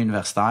le chemin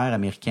universitaire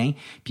américain,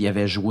 puis il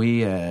avait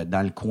joué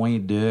dans le coin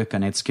de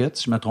Connecticut,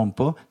 si je me trompe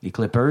pas, les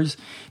Clippers.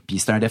 Puis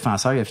c'était un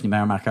défenseur, il a fini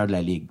meilleur marqueur de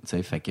la ligue.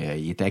 T'sais, fait que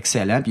il était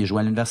excellent, puis il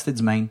jouait à l'université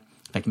du Maine.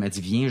 Fait qu'il m'a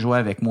dit viens jouer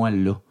avec moi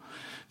là.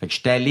 Fait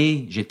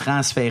que j'ai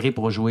transféré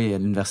pour jouer à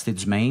l'université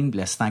du Maine.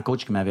 L'assistant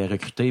coach qui m'avait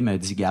recruté m'a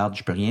dit garde,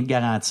 je peux rien te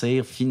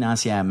garantir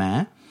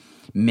financièrement.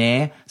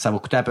 Mais ça va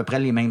coûter à peu près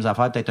les mêmes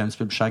affaires, peut-être un petit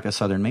peu plus cher que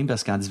Southern Maine,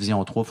 parce qu'en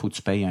Division 3, il faut que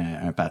tu payes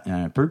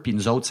un peu. Puis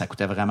nous autres, ça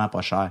coûtait vraiment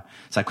pas cher.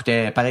 Ça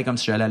coûtait pareil comme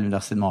si j'allais à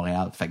l'Université de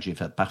Montréal. Fait que j'ai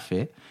fait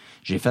parfait.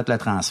 J'ai fait le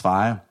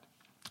transfert.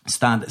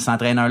 Cet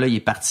entraîneur-là, il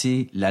est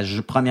parti la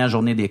première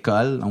journée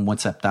d'école, au mois de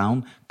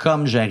septembre.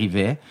 Comme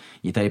j'arrivais,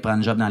 il est allé prendre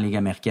un job dans la Ligue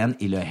américaine.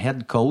 Et le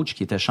head coach,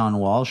 qui était Sean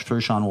Walsh,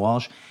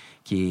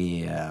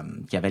 qui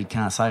avait le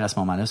cancer à ce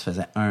moment-là, ça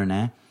faisait 1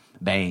 an,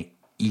 ben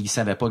il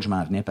savait pas que je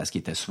m'en venais parce qu'il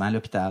était souvent à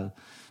l'hôpital.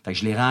 Fait que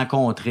je l'ai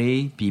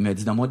rencontré, puis il m'a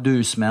dit donne-moi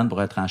 2 semaines pour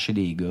retrancher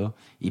des gars.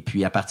 Et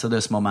puis à partir de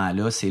ce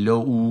moment-là, c'est là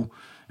où,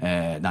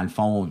 dans le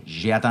fond,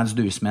 j'ai attendu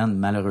 2 semaines.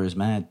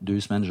 Malheureusement, 2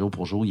 semaines jour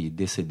pour jour, il est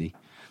décédé.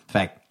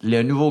 Fait que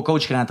le nouveau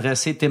coach qui rentrait,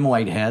 c'est Tim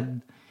Whitehead.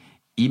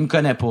 Il me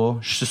connaît pas,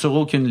 je suis sur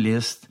aucune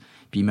liste.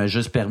 Puis il m'a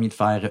juste permis de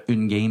faire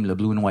une game, le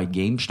Blue and White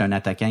game. J'étais un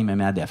attaquant, il me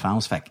met à la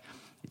défense. Fait que, tu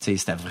sais,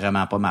 c'était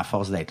vraiment pas ma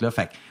force d'être là.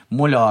 Fait que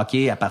moi, le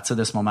hockey, à partir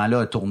de ce moment-là,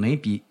 a tourné.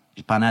 Puis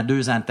pendant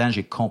 2 ans de temps,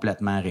 j'ai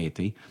complètement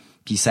arrêté.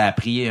 Puis ça a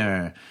pris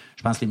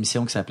je pense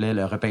l'émission qui s'appelait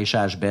le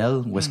repêchage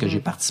Bell, où est-ce que j'ai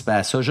participé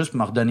à ça, juste pour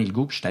me redonner le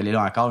goût. Puis j'étais allé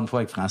là encore une fois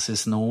avec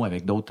Francis No,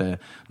 avec d'autres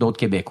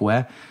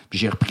Québécois. Puis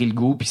j'ai repris le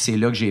goût, puis c'est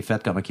là que j'ai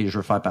fait comme OK, je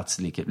veux faire partie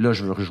de l'équipe. Là,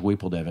 je veux rejouer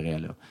pour de vrai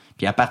là.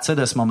 Puis à partir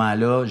de ce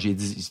moment-là, j'ai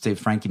dit, c'était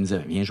Frank qui me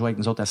disait viens jouer avec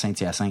nous autres à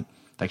Saint-Hyacinthe.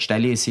 Fait que j'étais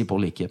allé essayer pour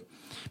l'équipe.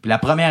 Puis la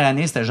première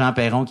année, c'était Jean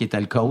Perron qui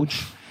était le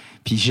coach.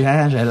 Puis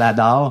Jean, je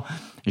l'adore.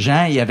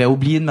 Jean, il avait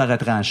oublié de me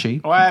retrancher.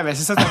 Ouais, ben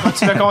c'est ça,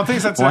 tu l'as compté,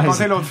 ça, tu l'as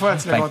compté l'autre fois,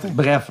 tu l'as compté.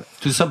 Bref,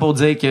 tout ça pour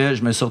dire que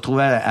je me suis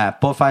retrouvé à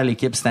pas faire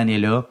l'équipe cette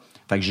année-là.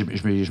 Fait que je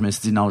me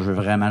suis dit non, je veux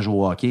vraiment jouer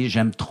au hockey.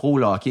 J'aime trop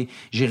le hockey.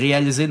 J'ai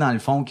réalisé dans le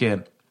fond que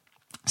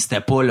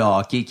c'était pas le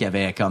hockey qui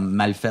avait comme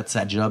mal fait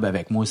sa job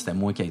avec moi, c'était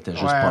moi qui était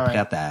juste pas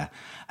prête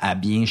à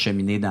bien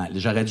cheminer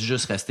j'aurais dû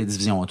juste rester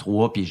division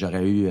 3 puis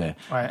j'aurais eu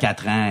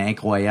 4 ans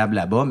incroyables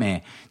là-bas, mais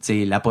tu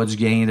sais, l'appât du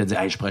gain de dire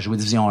hey, je pourrais jouer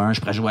division 1, je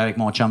pourrais jouer avec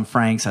mon chum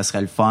Frank, ça serait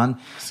le fun.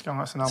 C'est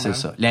normal. C'est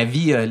ça. La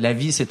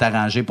vie s'est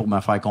arrangée pour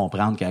me faire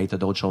comprendre qu'il y a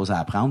d'autres choses à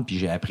apprendre, puis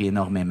j'ai appris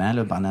énormément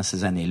là, pendant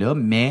ces années-là,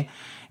 mais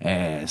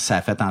ça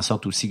a fait en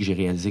sorte aussi que j'ai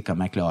réalisé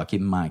comment que le hockey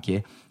me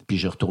manquait, puis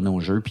j'ai retourné au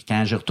jeu, puis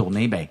quand j'ai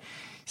retourné, ben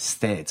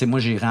c'était, tu sais, moi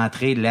j'ai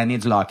rentré l'année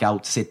du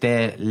lockout.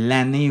 C'était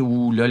l'année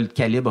où là le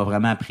calibre a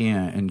vraiment pris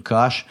une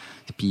coche.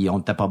 Puis on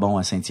n'était pas bon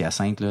à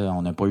Saint-Hyacinthe, là.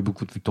 On n'a pas eu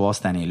beaucoup de victoires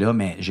cette année-là,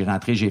 mais j'ai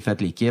rentré, j'ai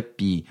fait l'équipe,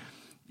 puis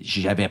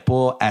j'avais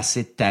pas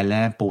assez de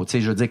talent pour, tu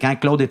sais, je veux dire, quand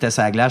Claude était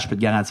sur la glace, je peux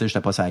te garantir que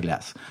j'étais pas sur la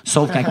glace.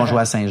 Sauf quand on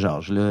jouait à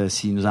Saint-Georges. Là,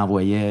 s'il nous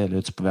envoyait,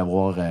 là, tu pouvais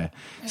voir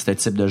ce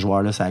type de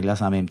joueur-là sur la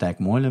glace en même temps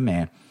que moi, là,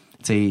 mais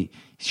tu sais,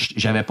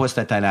 j'avais pas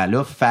ce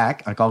talent-là.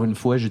 Encore une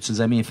fois,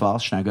 j'utilisais mes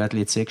forces. J'étais un gars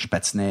athlétique, je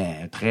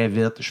patinais très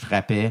vite, je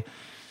frappais.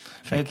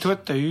 Mais toi,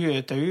 t'as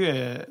eu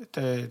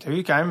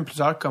quand même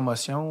plusieurs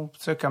commotions.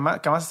 Ça, comment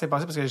ça s'est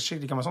passé? Parce que je sais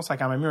que les commotions, ça a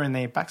quand même eu un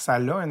impact. Ça a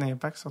un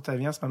impact sur ta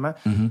vie en ce moment.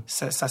 Mm-hmm.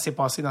 Ça s'est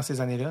passé dans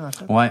ces années-là, en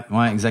fait?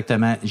 Ouais,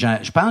 exactement.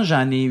 Je pense que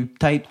j'en ai eu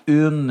peut-être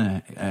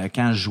une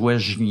quand je jouais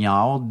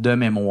junior, de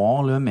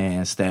mémoire, là,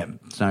 mais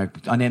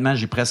honnêtement,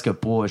 j'ai presque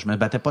pas, je me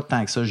battais pas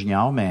tant que ça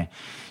junior, mais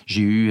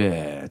j'ai eu,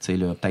 tu sais,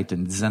 là, peut-être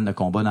une dizaine de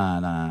combats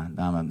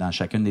dans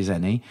chacune des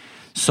années.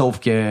 Sauf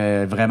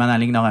que vraiment dans la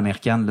Ligue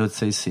nord-américaine, là,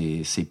 tu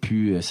sais, c'est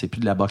plus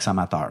de la boxe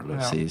amateur, là.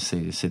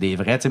 C'est des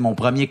vrais. Tu sais, mon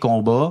premier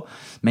combat,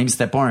 même si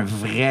c'était pas un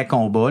vrai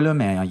combat, là,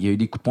 mais il y a eu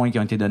des coups de poing qui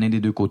ont été donnés des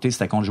deux côtés,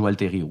 c'était contre Joël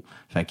Thériault.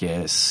 Fait que,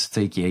 tu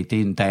sais, qui a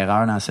été une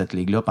terreur dans cette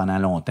ligue-là pendant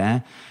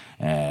longtemps.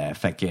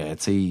 Fait que, tu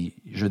sais,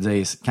 je veux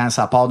dire, quand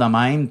ça part de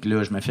même, puis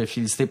là, je me fais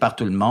féliciter par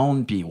tout le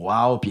monde, puis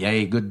wow, puis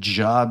hey, good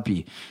job,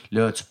 puis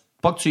là,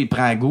 pas que tu y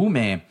prends goût,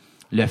 mais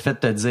le fait de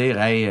te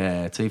dire, hey,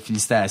 tu sais,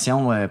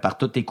 félicitations par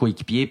tous tes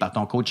coéquipiers, par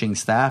ton coaching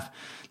staff,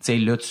 tu sais,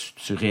 là,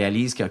 tu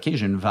réalises que, OK,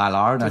 j'ai une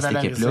valeur dans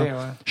cette équipe-là. Ouais.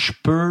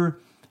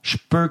 Je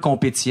peux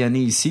compétitionner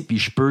ici, puis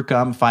je peux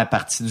comme faire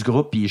partie du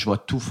groupe, puis je vais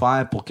tout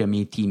faire pour que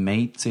mes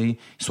teammates, tu sais,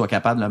 soient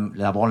capables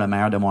d'avoir le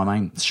meilleur de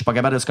moi-même. Si je suis pas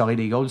capable de scorer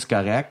des goals, c'est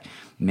correct,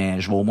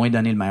 mais je vais au moins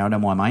donner le meilleur de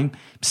moi-même. Puis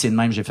c'est de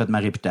même que j'ai fait ma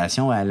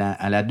réputation. À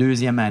la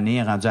deuxième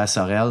année, rendu à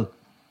Sorel,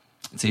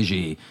 tu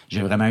sais,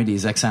 j'ai vraiment eu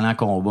des excellents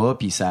combats,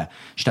 puis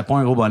j'étais pas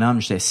un gros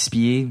bonhomme, j'étais 6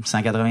 pieds,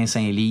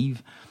 185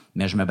 livres,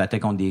 mais je me battais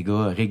contre des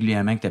gars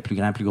régulièrement qui étaient plus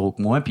grands, plus gros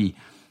que moi, puis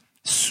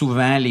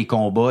souvent les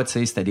combats, tu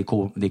sais, c'était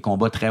des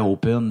combats très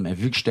open, mais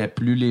vu que j'étais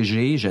plus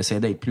léger, j'essayais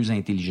d'être plus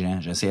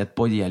intelligent, j'essayais de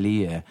pas y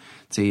aller,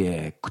 tu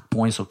sais, coup de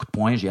poing sur coup de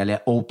poing, j'y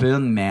allais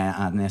open, mais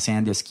en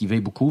essayant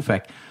d'esquiver beaucoup,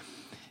 fait que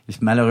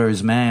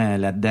malheureusement,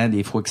 là-dedans,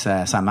 des fois que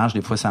ça marche,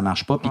 des fois ça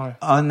marche pas, puis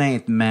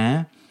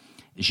honnêtement,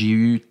 j'ai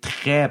eu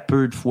très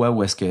peu de fois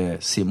où est-ce que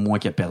c'est moi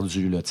qui ai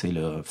perdu, là, tu sais,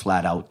 là,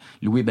 flat out.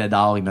 Louis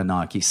Bédard, il m'a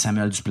knocké.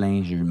 Samuel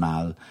Duplain, j'ai eu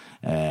mal.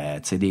 Tu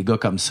sais, des gars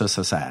comme ça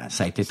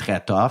a été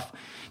très tough.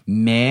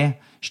 Mais,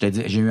 je te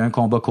dis, j'ai eu un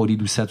combat Cody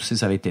Doucette aussi,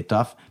 ça avait été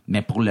tough.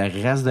 Mais pour le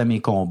reste de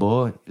mes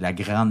combats, la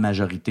grande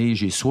majorité,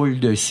 j'ai soit eu le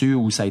dessus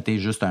ou ça a été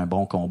juste un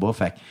bon combat.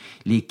 Fait que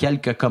les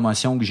quelques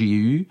commotions que j'ai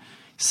eues,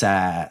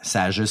 ça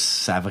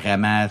a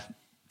vraiment, tu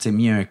sais,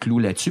 mis un clou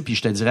là-dessus. Puis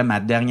je te dirais, ma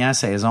dernière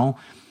saison,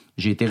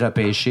 j'ai été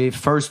repêché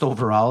first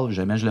overall,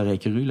 jamais je l'aurais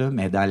cru, là,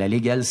 mais dans la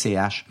Ligue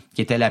LCH,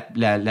 qui était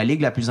la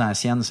ligue la plus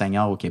ancienne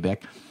senior au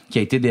Québec, qui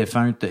est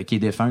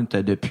défunte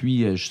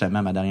depuis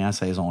justement ma dernière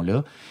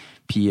saison-là.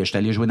 Puis je suis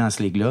allé jouer dans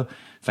cette ligue-là.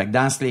 Fait que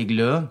dans cette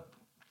ligue-là,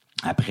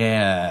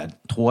 après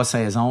 2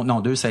 saisons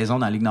dans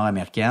la Ligue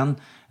nord-américaine,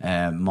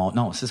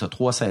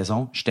 3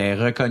 saisons, j'étais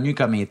reconnu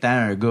comme étant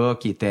un gars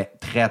qui était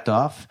très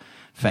tough.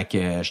 Fait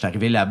que je suis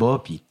arrivé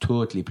là-bas, puis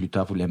toutes les plus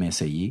tough voulaient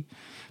m'essayer.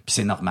 Puis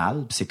c'est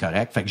normal, puis c'est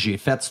correct. Fait que j'ai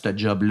fait ce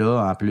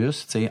job-là en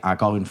plus, tu sais,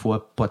 encore une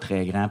fois, pas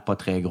très grand, pas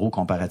très gros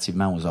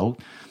comparativement aux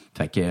autres.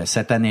 Fait que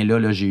cette année-là,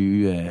 là, j'ai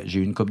eu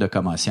une couple de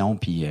commotions,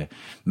 puis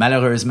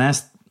malheureusement,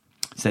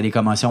 c'était des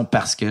commotions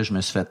parce que je me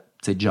suis fait,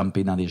 tu sais,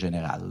 jumper dans des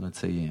générales, tu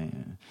sais.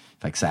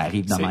 Fait que ça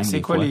arrive de même. C'est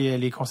des quoi fois.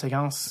 les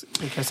conséquences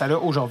que ça a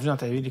aujourd'hui dans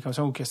ta vie, les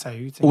commotions ou que ça a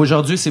eu? T'sais?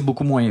 Aujourd'hui, c'est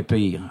beaucoup moins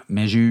pire.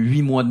 Mais j'ai eu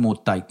 8 mois de maux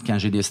de tête quand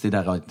j'ai décidé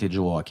d'arrêter de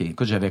jouer au hockey.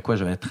 Écoute, j'avais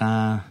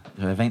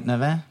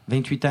 29 ans,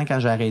 28 ans quand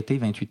j'ai arrêté,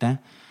 28 ans.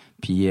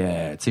 Puis, tu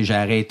sais, j'ai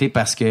arrêté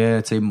parce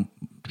que, tu sais,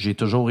 j'ai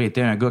toujours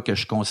été un gars que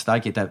je considère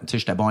qui était, tu sais,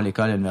 j'étais bon à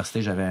l'école, à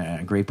l'université, j'avais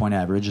un grade point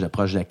average de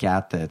proche de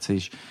 4. Tu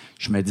sais,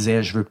 je me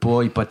disais, je veux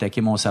pas hypothéquer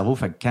mon cerveau.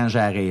 Fait que quand j'ai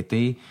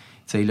arrêté,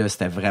 tu sais, là,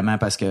 c'était vraiment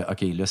parce que,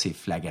 OK, là, c'est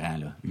flagrant,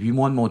 là. 8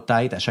 mois de maux de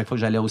tête. À chaque fois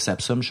que j'allais au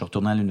Sapsum, je suis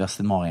retourné à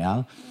l'Université de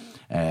Montréal.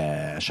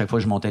 À chaque fois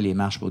que je montais les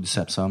marches pour du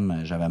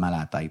Sapsum, j'avais mal à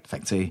la tête. Fait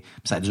que, tu sais,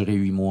 ça a duré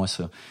 8 mois,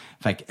 ça.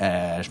 Fait que,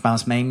 je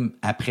pense même,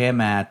 après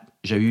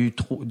j'ai eu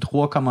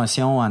 3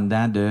 commotions en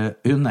dedans de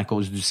une à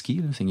cause du ski,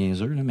 là, c'est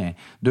niaiseux, là, mais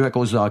 2 à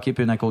cause du hockey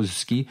puis une à cause du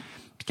ski.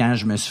 Puis quand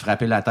je me suis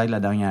frappé la tête la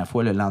dernière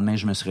fois, le lendemain,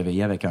 je me suis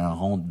réveillé avec un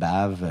rond de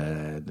bave,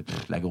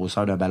 la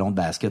grosseur d'un ballon de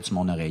basket sur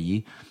mon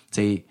oreiller.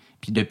 Tu sais,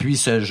 puis depuis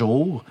ce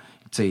jour,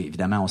 sais,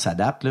 évidemment, on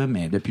s'adapte, là,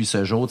 mais depuis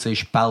ce jour, tu sais,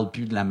 je parle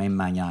plus de la même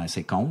manière.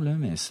 C'est con, là,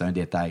 mais c'est un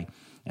détail.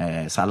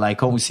 Ça a l'air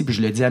con aussi, puis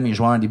je le dis à mes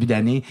joueurs en début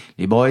d'année,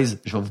 les boys,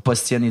 je vais vous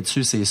positionner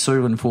dessus, c'est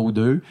sûr, une fois ou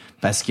deux,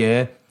 parce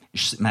que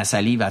ma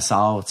salive, elle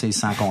sort, tu sais,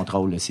 sans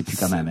contrôle, là, c'est plus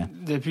comme avant.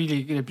 Depuis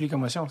les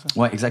commotions, ça?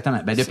 Ouais,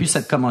 exactement. Ben, depuis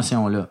cette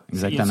commotion-là,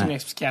 exactement. Y a-t-il une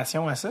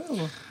explication à ça?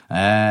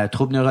 Ou?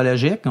 Trouble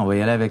neurologique, on va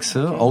y aller avec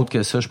ça. Okay. Autre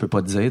que ça, je peux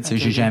pas te dire. Tu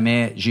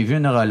sais, j'ai vu un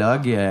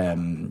neurologue,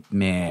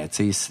 mais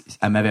tu sais,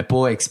 elle m'avait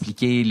pas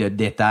expliqué le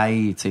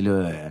détail, tu sais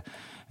là,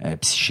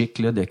 psychique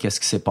là de qu'est-ce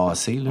qui s'est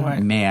passé là.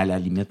 Ouais. Mais à la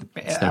limite,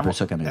 c'était un peu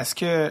ça quand même. Est-ce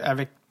que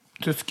avec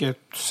tout ce que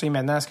tu sais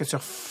maintenant, est-ce que tu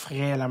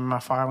referais la même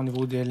affaire au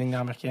niveau de la Ligue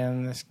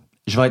américaine?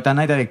 Je vais être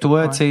honnête avec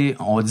toi, tu sais,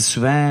 on dit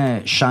souvent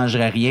je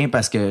changerais rien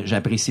parce que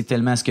j'apprécie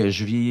tellement ce que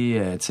je vis,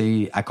 tu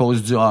sais, à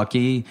cause du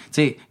hockey. Tu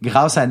sais,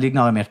 grâce à la Ligue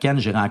nord-américaine,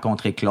 j'ai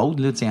rencontré Claude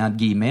là, tu sais, entre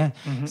guillemets.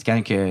 C'est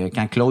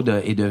quand Claude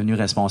est devenu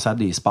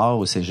responsable des sports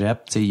au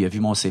Cégep, tu sais, il a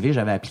vu mon CV,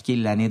 j'avais appliqué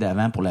l'année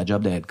d'avant pour la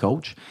job de head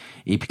coach.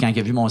 Et puis quand il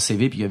a vu mon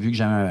CV puis il a vu que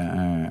j'avais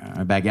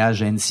un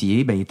bagage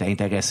NCA, ben il était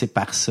intéressé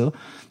par ça.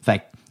 Fait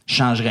que je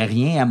changerais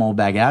rien à mon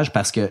bagage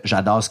parce que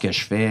j'adore ce que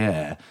je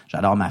fais.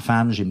 J'adore ma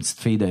femme, j'ai une petite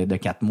fille de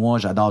 4 mois,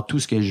 j'adore tout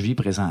ce que je vis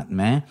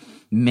présentement.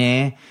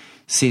 Mais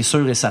c'est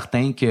sûr et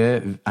certain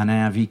que en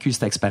ayant vécu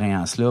cette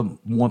expérience-là,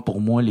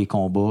 pour moi, les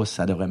combats,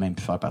 ça devrait même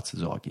plus faire partie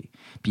du hockey.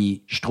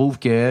 Puis je trouve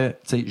que,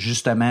 tu sais,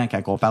 justement,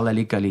 quand on parle de la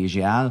ligue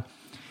collégiale,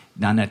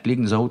 dans notre ligue,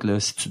 nous autres, là,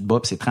 si tu te bats,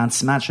 c'est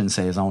 36 matchs une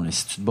saison. Là.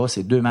 Si tu te bats,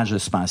 c'est 2 matchs de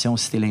suspension.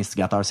 Si t'es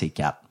l'instigateur, c'est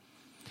 4.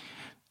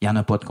 Il y en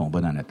a pas de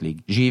combat dans notre ligue.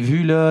 J'ai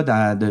vu là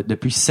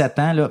depuis 7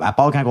 ans là, à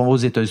part quand on va aux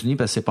États-Unis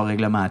parce que c'est pas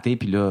réglementé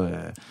puis là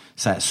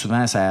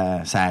souvent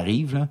ça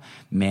arrive là,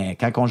 mais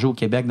quand on joue au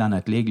Québec dans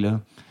notre ligue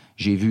là,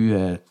 j'ai vu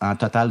en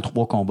total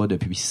 3 combats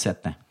depuis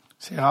 7 ans.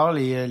 C'est rare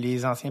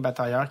les anciens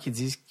batailleurs qui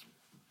disent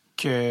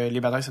que les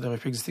batailles ça devrait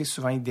plus exister,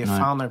 souvent ils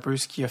défendent un peu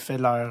ce qui a fait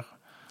leur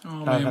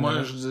mais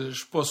moi je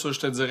suis pas sûr,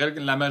 je te dirais que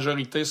la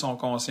majorité sont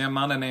conscients,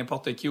 demande à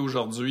n'importe qui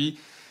aujourd'hui.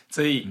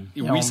 T'sais,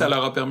 oui, ça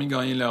leur a permis de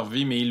gagner leur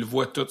vie, mais ils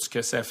voient tout ce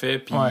que ça fait,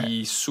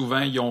 puis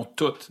souvent, ils ont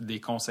toutes des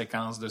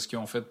conséquences de ce qu'ils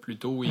ont fait plus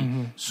tôt. Et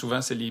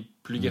souvent, c'est les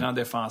plus grands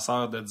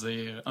défenseurs de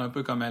dire, un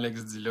peu comme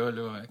Alex dit là,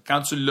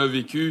 quand tu l'as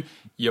vécu,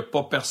 il n'y a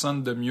pas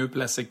personne de mieux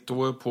placé que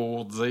toi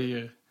pour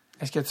dire...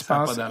 Est-ce que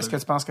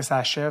tu penses que ça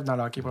achève dans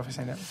le hockey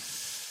professionnel?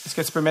 Est-ce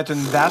que tu peux mettre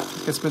une date?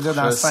 Est-ce que tu peux dire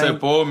dans 5? Je sais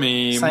pas,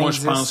 mais moi,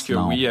 je pense que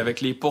oui, avec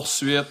les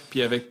poursuites,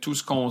 puis avec tout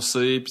ce qu'on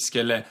sait, puis ce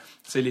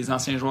que les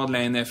anciens joueurs de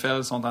la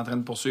NFL sont en train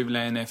de poursuivre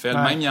la NFL.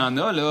 Ouais. Même il y en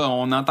a, là,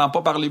 on n'entend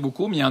pas parler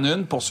beaucoup, mais il y en a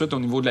une poursuite au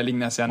niveau de la Ligue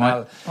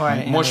nationale.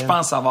 Ouais. Moi, je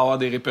pense que ça va avoir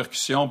des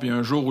répercussions, puis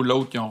un jour ou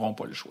l'autre, ils n'auront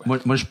pas le choix. Moi,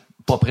 je suis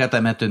pas prêt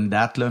à mettre une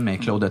date, là, mais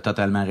Claude a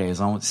totalement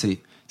raison.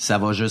 Ça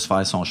va juste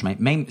faire son chemin.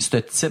 Même ce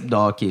type de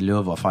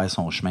hockey-là va faire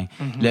son chemin.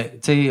 Tu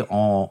sais,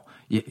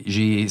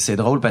 c'est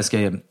drôle parce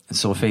que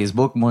sur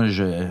Facebook, moi,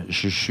 je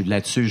suis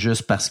là-dessus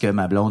juste parce que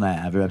ma blonde,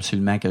 elle veut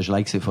absolument que je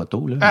like ses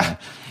photos, là.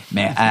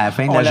 Mais à la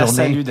fin de la journée. On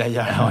la salue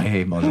d'ailleurs.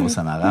 Oui, bonjour,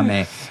 ça m'arrange.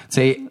 Mais, tu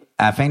sais,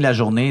 à la fin de la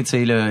journée,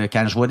 tu sais,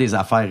 quand je vois des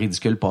affaires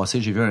ridicules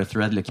passer, j'ai vu un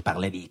thread là, qui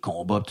parlait des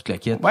combats, tout le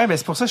kit. Ouais, ben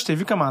c'est pour ça que je t'ai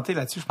vu commenter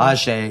là-dessus.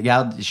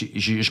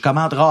 Je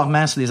commente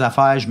rarement sur des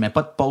affaires, je mets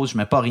pas de pause, je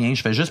mets pas rien,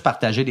 je fais juste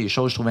partager des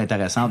choses que je trouve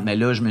intéressantes. Mais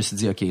là, je me suis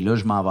dit, OK, là,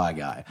 je m'en vais à la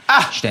guerre.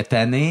 J'étais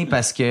tanné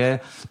parce que,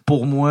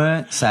 pour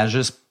moi, ça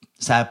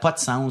a pas de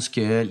sens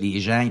que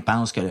les gens ils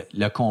pensent que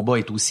le combat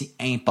est aussi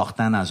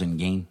important dans une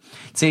game.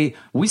 Tu sais,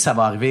 oui, ça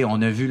va arriver.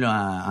 On a vu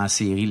là en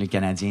série le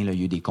Canadien, là, il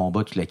y a eu des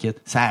combats, tout le kit.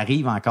 Ça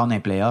arrive encore dans les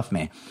playoffs,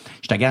 mais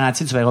je te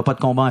garantis, tu verras pas de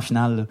combat en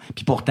finale. Là.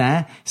 Puis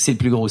pourtant, c'est le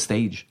plus gros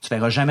stage. Tu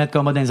verras jamais de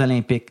combat dans les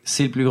Olympiques.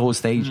 C'est le plus gros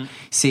stage.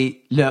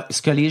 C'est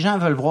ce que les gens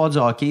veulent voir du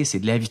hockey, c'est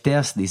de la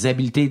vitesse, des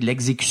habiletés, de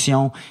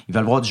l'exécution. Ils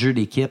veulent voir du jeu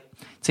d'équipe.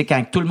 Tu sais,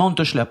 quand tout le monde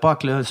touche le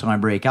puck là sur un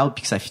breakout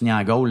puis que ça finit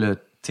en goal, là,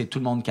 tu sais, tout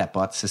le monde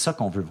capote. C'est ça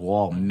qu'on veut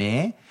voir.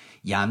 Mais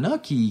il y en a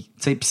qui...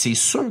 Tu sais, puis c'est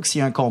sûr que s'il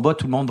y a un combat,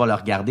 tout le monde va le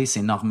regarder.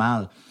 C'est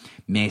normal.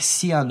 Mais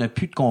s'il y en a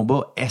plus de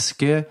combat, est-ce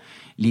que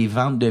les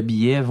ventes de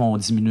billets vont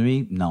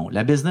diminuer? Non.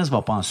 La business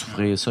va pas en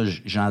souffrir. Ça,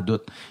 j'en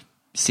doute.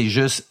 C'est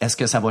juste, est-ce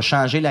que ça va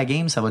changer la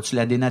game? Ça va-tu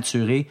la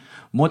dénaturer?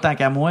 Moi, tant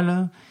qu'à moi,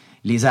 là,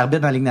 les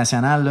arbitres dans la Ligue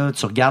nationale, là,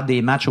 tu regardes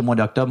des matchs au mois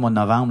d'octobre, mois de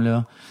novembre,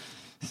 là,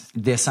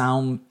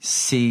 décembre,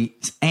 c'est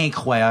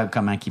incroyable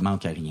comment ils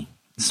manquent à rien.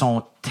 Ils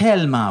sont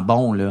tellement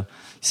bons, là.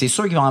 C'est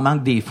sûr qu'ils vont en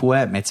manquer des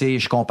fois, mais tu sais,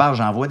 je compare,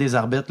 j'en vois des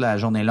arbitres là, à la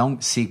journée longue.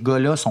 Ces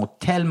gars-là sont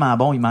tellement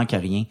bons, ils manquent à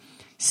rien.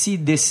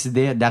 S'ils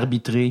décidaient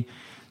d'arbitrer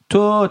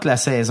toute la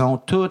saison,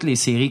 toutes les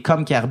séries,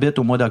 comme qu'ils arbitrent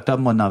au mois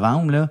d'octobre, mois de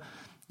novembre,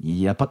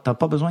 là, t'as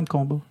pas besoin de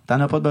combat.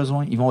 T'en as pas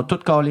besoin. Ils vont tout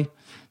caler.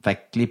 Fait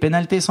que les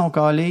pénalités sont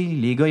calées,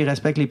 les gars, ils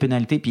respectent les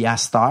pénalités, puis à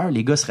cette heure,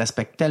 les gars se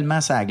respectent tellement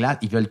sa glace,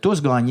 ils veulent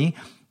tous gagner,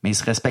 mais ils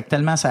se respectent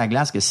tellement sa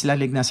glace que si la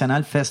Ligue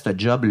nationale fait ce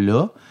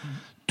job-là,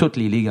 toutes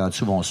les ligues en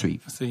dessous vont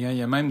suivre. Il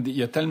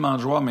y a tellement de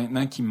joueurs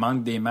maintenant qui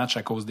manquent des matchs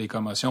à cause des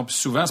commotions. Puis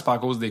souvent, c'est pas à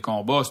cause des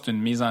combats, c'est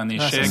une mise en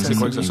échec, c'est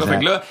quoi que ce soit. Fait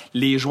que là,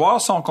 les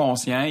joueurs sont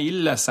conscients,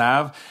 ils le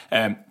savent. Tu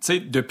sais,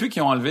 depuis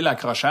qu'ils ont enlevé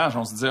l'accrochage,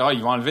 on se dit,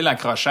 ils vont enlever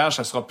l'accrochage,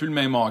 ça sera plus le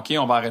même hockey,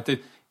 on va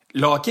arrêter.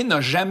 le hockey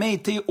n'a jamais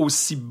été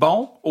aussi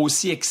bon,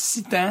 aussi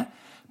excitant,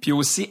 puis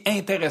aussi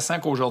intéressant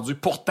qu'aujourd'hui.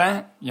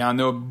 Pourtant, il y en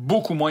a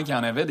beaucoup moins qu'il y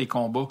en avait des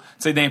combats. Tu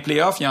sais, dans les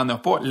playoffs, il y en a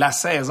pas. La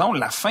saison,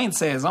 la fin de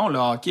saison, le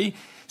hockey,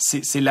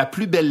 c'est la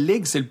plus belle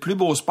ligue, c'est le plus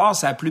beau sport,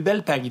 c'est la plus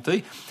belle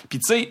parité. Puis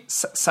tu sais,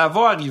 ça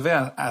va arriver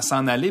à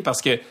s'en aller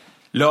parce que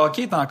le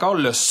hockey est encore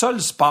le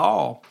seul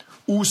sport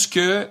où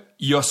il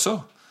y a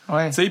ça.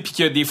 Ouais. Tu sais, puis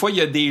que des fois, il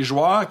y a des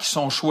joueurs qui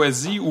sont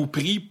choisis ou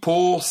pris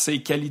pour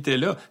ces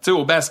qualités-là. Tu sais,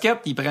 au basket,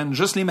 ils prennent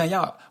juste les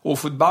meilleurs. Au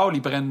football,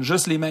 ils prennent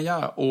juste les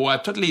meilleurs. À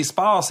tous les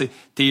sports,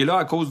 t'es là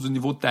à cause du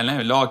niveau de talent.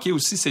 Le hockey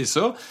aussi, c'est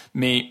ça,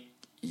 mais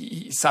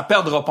ça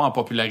perdra pas en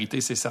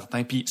popularité, c'est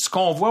certain. Puis ce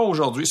qu'on voit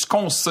aujourd'hui, ce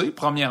qu'on sait,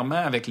 premièrement,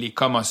 avec les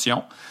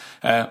commotions,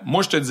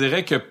 moi, je te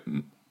dirais que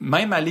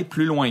même aller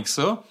plus loin que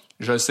ça,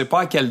 je ne sais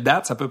pas à quelle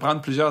date, ça peut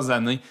prendre plusieurs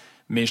années,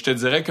 mais je te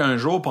dirais qu'un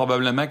jour,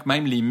 probablement que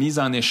même les mises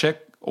en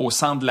échec au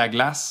centre de la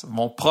glace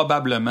vont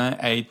probablement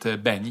être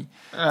bannis.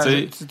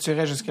 Tu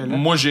irais jusque-là?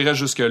 Moi, j'irais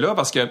jusque-là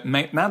parce que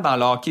maintenant, dans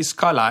le hockey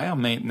scolaire,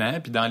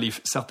 puis dans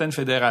certaines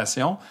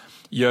fédérations,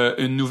 il y a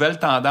une nouvelle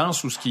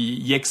tendance où ce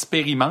qu'ils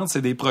expérimentent,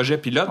 c'est des projets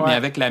pilotes, mais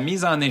avec la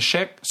mise en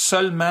échec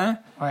seulement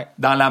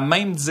dans la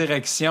même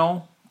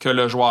direction que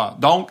le joueur.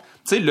 Donc,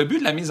 tu sais, le but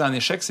de la mise en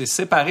échec, c'est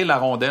séparer la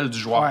rondelle du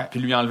joueur puis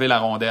lui enlever la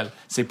rondelle.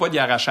 C'est pas d'y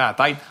arracher la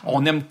tête.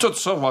 On aime tout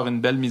ça, voir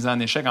une belle mise en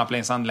échec en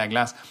plein centre de la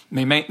glace.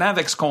 Mais maintenant,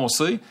 avec ce qu'on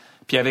sait,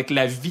 puis avec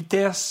la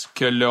vitesse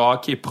que le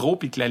hockey pro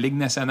puis que la Ligue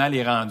nationale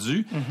est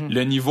rendue,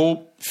 le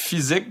niveau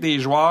physique des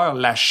joueurs,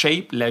 la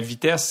shape, la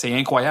vitesse, c'est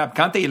incroyable.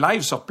 Quand t'es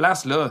live sur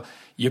place, là,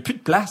 il y a plus de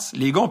place.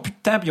 Les gars ont plus de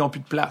temps puis ils ont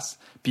plus de place.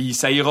 Puis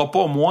ça ira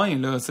pas moins,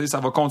 là, tu sais, ça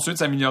va continuer de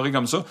s'améliorer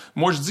comme ça.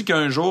 Moi, je dis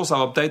qu'un jour, ça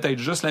va peut-être être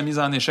juste la mise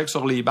en échec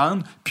sur les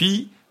bandes,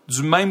 puis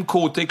du même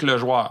côté que le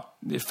joueur.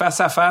 Face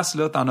à face,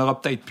 là, t'en auras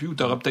peut-être plus ou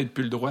t'auras peut-être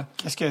plus le droit.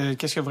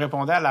 Qu'est-ce que vous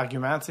répondez à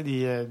l'argument, tu sais,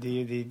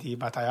 des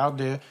batailleurs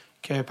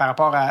que par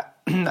rapport à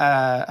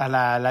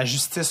la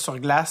justice sur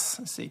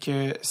glace, c'est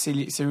que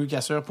c'est eux qui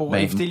assurent pour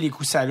éviter les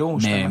coups salauds.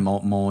 Mais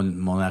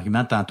mon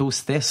argument tantôt,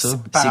 c'était ça.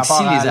 Par C'est que si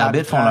rapport à les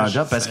arbitres font leur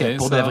job, parce que c'est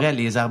pour ça. de vrai,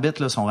 les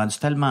arbitres là, sont rendus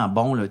tellement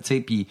bons, là, tu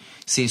sais, puis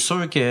c'est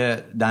sûr que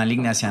dans la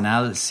Ligue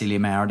nationale, c'est les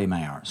meilleurs des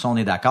meilleurs. Ça, on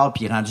est d'accord.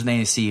 Puis rendus dans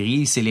les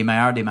séries, c'est les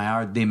meilleurs des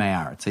meilleurs des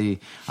meilleurs. Tu sais,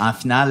 en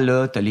finale,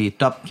 là, t'as les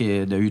tops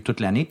qu'il y a eu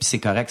toute l'année, puis c'est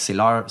correct, c'est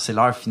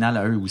leur finale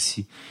à eux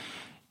aussi.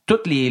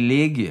 Toutes les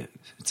ligues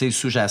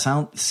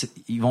sous-jacentes,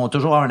 ils vont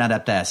toujours avoir une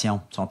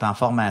adaptation. Ils sont en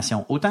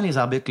formation. Autant les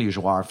arbitres que les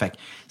joueurs. Fait que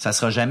ça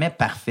sera jamais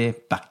parfait.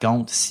 Par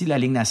contre, si la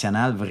Ligue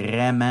nationale,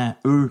 vraiment,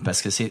 eux,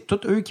 parce que c'est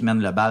tous eux qui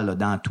mènent le bal là,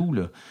 dans tout,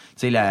 là.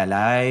 Tu sais, la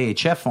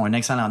AHF font un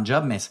excellent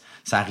job, mais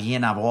ça n'a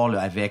rien à voir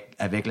là,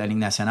 avec la Ligue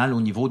nationale au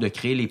niveau de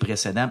créer les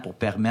précédents pour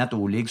permettre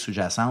aux ligues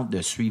sous-jacentes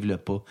de suivre le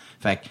pas.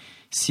 Fait que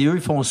si eux,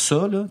 ils font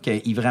ça, là,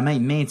 qu'ils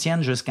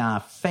maintiennent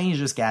jusqu'à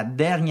la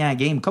dernière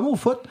game, comme au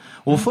foot.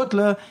 Au foot,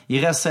 là,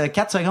 il reste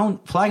 4 secondes,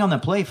 flag on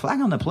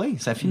the play,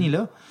 ça finit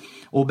là.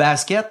 Au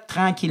basket,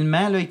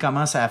 tranquillement, là, ils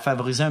commencent à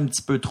favoriser un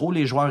petit peu trop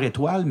les joueurs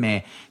étoiles,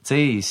 mais, tu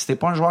sais, si t'es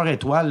pas un joueur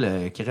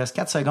étoile, qu'il reste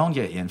 4 secondes,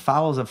 il y a une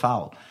foul, c'est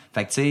foul.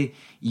 Fait que, tu sais,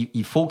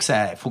 il faut que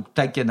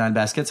peut-être que dans le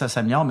basket, ça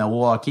s'améliore, mais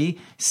au hockey,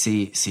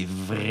 c'est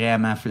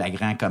vraiment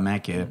flagrant comment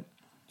que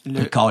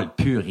il colle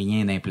plus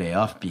rien dans les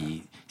playoffs,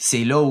 puis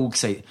c'est là où que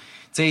c'est...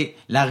 Tu sais,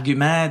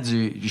 l'argument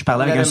je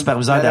parlais avec un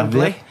superviseur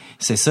d'arbitre,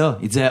 c'est ça.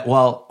 Il disait,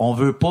 on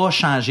veut pas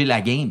changer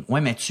la game.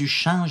 Ouais, mais tu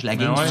changes la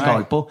game, tu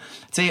scores pas.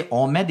 Tu sais,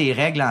 on met des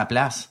règles en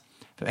place.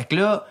 Fait que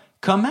là,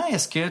 comment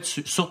est-ce que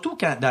surtout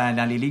quand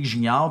dans les ligues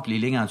juniors puis les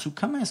ligues en dessous,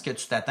 comment est-ce que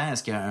tu t'attends à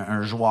ce qu'il y ait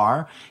un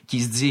joueur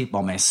qui se dit,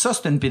 bon, ben ça,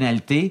 c'est une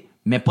pénalité,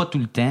 mais pas tout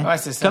le temps. Ouais,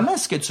 c'est ça. Comment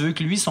est-ce que tu veux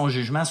que lui, son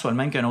jugement soit le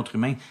même qu'un autre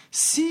humain?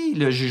 Si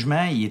le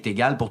jugement, il est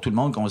égal pour tout le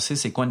monde, qu'on sait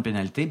c'est quoi une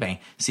pénalité, ben,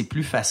 c'est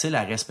plus facile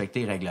à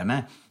respecter les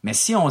règlements. Mais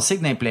si on sait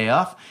que dans les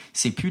playoffs,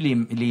 c'est plus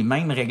les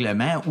mêmes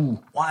règlements où,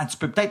 tu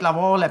peux peut-être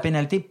l'avoir, la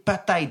pénalité,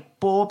 peut-être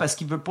pas, parce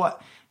qu'il veut pas.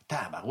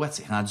 Tabarouette,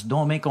 c'est rendu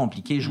donc bien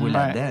compliqué de jouer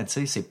là-dedans,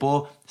 tu sais,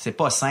 c'est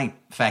pas simple.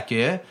 Fait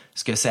que,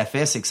 ce que ça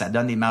fait, c'est que ça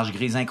donne des marges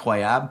grises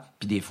incroyables,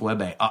 puis des fois,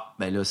 là,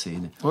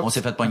 on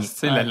s'est fait pogner. Tu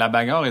sais, la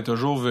bagarre est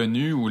toujours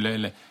venue où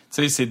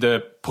tu sais, c'est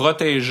de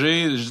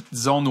protéger,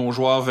 disons, nos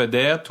joueurs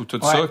vedettes ou tout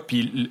ça,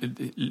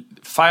 puis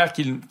faire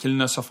qu'ils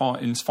ne se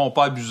font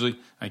pas abuser,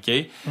 OK?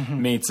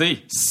 Mais tu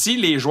sais, si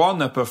les joueurs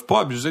ne peuvent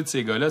pas abuser de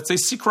ces gars-là, tu sais,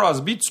 si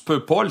Crosby, tu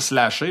peux pas le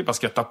slasher parce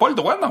que t'as pas le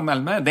droit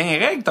normalement. Dans les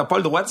règles, t'as pas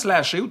le droit de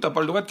slasher ou t'as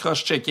pas le droit de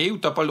cross-checker ou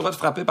t'as pas le droit de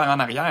frapper par en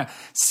arrière.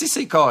 Si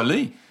c'est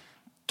calé,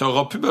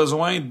 t'auras plus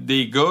besoin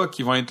des gars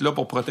qui vont être là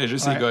pour protéger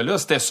ces gars-là.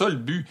 C'était ça le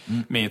but.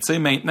 Mais tu sais,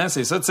 maintenant,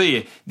 c'est ça. Tu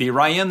sais, des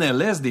Ryan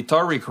Ellis, des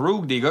Torrey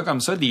Krug, des gars comme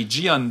ça, des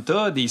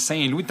Giunta, des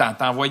Saint-Louis,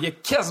 t'en voyais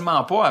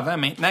quasiment pas avant.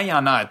 Maintenant, il y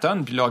en a à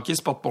tonnes. Puis le hockey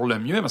se porte pour le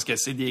mieux parce que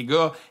c'est des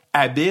gars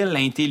habiles,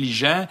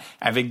 intelligents,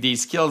 avec des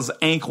skills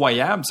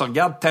incroyables. Tu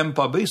regardes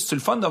Tampa Bay. C'est-tu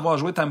le fun de voir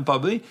jouer Tampa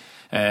Bay?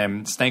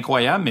 C'est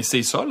incroyable, mais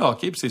c'est ça, le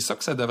hockey, puis c'est ça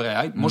que ça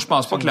devrait être. Moi, je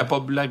pense pas que la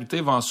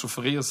popularité va en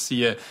souffrir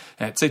si...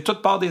 tu sais, tout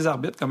part des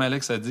arbitres, comme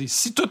Alex a dit.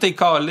 Si tout est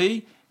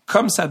calé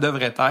comme ça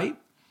devrait être,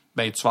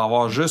 ben tu vas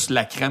avoir juste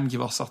la crème qui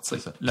va ressortir.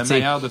 Le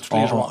meilleur de tous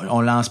les joueurs.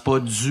 On lance pas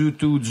du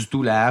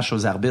tout la hache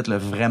aux arbitres, là,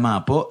 vraiment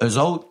pas. Eux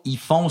autres, ils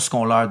font ce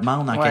qu'on leur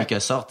demande en quelque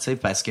sorte, tu sais,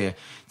 parce que, tu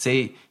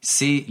sais,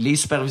 c'est les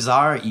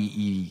superviseurs,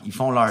 ils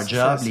font leur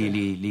job,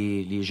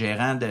 les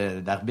gérants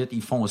d'arbitres,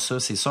 ils font ça,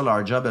 c'est ça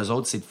leur job. Eux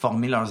autres, c'est de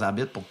former leurs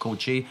arbitres pour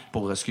coacher,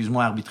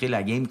 arbitrer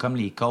la game, comme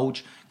les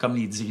coachs, comme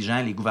les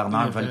dirigeants, les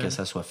gouverneurs veulent que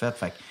ça soit fait.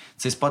 Fait que,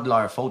 tu sais, c'est pas de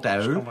leur faute à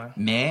eux,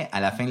 mais à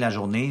la fin de la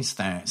journée,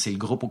 c'est le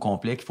groupe au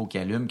complet qu'il faut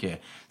qu'il allume, que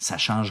ça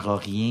changera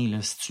rien là,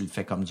 si tu le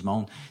fais comme du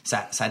monde.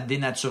 Ça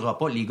dénaturera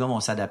pas. Les gars vont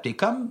s'adapter.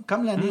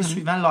 Comme l'année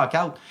suivant le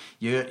lockout.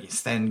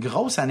 C'était une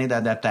grosse année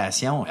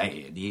d'adaptation.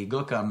 Hey, des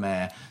gars comme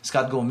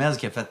Scott Gomez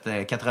qui a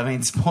fait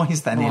 90 points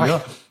cette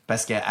année-là,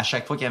 parce qu'à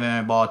chaque fois qu'il y avait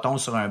un bâton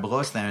sur un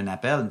bras, c'était un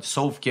appel.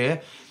 Sauf que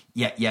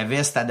il y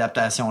avait cette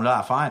adaptation-là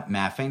à faire, mais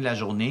à la fin de la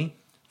journée,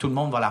 tout le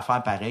monde va la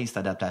faire pareil, cette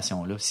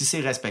adaptation-là. Si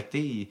c'est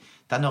respecté,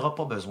 t'en auras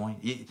pas besoin.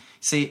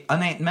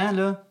 Honnêtement,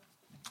 là,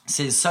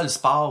 c'est le seul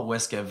sport où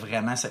est-ce que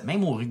vraiment...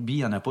 Même au rugby, il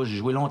n'y en a pas. J'ai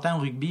joué longtemps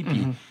au rugby,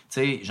 puis tu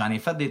sais, j'en ai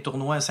fait des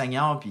tournois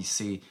seniors, puis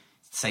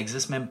ça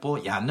existe même pas.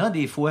 Il y en a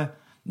des fois,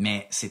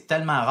 mais c'est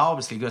tellement rare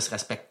parce que les gars se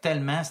respectent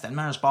tellement. C'est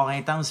tellement un sport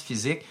intense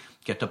physique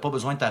que t'as pas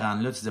besoin de te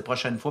rendre là. Tu dis, la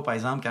prochaine fois, par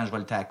exemple, quand je vais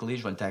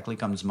le tacler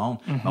comme du monde.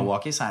 Mais au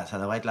hockey, ça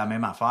devrait être la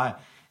même affaire.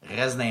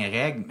 Reste dans les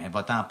règles, mais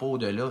va-t'en pas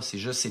au-delà. C'est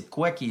juste, c'est de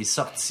quoi qui est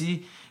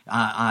sorti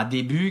en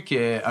début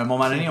qu'à un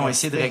moment donné, ils ont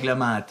essayé de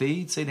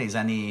réglementer, tu sais, dans les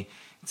années...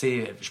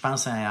 je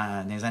pense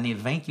dans les années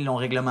 20 qu'ils l'ont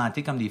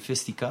réglementé comme des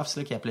fisticuffs,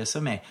 là, qu'ils appelaient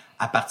ça, mais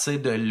à partir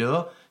de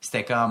là,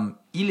 c'était comme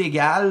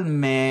illégal,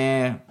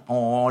 mais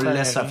on le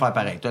laisse se faire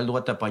pareil. Tu as le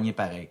droit de te pogner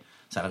pareil.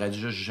 Ça aurait dû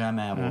juste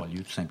jamais avoir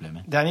lieu, tout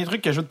simplement. Dernier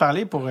truc que je veux te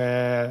parler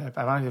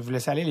avant de vous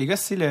laisser aller, les gars,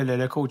 c'est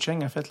le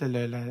coaching. En fait,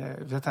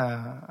 vous êtes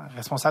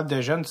responsable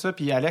de jeunes, tout ça.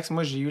 Puis Alex,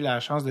 moi, j'ai eu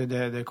la chance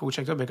de coacher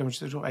avec toi. Ben, comme je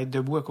dis toujours, être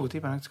debout à côté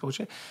pendant que tu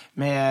coachais.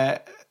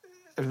 Mais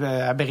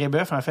à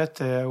Brébeuf, en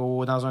fait,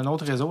 dans un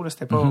autre réseau, là,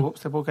 c'était pas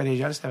au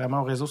collégial, c'était vraiment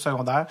au réseau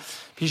secondaire.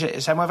 Puis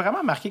ça m'a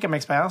vraiment marqué comme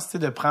expérience, tu sais,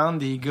 de prendre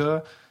des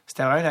gars.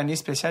 C'était vraiment une année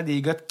spéciale,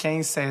 des gars de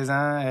 15-16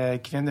 ans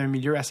qui viennent d'un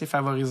milieu assez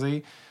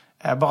favorisé.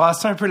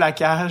 Brasser un peu la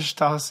cage,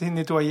 tasser,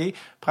 nettoyer,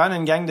 prendre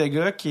une gang de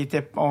gars qui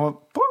étaient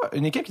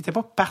une équipe qui était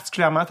pas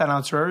particulièrement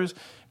talentueuse,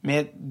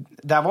 mais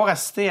d'avoir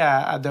assisté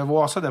à de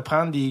voir ça, de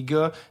prendre des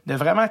gars, de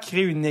vraiment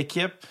créer une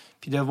équipe,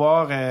 puis de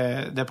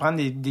prendre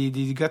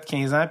des gars de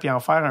 15 ans puis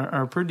en faire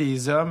un peu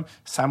des hommes,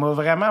 ça m'a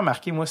vraiment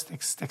marqué, moi,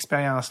 cette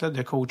expérience-là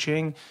de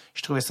coaching.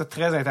 Je trouvais ça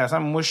très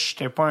intéressant. Moi, je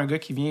n'étais pas un gars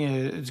qui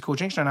vient du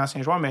coaching, je suis un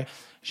ancien joueur, mais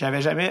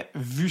j'avais jamais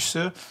vu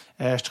ça.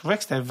 Je trouvais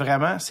que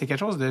c'est quelque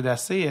chose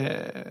d'assez...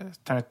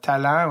 c'est un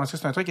talent,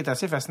 c'est un truc qui est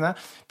assez fascinant.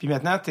 Puis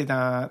maintenant,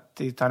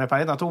 t'en as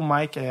parlé tantôt,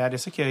 Mike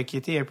Adessa, qui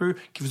était un peu...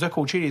 qui vous a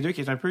coaché les deux,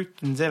 qui est un peu...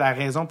 Tu me disais la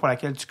raison pour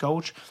laquelle tu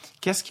coaches.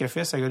 Qu'est-ce qui a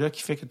fait, ce gars-là,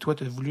 qui fait que toi,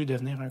 tu as voulu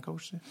devenir un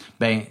coach? Tu sais?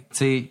 Ben, tu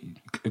sais,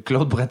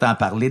 Claude pourrait t'en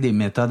parler des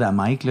méthodes à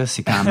Mike, là.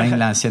 C'est quand même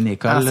l'ancienne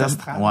école, là.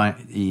 Ouais.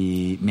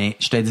 Mais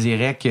je te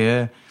dirais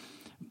que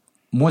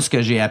moi, ce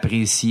que j'ai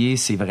apprécié,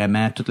 c'est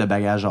vraiment tout le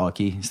bagage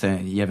hockey.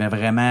 Il y avait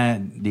vraiment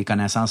des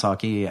connaissances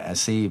hockey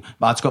assez...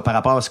 en tout cas, par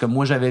rapport à ce que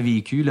moi, j'avais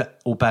vécu là,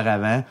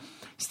 auparavant,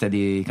 c'était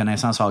des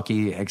connaissances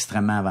hockey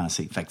extrêmement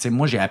avancées. Fait que, tu sais,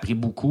 moi, j'ai appris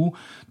beaucoup.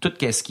 Tout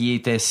ce qui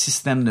était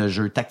système de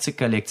jeu, tactique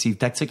collective,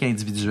 tactique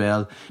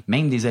individuelle,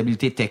 même des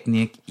habiletés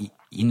techniques.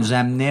 Il nous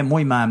amenait, moi,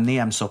 il m'a amené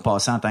à me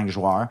surpasser en tant que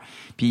joueur.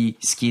 Puis,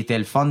 ce qui était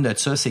le fun de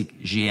ça, c'est que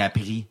j'ai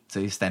appris,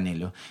 tu sais, cette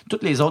année-là.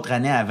 Toutes les autres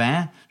années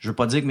avant, je veux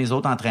pas dire que mes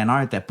autres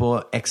entraîneurs étaient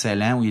pas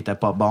excellents ou ils étaient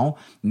pas bons,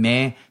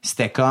 mais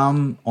c'était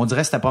comme, on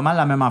dirait que c'était pas mal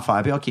la même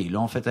affaire. Puis, OK, là,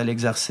 on fait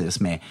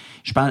l'exercice. Mais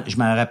je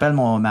me rappelle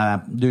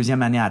ma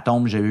deuxième année à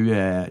Tombe, j'ai eu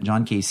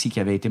John Casey qui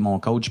avait été mon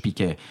coach, puis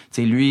que, tu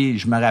sais, lui,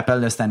 je me rappelle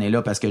de cette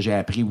année-là parce que j'ai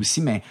appris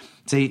aussi, mais,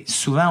 tu sais,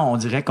 souvent, on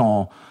dirait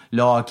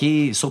le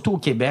hockey, surtout au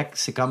Québec,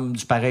 c'est comme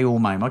du pareil au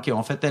même. OK,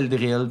 on fait tel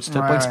drill, tu t'as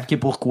pas expliqué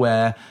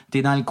pourquoi,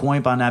 t'es dans le coin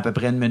pendant à peu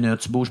près une minute,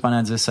 tu bouges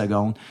pendant 10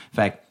 secondes.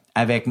 Fait que,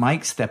 avec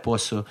Mike, c'était pas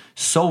ça.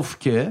 Sauf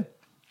que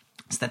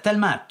c'était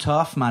tellement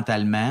tough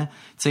mentalement.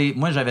 Tu sais,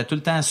 moi, j'avais tout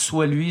le temps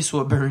soit lui,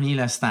 soit Bernie,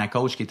 l'assistant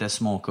coach, qui était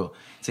sur mon cas. Tu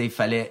sais, il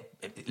fallait...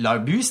 Leur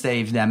but, c'était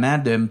évidemment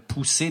de me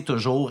pousser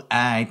toujours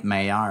à être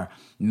meilleur.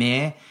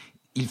 Mais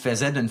il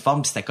faisait d'une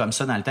forme, puis c'était comme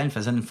ça dans le temps, il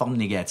faisait d'une forme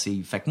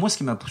négative. Fait que moi, ce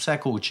qui m'a poussé à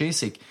coacher,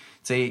 c'est que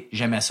t'sais,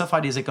 j'aimais ça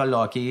faire des écoles de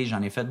hockey.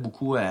 J'en ai fait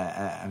beaucoup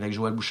avec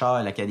Joël Bouchard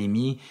à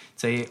l'académie.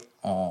 T'sais,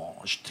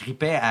 je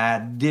tripais à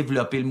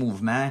développer le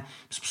mouvement.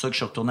 C'est pour ça que je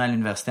suis retourné à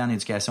l'université en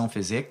éducation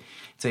physique.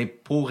 T'sais,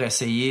 pour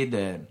essayer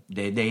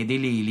d'aider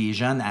les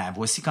jeunes à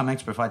voici comment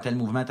tu peux faire tel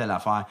mouvement, telle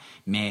affaire.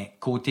 Mais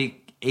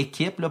côté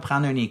équipe, là,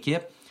 prendre une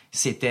équipe,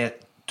 c'était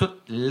tout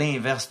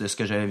l'inverse de ce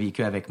que j'avais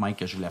vécu avec Mike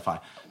que je voulais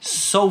faire.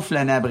 Sauf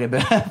l'année à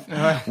Brébeuf,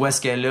 où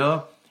est-ce que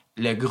là,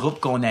 le groupe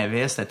qu'on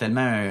avait, c'était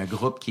tellement un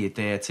groupe qui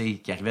était, tu sais,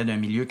 qui arrivait d'un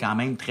milieu quand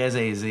même très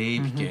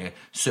aisé, puis que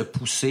se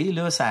pousser,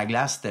 là, sur la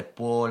glace, c'était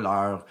pas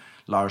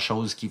leurs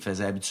choses qu'ils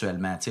faisaient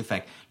habituellement. Tu sais,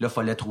 fait que là,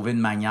 fallait trouver une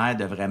manière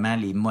de vraiment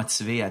les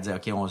motiver à dire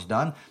OK, on se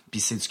donne. Puis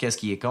sais-tu qu'est-ce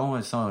qui est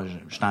con? Ça,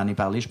 je t'en ai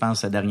parlé, je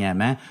pense,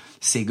 dernièrement.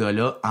 Ces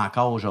gars-là,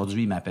 encore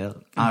aujourd'hui, ils m'appellent.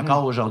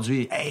 Encore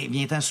aujourd'hui, hey,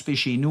 viens-t'en souper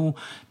chez nous.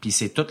 Puis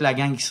c'est toute la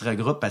gang qui se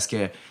regroupe parce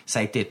que ça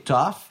a été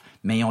tough.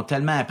 Mais ils ont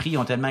tellement appris, ils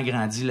ont tellement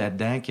grandi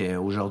là-dedans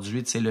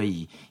qu'aujourd'hui, tu sais, là,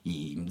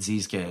 ils me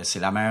disent que c'est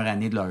la meilleure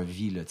année de leur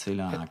vie, là, tu sais,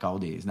 là, encore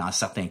dans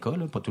certains cas,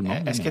 là, pas tout le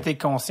monde. Est-ce que tu es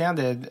conscient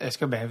vous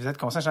êtes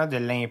conscient, genre, de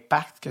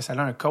l'impact que ça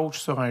a un coach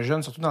sur un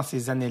jeune, surtout dans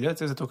ces années-là, tu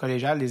sais, vous êtes au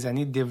collégial, des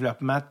années de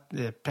développement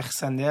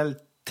personnel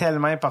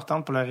tellement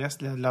importantes pour le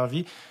reste de leur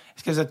vie.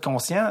 Est-ce que vous êtes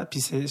conscient? Puis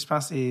je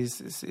pense que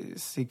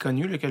c'est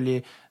connu là, que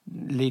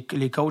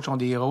les coachs ont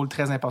des rôles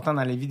très importants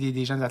dans la vie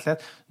des jeunes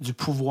athlètes, du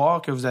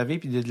pouvoir que vous avez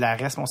puis de la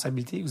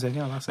responsabilité que vous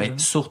avez envers ces jeunes.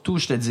 Surtout,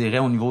 je te dirais,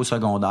 au niveau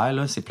secondaire,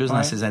 là, c'est plus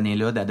dans ces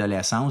années-là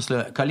d'adolescence.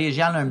 Là.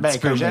 Collégial, un petit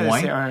peu moins.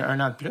 C'est un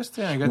an de plus,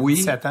 tu sais, un gars de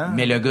 17 ans.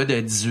 Mais le gars de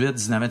 18,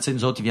 19 ans, tu sais,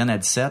 nous autres, ils viennent à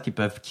 17, ils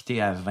peuvent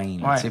quitter à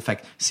 20. Là, tu sais, fait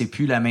que c'est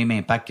plus le même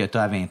impact que tu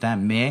as à 20 ans.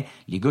 Mais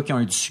les gars qui ont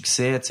eu du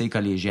succès, tu sais,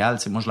 collégial,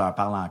 tu sais, moi, je leur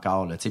parle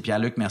encore. Tu sais,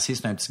 Pierre-Luc Mercier,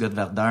 c'est un petit gars de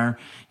Verdun.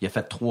 Il a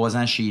fait 3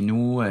 ans chez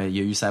nous. Il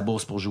a eu sa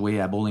bourse pour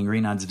jouer à Bowling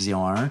Green en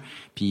Division 1.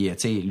 Puis, tu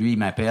sais, lui, il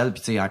m'appelle.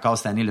 Puis, tu sais, encore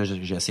cette année, là,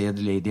 j'essayais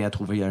de l'aider à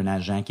trouver un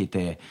agent qui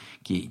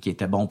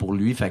était bon pour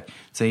lui. Fait que, tu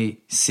sais,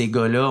 ces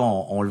gars-là,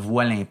 on le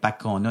voit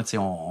l'impact qu'on a. Tu sais,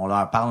 on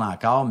leur parle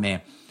encore,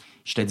 mais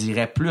je te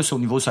dirais plus au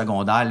niveau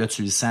secondaire, là,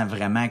 tu le sens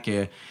vraiment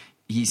que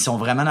ils sont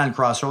vraiment dans le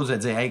crossroads de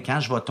dire, hey,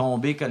 quand je vais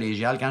tomber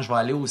collégial, quand je vais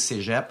aller au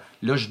cégep,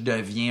 là, je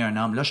deviens un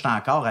homme. Là, j'ai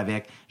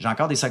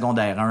encore des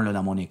secondaires 1, là,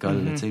 dans mon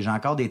école, là, tu sais, j'ai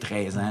encore des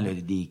 13 ans, là,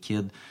 des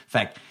kids.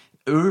 Fait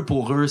que,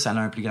 pour eux, ça a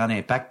un plus grand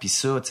impact. Puis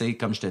ça, tu sais,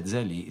 comme je te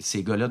disais,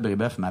 ces gars-là de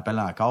Brébeuf m'appellent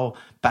encore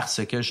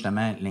parce que,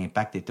 justement,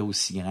 l'impact était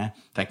aussi grand.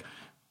 Fait que,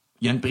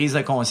 il y a une prise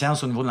de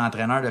conscience au niveau de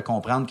l'entraîneur de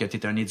comprendre que tu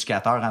es un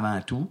éducateur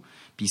avant tout.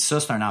 Puis ça,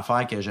 c'est une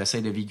affaire que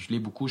j'essaie de véhiculer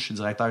beaucoup. Je suis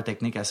directeur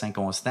technique à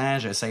Saint-Constant.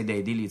 J'essaie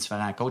d'aider les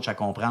différents coachs à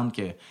comprendre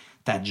que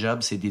ta job,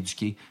 c'est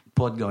d'éduquer,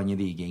 pas de gagner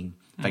des games.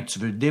 Fait que tu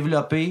veux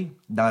développer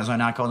dans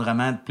un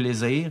encadrement de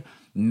plaisir,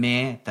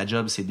 mais ta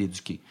job, c'est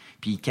d'éduquer.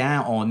 Puis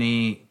quand on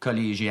est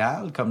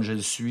collégial, comme je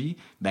le suis,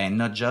 ben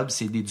notre job,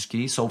 c'est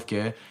d'éduquer, sauf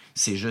que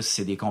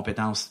c'est des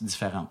compétences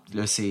différentes.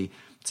 Là,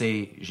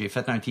 j'ai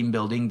fait un team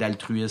building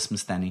d'altruisme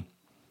cette année.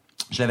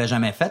 Je l'avais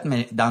jamais fait,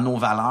 mais dans nos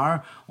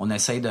valeurs, on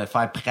essaye de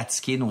faire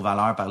pratiquer nos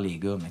valeurs par les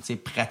gars. Mais tu sais,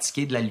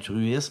 pratiquer de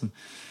l'altruisme,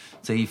 tu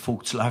sais, il faut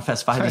que tu leur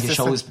fasses faire des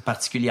choses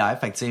particulières.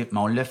 Fait que tu sais,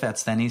 on l'a fait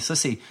cette année.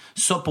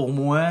 Ça pour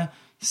moi,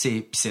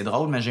 c'est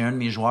drôle, mais j'ai un de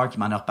mes joueurs qui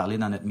m'en a reparlé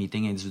dans notre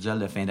meeting individuel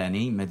de fin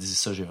d'année. Il m'a dit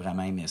ça, j'ai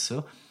vraiment aimé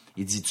ça.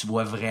 Il dit, tu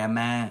vois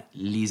vraiment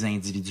les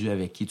individus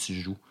avec qui tu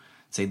joues.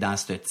 Tu sais, dans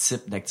ce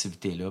type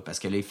d'activité-là. Parce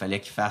que là, il fallait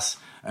qu'il fasse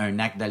un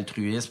acte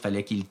d'altruisme, il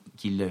fallait qu'il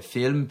le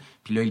filme,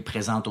 puis là, il le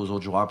présente aux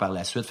autres joueurs par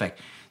la suite. Fait que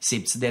ces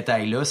petits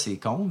détails-là, c'est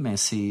con, mais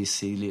c'est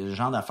le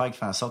genre d'affaires qui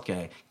fait en sorte que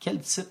quel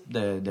type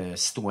de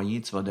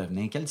citoyen tu vas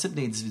devenir, quel type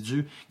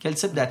d'individu, quel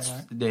type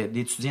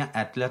d'étudiant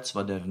athlète tu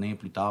vas devenir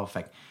plus tard.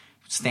 Fait que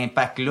cet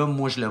impact-là,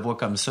 moi, je le vois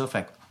comme ça.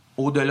 Fait que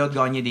au-delà de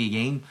gagner des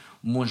games,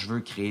 moi, je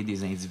veux créer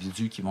des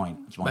individus qui vont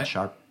être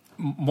sharp.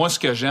 Moi, ce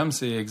que j'aime,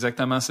 c'est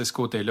exactement ce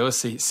côté-là.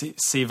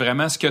 C'est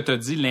vraiment ce que tu as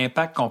dit,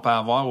 l'impact qu'on peut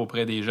avoir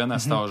auprès des jeunes à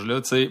cet âge-là.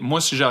 T'sais, moi,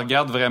 si je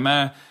regarde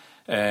vraiment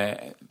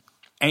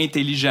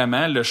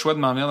intelligemment le choix de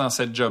m'en venir dans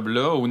cette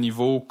job-là, au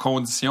niveau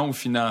conditions ou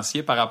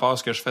financier par rapport à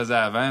ce que je faisais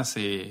avant,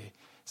 c'est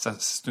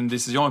une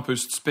décision un peu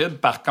stupide.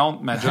 Par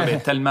contre, ma job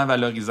est tellement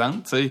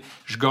valorisante. T'sais,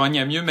 je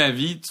gagnais mieux ma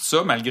vie, tout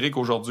ça, malgré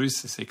qu'aujourd'hui,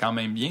 c'est quand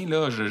même bien.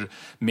 Là.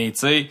 Mais tu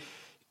sais...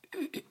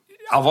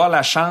 avoir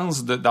la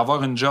chance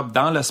d'avoir une job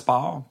dans le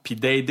sport, puis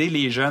d'aider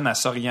les jeunes à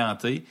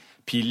s'orienter,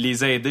 puis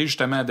les aider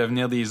justement à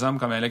devenir des hommes,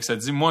 comme Alex a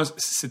dit. Moi,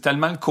 c'est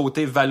tellement le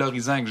côté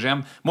valorisant que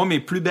j'aime. Moi, mes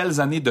plus belles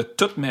années de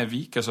toute ma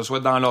vie, que ce soit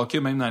dans le hockey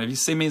ou même dans la vie,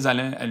 c'est mes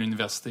années à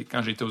l'université,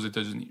 quand j'étais aux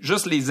États-Unis.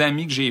 Juste les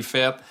amis que j'ai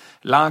faits,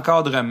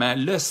 l'encadrement,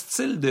 le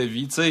style de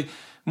vie, tu sais.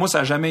 Moi, ça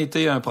n'a jamais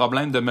été un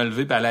problème de me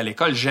lever et aller à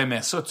l'école.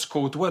 J'aimais ça. Tu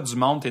côtoies du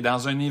monde, tu es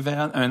dans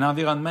un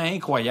environnement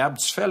incroyable.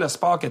 Tu fais le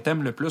sport que tu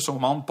aimes le plus au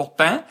monde.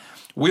 Pourtant,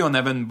 oui, on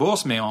avait une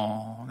bourse, mais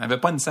on n'avait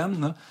pas une scène.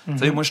 Là.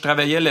 Mm-hmm. Moi, je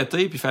travaillais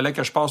l'été, puis il fallait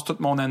que je passe toute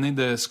mon année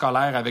de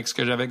scolaire avec ce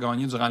que j'avais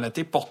gagné durant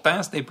l'été.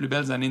 Pourtant, c'était les plus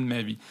belles années de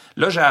ma vie.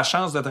 Là, j'ai la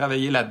chance de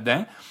travailler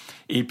là-dedans.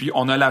 Et puis,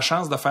 on a la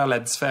chance de faire la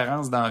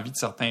différence dans la vie de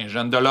certains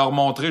jeunes, de leur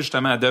montrer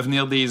justement à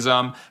devenir des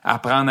hommes, à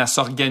apprendre à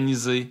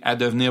s'organiser, à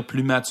devenir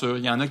plus matures.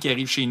 Il y en a qui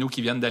arrivent chez nous,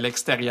 qui viennent de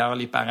l'extérieur,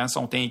 les parents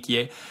sont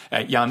inquiets.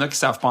 Il y en a qui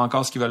savent pas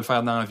encore ce qu'ils veulent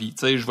faire dans la vie.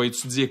 Tu sais, je vais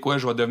étudier quoi,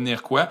 je vais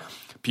devenir quoi.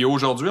 Puis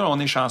aujourd'hui, on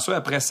est chanceux,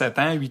 après 7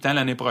 ans, 8 ans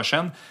l'année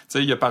prochaine. Tu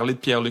sais, il a parlé de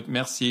Pierre-Luc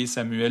Mercier,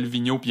 Samuel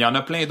Vigneault, puis il y en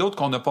a plein d'autres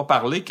qu'on n'a pas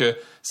parlé, que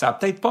ça a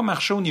peut-être pas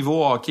marché au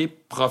niveau hockey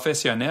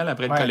professionnel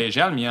après le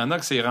collégial, mais il y en a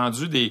que c'est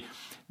rendu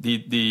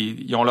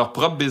ils ont leur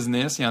propre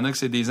business. Il y en a que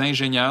c'est des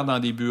ingénieurs dans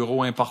des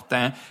bureaux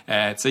importants. Tu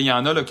sais, il y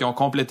en a là qui ont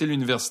complété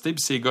l'université,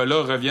 puis ces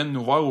gars-là reviennent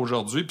nous voir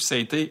aujourd'hui, puis ça a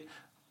été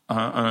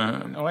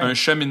un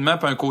cheminement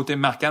puis un côté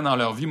marquant dans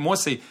leur vie. Moi,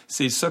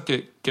 c'est ça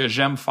que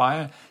j'aime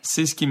faire.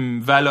 C'est ce qui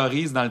me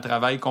valorise dans le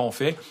travail qu'on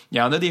fait. Il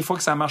y en a des fois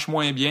que ça marche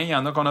moins bien. Il y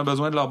en a qu'on a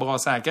besoin de leur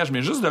brasser à la cage,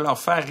 mais juste de leur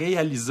faire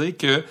réaliser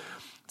que,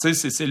 tu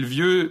sais, c'est le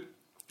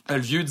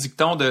vieux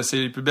dicton de c'est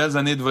les plus belles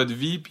années de votre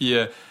vie, puis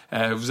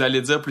vous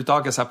allez dire plus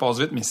tard que ça passe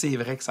vite, mais c'est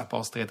vrai que ça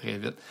passe très, très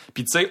vite.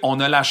 Puis tu sais, on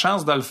a la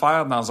chance de le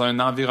faire dans un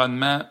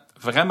environnement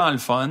vraiment le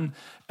fun,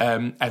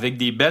 avec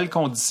des belles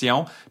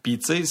conditions. Puis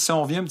tu sais, si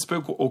on vient un petit peu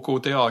au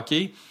côté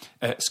hockey,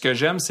 ce que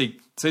j'aime, c'est que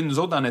tu sais, nous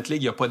autres, dans notre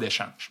ligue, il n'y a pas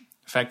d'échange.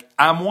 Fait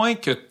qu'à moins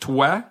que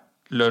toi,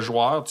 le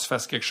joueur, tu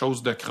fasses quelque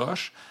chose de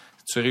croche,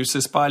 tu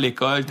réussisses pas à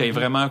l'école, tu aies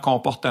vraiment un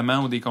comportement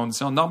ou des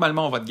conditions,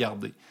 normalement, on va te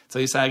garder. Tu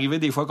sais, ça arrivait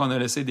des fois qu'on a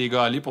laissé des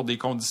gars aller pour des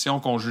conditions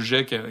qu'on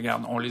jugeait que,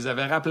 regarde, on les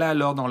avait rappelés à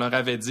l'ordre, on leur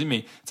avait dit,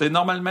 mais tu sais,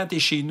 normalement, tu es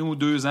chez nous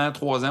 2 ans,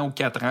 3 ans ou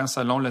 4 ans,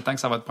 selon le temps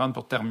que ça va te prendre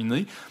pour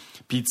terminer.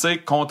 Puis, tu sais,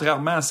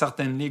 contrairement à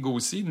certaines ligues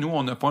aussi, nous,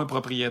 on n'a pas un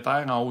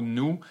propriétaire en haut de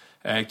nous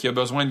qui a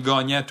besoin de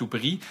gagner à tout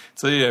prix.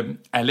 Tu sais,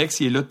 Alex,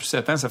 il est là depuis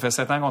 7 ans. Ça fait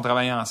 7 ans qu'on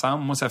travaille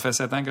ensemble. Moi, ça fait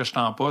 7 ans que je suis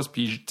en poste.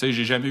 Puis, tu sais,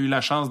 j'ai jamais eu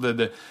la chance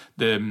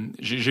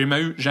j'ai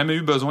jamais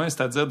eu besoin,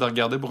 c'est-à-dire de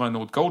regarder pour un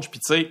autre coach. Puis,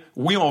 tu sais,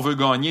 oui, on veut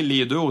gagner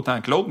les deux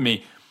autant que l'autre,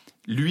 mais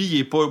lui, il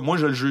est pas. Moi,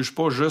 je le juge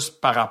pas juste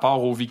par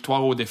rapport aux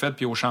victoires, aux défaites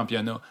puis au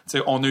championnat. Tu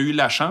sais, on a eu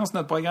la chance,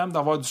 notre programme,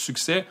 d'avoir du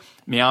succès,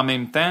 mais en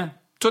même temps,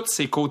 tous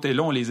ces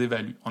côtés-là, on les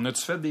évalue. On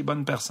a-tu fait des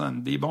bonnes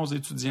personnes, des bons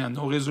étudiants,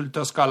 nos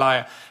résultats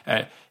scolaires,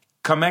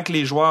 comment que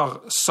les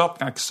joueurs sortent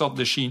quand ils sortent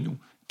de chez nous?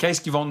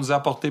 Qu'est-ce qu'ils vont nous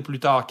apporter plus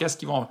tard? Qu'est-ce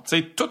qu'ils vont... Tu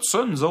sais, tout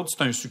ça, nous autres,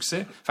 c'est un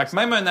succès. Fait que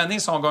même une année,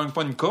 si on gagne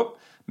pas une coupe,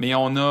 mais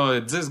on a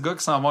 10 gars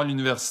qui s'en vont à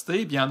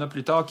l'université, puis il y en a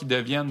plus tard qui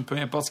deviennent, peu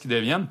importe ce qu'ils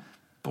deviennent,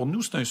 pour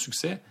nous, c'est un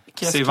succès.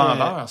 C'est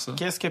vendeur, ça.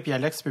 Qu'est-ce que, puis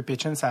Alex peut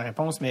pitcher sa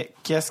réponse, mais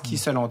qu'est-ce qui,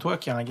 selon toi,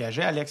 qui a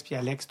engagé Alex, puis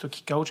Alex, toi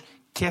qui coach,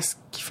 qu'est-ce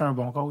qui fait un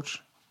bon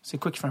coach? C'est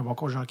quoi qui fait un bon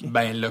coach de hockey?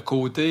 Ben, le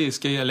côté, ce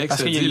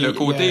qu'Alex a dit, le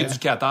côté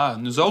éducateur.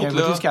 Nous autres, il y a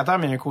un côté éducateur,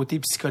 mais il y a un côté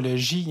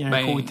psychologie, il y a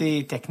un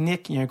côté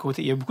technique, il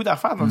y a beaucoup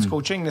d'affaires dans du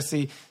coaching, là.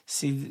 C'est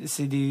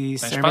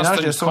un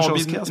mélange de social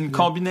skills. Une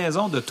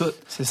combinaison de tout.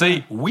 C'est ça.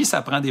 Oui,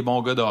 ça prend des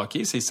bons gars de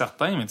hockey, c'est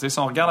certain, mais si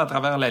on regarde à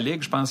travers la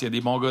ligue, je pense qu'il y a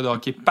des bons gars de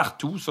hockey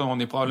partout. Ça, on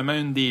est probablement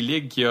une des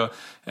ligues qui a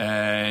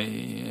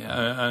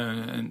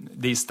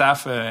des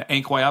staffs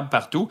incroyables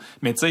partout.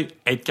 Mais tu sais,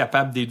 être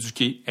capable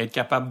d'éduquer, être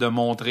capable de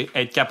montrer,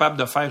 être capable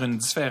de faire une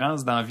différence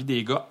dans la vie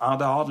des gars en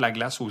dehors de la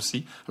glace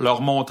aussi,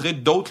 leur montrer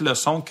d'autres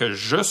leçons que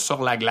juste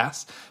sur la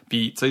glace.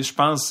 Puis, tu sais, je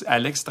pense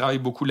Alex travaille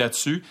beaucoup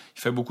là-dessus.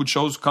 Il fait beaucoup de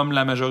choses comme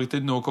la majorité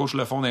de nos coachs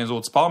le font dans les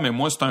autres sports, mais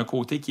moi, c'est un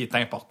côté qui est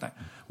important.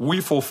 Oui,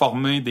 il faut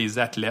former des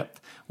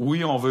athlètes.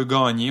 Oui, on veut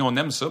gagner. On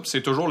aime ça. Puis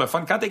c'est toujours le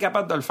fun. Quand tu es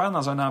capable de le faire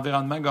dans un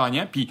environnement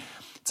gagnant, puis, tu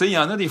sais, il y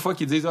en a des fois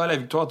qui disent « Ah, la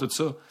victoire, tout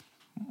ça. »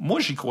 Moi,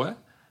 j'y crois.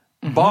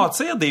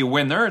 Bâtir des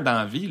winners dans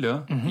la vie,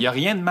 là, il n'y a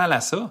rien de mal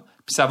à ça.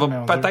 Puis ça va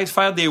peut-être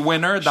faire des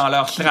winners dans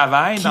leur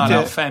travail, dans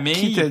leur famille.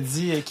 Qui te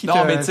dit...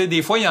 mais tu sais,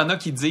 des fois, il y en a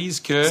qui disent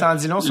que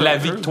la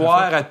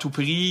victoire à tout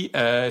prix,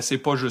 c'est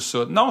pas juste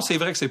ça. Non, c'est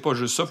vrai que c'est pas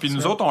juste ça. Puis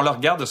nous autres, on le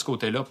regarde de ce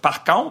côté-là.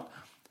 Par contre,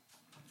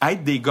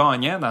 être des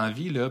gagnants dans la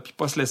vie, là, puis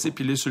pas se laisser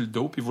piler sur le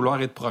dos, puis vouloir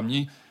être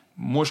premier,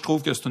 moi, je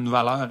trouve que c'est une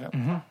valeur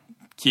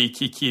qui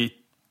est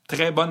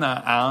très bonne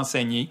à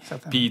enseigner.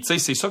 Puis, tu sais,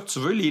 c'est ça que tu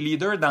veux. Les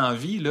leaders dans la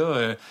vie,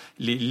 là,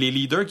 les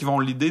leaders qui vont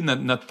leader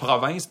notre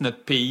province,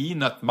 notre pays,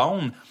 notre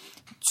monde,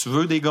 tu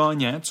veux des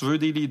gagnants, tu veux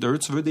des leaders,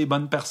 tu veux des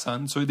bonnes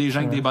personnes, tu veux des gens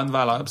avec des bonnes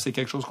valeurs, puis c'est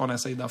quelque chose qu'on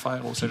essaye de faire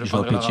au Cégep. Je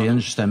vais pitcher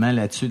justement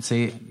là-dessus, tu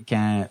sais,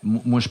 quand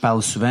moi je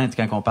parle souvent,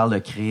 quand on parle de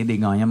créer des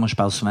gagnants, moi je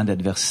parle souvent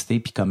d'adversité,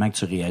 puis comment que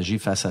tu réagis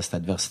face à cette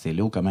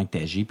adversité-là, ou comment que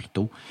tu agis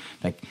plutôt.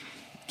 Fait que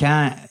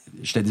quand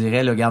je te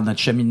dirais, là, regarde notre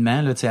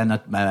cheminement, là, tu sais,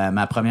 à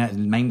ma première,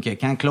 même que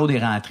quand Claude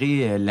est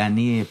rentré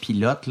l'année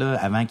pilote, là,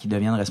 avant qu'il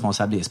devienne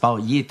responsable des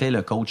sports, il était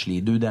le coach les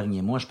 2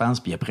 derniers mois, je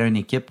pense, puis après une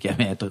équipe qui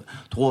avait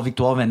 3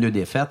 victoires, 22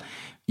 défaites.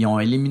 Ils ont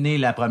éliminé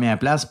la première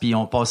place, puis ils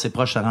ont passé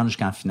proche de se rendre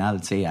jusqu'en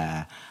finale, tu sais,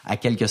 à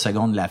quelques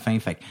secondes de la fin.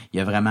 Fait qu'il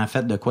a vraiment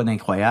fait de quoi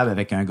d'incroyable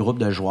avec un groupe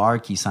de joueurs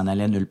qui s'en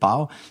allait nulle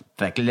part.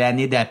 Fait que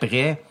l'année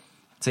d'après,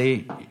 tu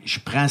sais, je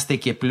prends cette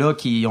équipe-là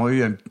qui ont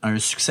eu un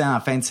succès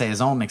en fin de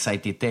saison, mais que ça a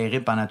été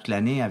terrible pendant toute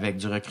l'année avec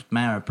du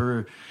recrutement un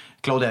peu...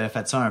 Claude avait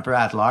fait ça un peu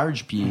at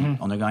large, puis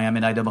on a gagné la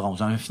médaille de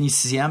bronze. On a fini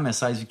 6e, mais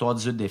 16 victoires,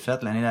 18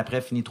 défaites. L'année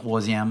d'après, fini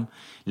 3e.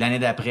 L'année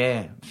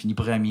d'après, fini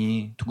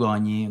 1er, tout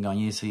gagné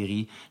les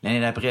séries. L'année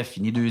d'après,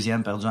 fini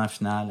 2e, perdu en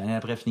finale. L'année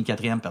d'après, fini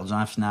 4e, perdu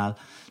en finale.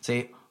 Tu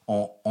sais,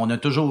 on a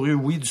toujours eu,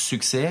 oui, du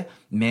succès,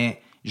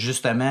 mais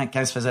justement,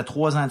 quand ça faisait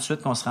 3 ans de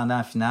suite qu'on se rendait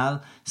en finale,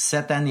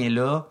 cette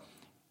année-là,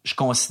 je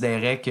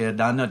considérais que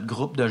dans notre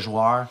groupe de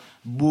joueurs,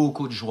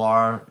 beaucoup de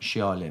joueurs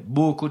chialaient.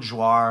 Beaucoup de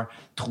joueurs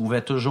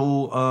trouvaient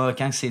toujours,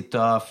 quand c'est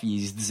tough,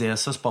 ils se disaient,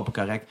 ça, c'est pas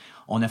correct.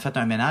 On a fait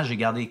un ménage, j'ai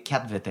gardé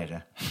 4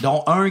 vétérans,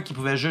 dont un qui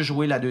pouvait juste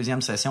jouer la 2e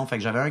session. Fait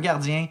que j'avais un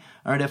gardien,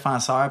 un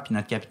défenseur, puis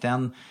notre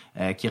capitaine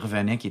qui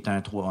revenait, qui était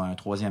un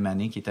 3e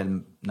année, qui était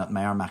notre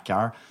meilleur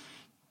marqueur.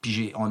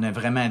 Puis on a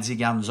vraiment dit,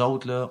 regarde, nous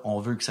autres, là, on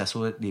veut que ça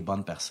soit des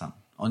bonnes personnes.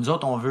 Nous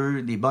autres, on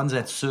veut des bonnes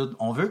attitudes.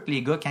 On veut que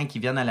les gars, quand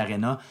ils viennent à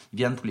l'aréna, ils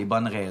viennent pour les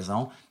bonnes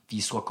raisons, puis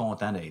ils soient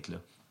contents d'être là.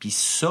 Puis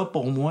ça,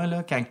 pour moi,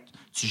 là, quand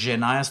tu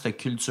génères cette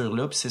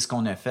culture-là, puis c'est ce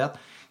qu'on a fait,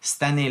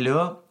 cette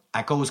année-là,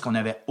 à cause qu'on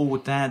avait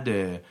autant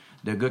de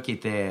gars qui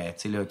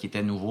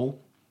étaient nouveaux,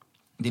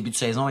 début de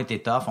saison était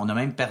tough. On a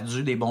même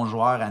perdu des bons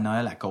joueurs à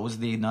Noël à cause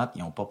des notes.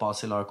 Ils n'ont pas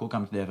passé leur cours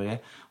comme ils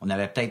devraient. On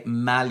avait peut-être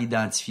mal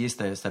identifié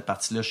cette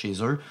partie-là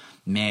chez eux.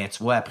 Mais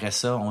tu vois, après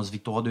ça, 11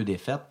 victoires, 2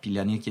 défaites. Puis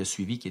l'année qui a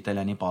suivi, qui était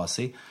l'année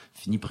passée,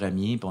 fini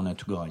premier, puis on a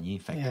tout gagné.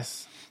 Fait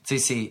Yes. tu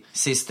sais,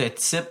 c'est ce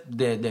type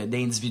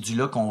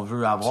d'individu-là qu'on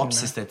veut avoir, puis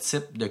c'est ce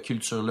type de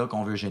culture-là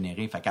qu'on veut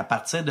générer. Fait qu'à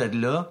partir de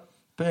là,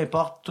 peu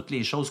importe toutes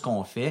les choses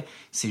qu'on fait,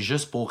 c'est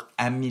juste pour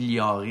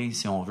améliorer,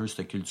 si on veut,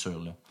 cette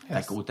culture-là. Yes.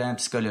 Fait qu'autant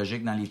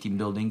psychologique dans les team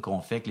building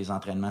qu'on fait que les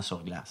entraînements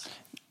sur glace.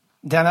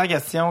 Dernière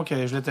question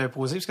que je voulais te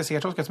poser, parce que c'est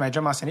quelque chose que tu m'as déjà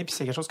mentionné, puis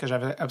c'est quelque chose que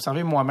j'avais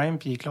observé moi-même,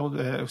 puis Claude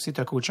aussi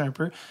t'a coaché un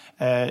peu.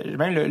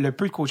 Même le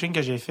peu de coaching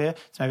que j'ai fait,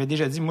 tu m'avais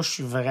déjà dit, moi, je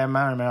suis vraiment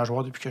un meilleur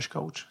joueur depuis que je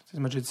coach. Tu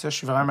m'as déjà dit ça, je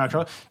suis vraiment un meilleur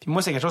joueur. Puis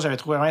moi, c'est quelque chose que j'avais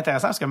trouvé vraiment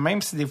intéressant, parce que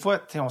même si des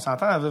fois, on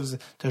s'entend,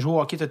 tu as joué au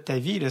hockey toute ta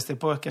vie, là, c'était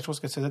pas quelque chose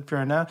que tu faisais depuis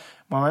un an.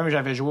 Moi-même,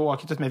 j'avais joué au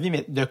hockey toute ma vie,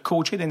 mais de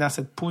coacher, d'être dans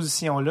cette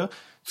position-là,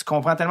 tu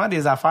comprends tellement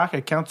des affaires que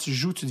quand tu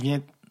joues, tu deviens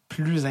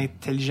plus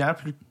intelligent,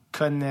 plus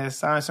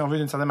connaissant, si on veut,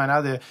 d'une certaine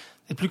manière, d'être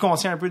plus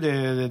conscient un peu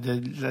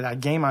de la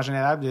game en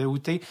général, de où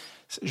t'es.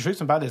 Je veux que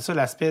tu me parles de ça,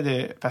 l'aspect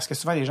de... Parce que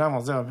souvent, les gens vont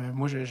se dire,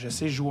 moi, je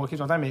sais, je joue au hockey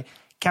tout le temps, mais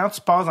quand tu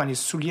passes dans les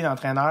souliers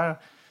d'entraîneur,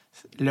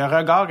 le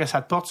regard que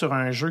ça te porte sur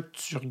un jeu que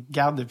tu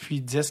regardes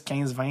depuis 10,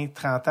 15, 20,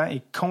 30 ans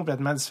est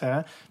complètement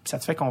différent. Puis ça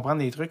te fait comprendre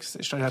des trucs.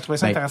 J'ai trouvé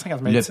ça intéressant quand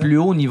tu m'as dit ça. Le plus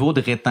haut niveau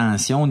de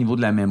rétention, au niveau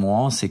de la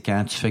mémoire, c'est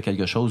quand tu fais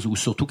quelque chose ou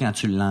surtout quand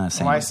tu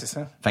l'enseignes. Ouais, c'est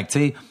ça. Fait que tu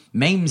sais,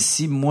 même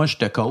si moi je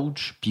te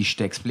coach puis je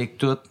t'explique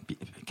tout,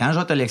 quand je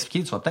vais te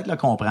l'expliquer, tu vas peut-être le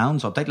comprendre,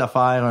 tu vas peut-être le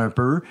faire un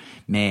peu,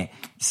 mais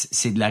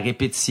c'est de la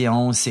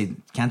répétition, c'est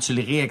quand tu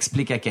le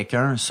réexpliques à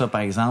quelqu'un, ça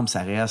par exemple,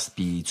 ça reste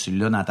puis tu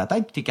l'as dans ta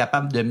tête puis tu es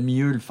capable de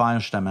mieux le faire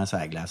justement sur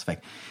la glace. Fait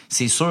que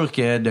c'est sûr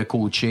que de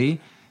coacher,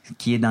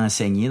 qui est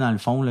d'enseigner dans le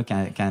fond là,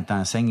 quand tu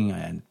enseignes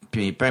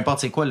puis peu importe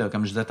c'est quoi là,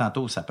 comme je disais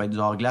tantôt, ça peut être du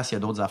hors-glace, il y a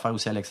d'autres affaires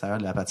aussi à l'extérieur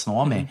de la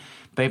patinoire, mais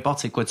peu importe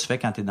c'est quoi tu fais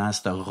quand tu es dans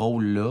ce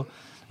rôle-là,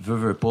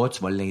 veux pas,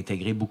 tu vas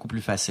l'intégrer beaucoup plus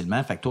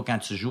facilement. Fait que toi, quand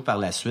tu joues par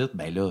la suite,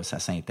 ben là, ça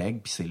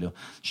s'intègre, puis c'est là.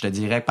 Je te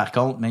dirais, par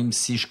contre, même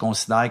si je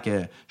considère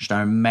que je suis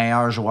un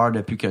meilleur joueur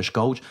depuis que je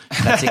coach,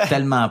 je pratique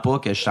tellement pas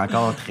que je suis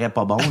encore très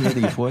pas bon, là,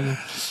 des fois, là.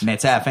 Mais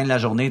tu sais, à la fin de la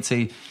journée, tu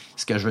sais,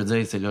 ce que je veux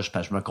dire, c'est là,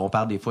 je me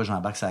compare des fois,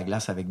 j'embarque sur la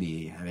glace avec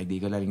des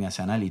gars de la Ligue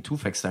nationale et tout,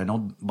 fait que c'est un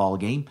autre ball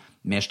game.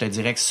 Mais je te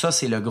dirais que ça,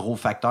 c'est le gros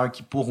facteur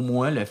qui, pour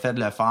moi, le fait de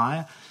le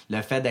faire,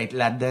 le fait d'être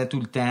là-dedans tout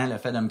le temps, le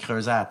fait de me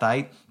creuser la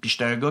tête. Puis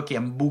j'étais un gars qui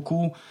aime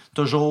beaucoup,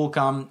 toujours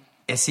comme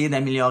essayer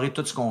d'améliorer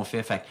tout ce qu'on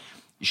fait. Fait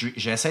que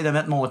j'essaie de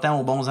mettre mon temps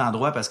aux bons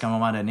endroits parce qu'à un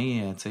moment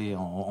donné, tu sais,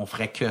 on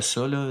ferait que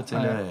ça, là, tu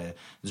sais, là,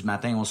 du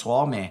matin au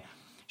soir. Mais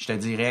je te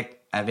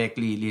dirais qu'avec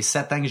les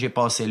 7 ans que j'ai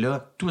passé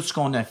là, tout ce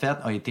qu'on a fait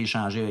a été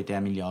changé, a été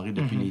amélioré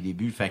depuis les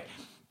débuts. Fait que,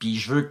 puis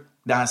je veux que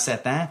dans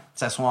 7 ans,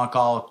 ça soit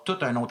encore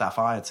toute une autre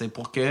affaire, tu sais,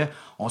 pour que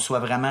on soit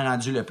vraiment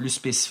rendu le plus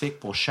spécifique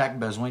pour chaque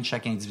besoin de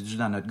chaque individu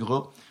dans notre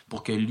groupe,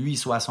 pour que lui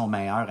soit son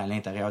meilleur à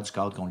l'intérieur du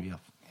cadre qu'on lui offre.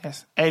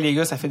 Yes. Hey les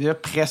gars, ça fait déjà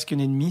presque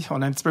 1h30.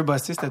 On a un petit peu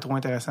bossé, c'était trop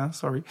intéressant,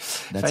 sorry.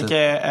 That's fait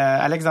que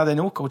Alex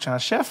Dandeno, coach en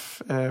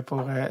chef,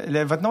 pour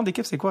votre nom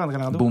d'équipe, c'est quoi, André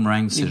Lando?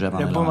 Boomerang Cégep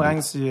André Le Lando.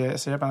 Boomerang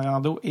Cégep André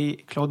Lando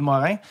et Claude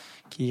Morin,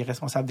 qui est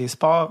responsable des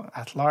sports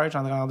at large,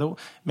 André Lando.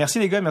 Merci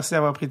les gars, merci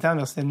d'avoir pris le temps,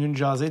 merci d'être venu nous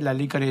jaser de la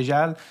Ligue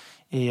collégiale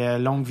et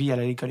longue vie à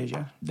la Ligue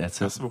collégiale. That's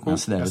it. Merci beaucoup.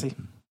 Merci, David. Merci.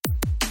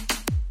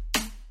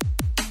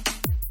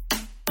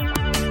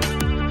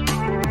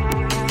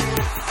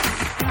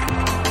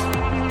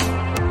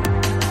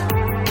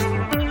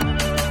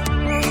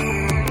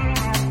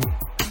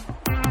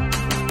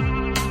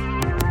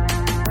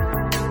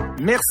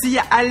 Merci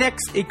à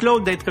Alex et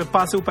Claude d'être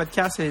passés au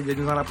podcast et de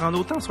nous en apprendre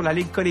autant sur la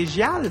Ligue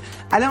collégiale.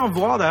 Allez en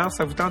voir d'ailleurs,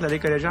 ça vous tente la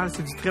Ligue collégiale,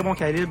 c'est du très bon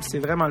calibre, c'est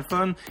vraiment le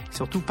fun. Et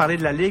surtout, parler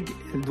de la Ligue,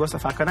 elle doit se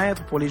faire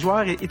connaître pour les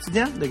joueurs et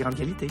étudiants de grande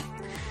qualité.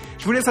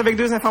 Je vous laisse avec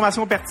 2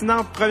 informations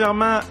pertinentes.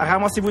 Premièrement,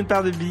 ramassez-vous une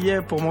paire de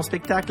billets pour mon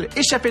spectacle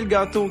Échapper le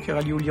gâteau qui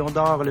aura lieu au Lion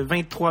d'Or le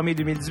 23 mai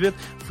 2018. Vous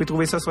pouvez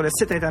trouver ça sur le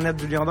site internet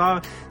du Lion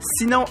d'Or.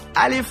 Sinon,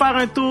 allez faire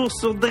un tour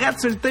sur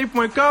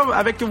dretsultape.com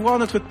avec voir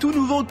notre tout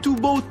nouveau, tout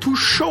beau, tout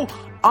chaud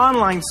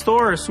online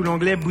store sous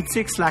l'onglet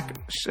boutique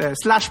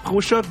slash pro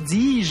shop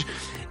dis-je.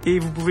 Et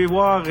vous pouvez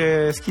voir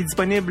ce qui est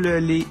disponible,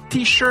 les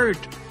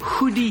t-shirts,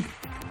 hoodies,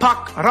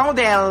 puck,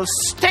 rondelles,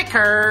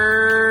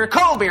 stickers,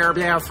 cold beer,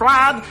 bière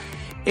froide.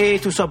 Et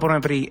tout ça pour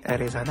un prix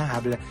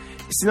raisonnable.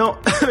 Sinon,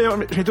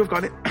 j'ai tout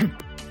regardé.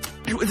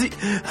 Je vous dis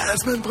à la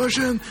semaine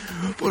prochaine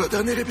pour le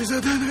dernier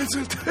épisode de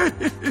Résultat.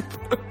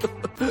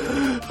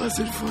 Ah,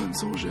 c'est le fun,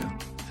 son jeune.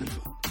 C'est le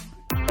fun.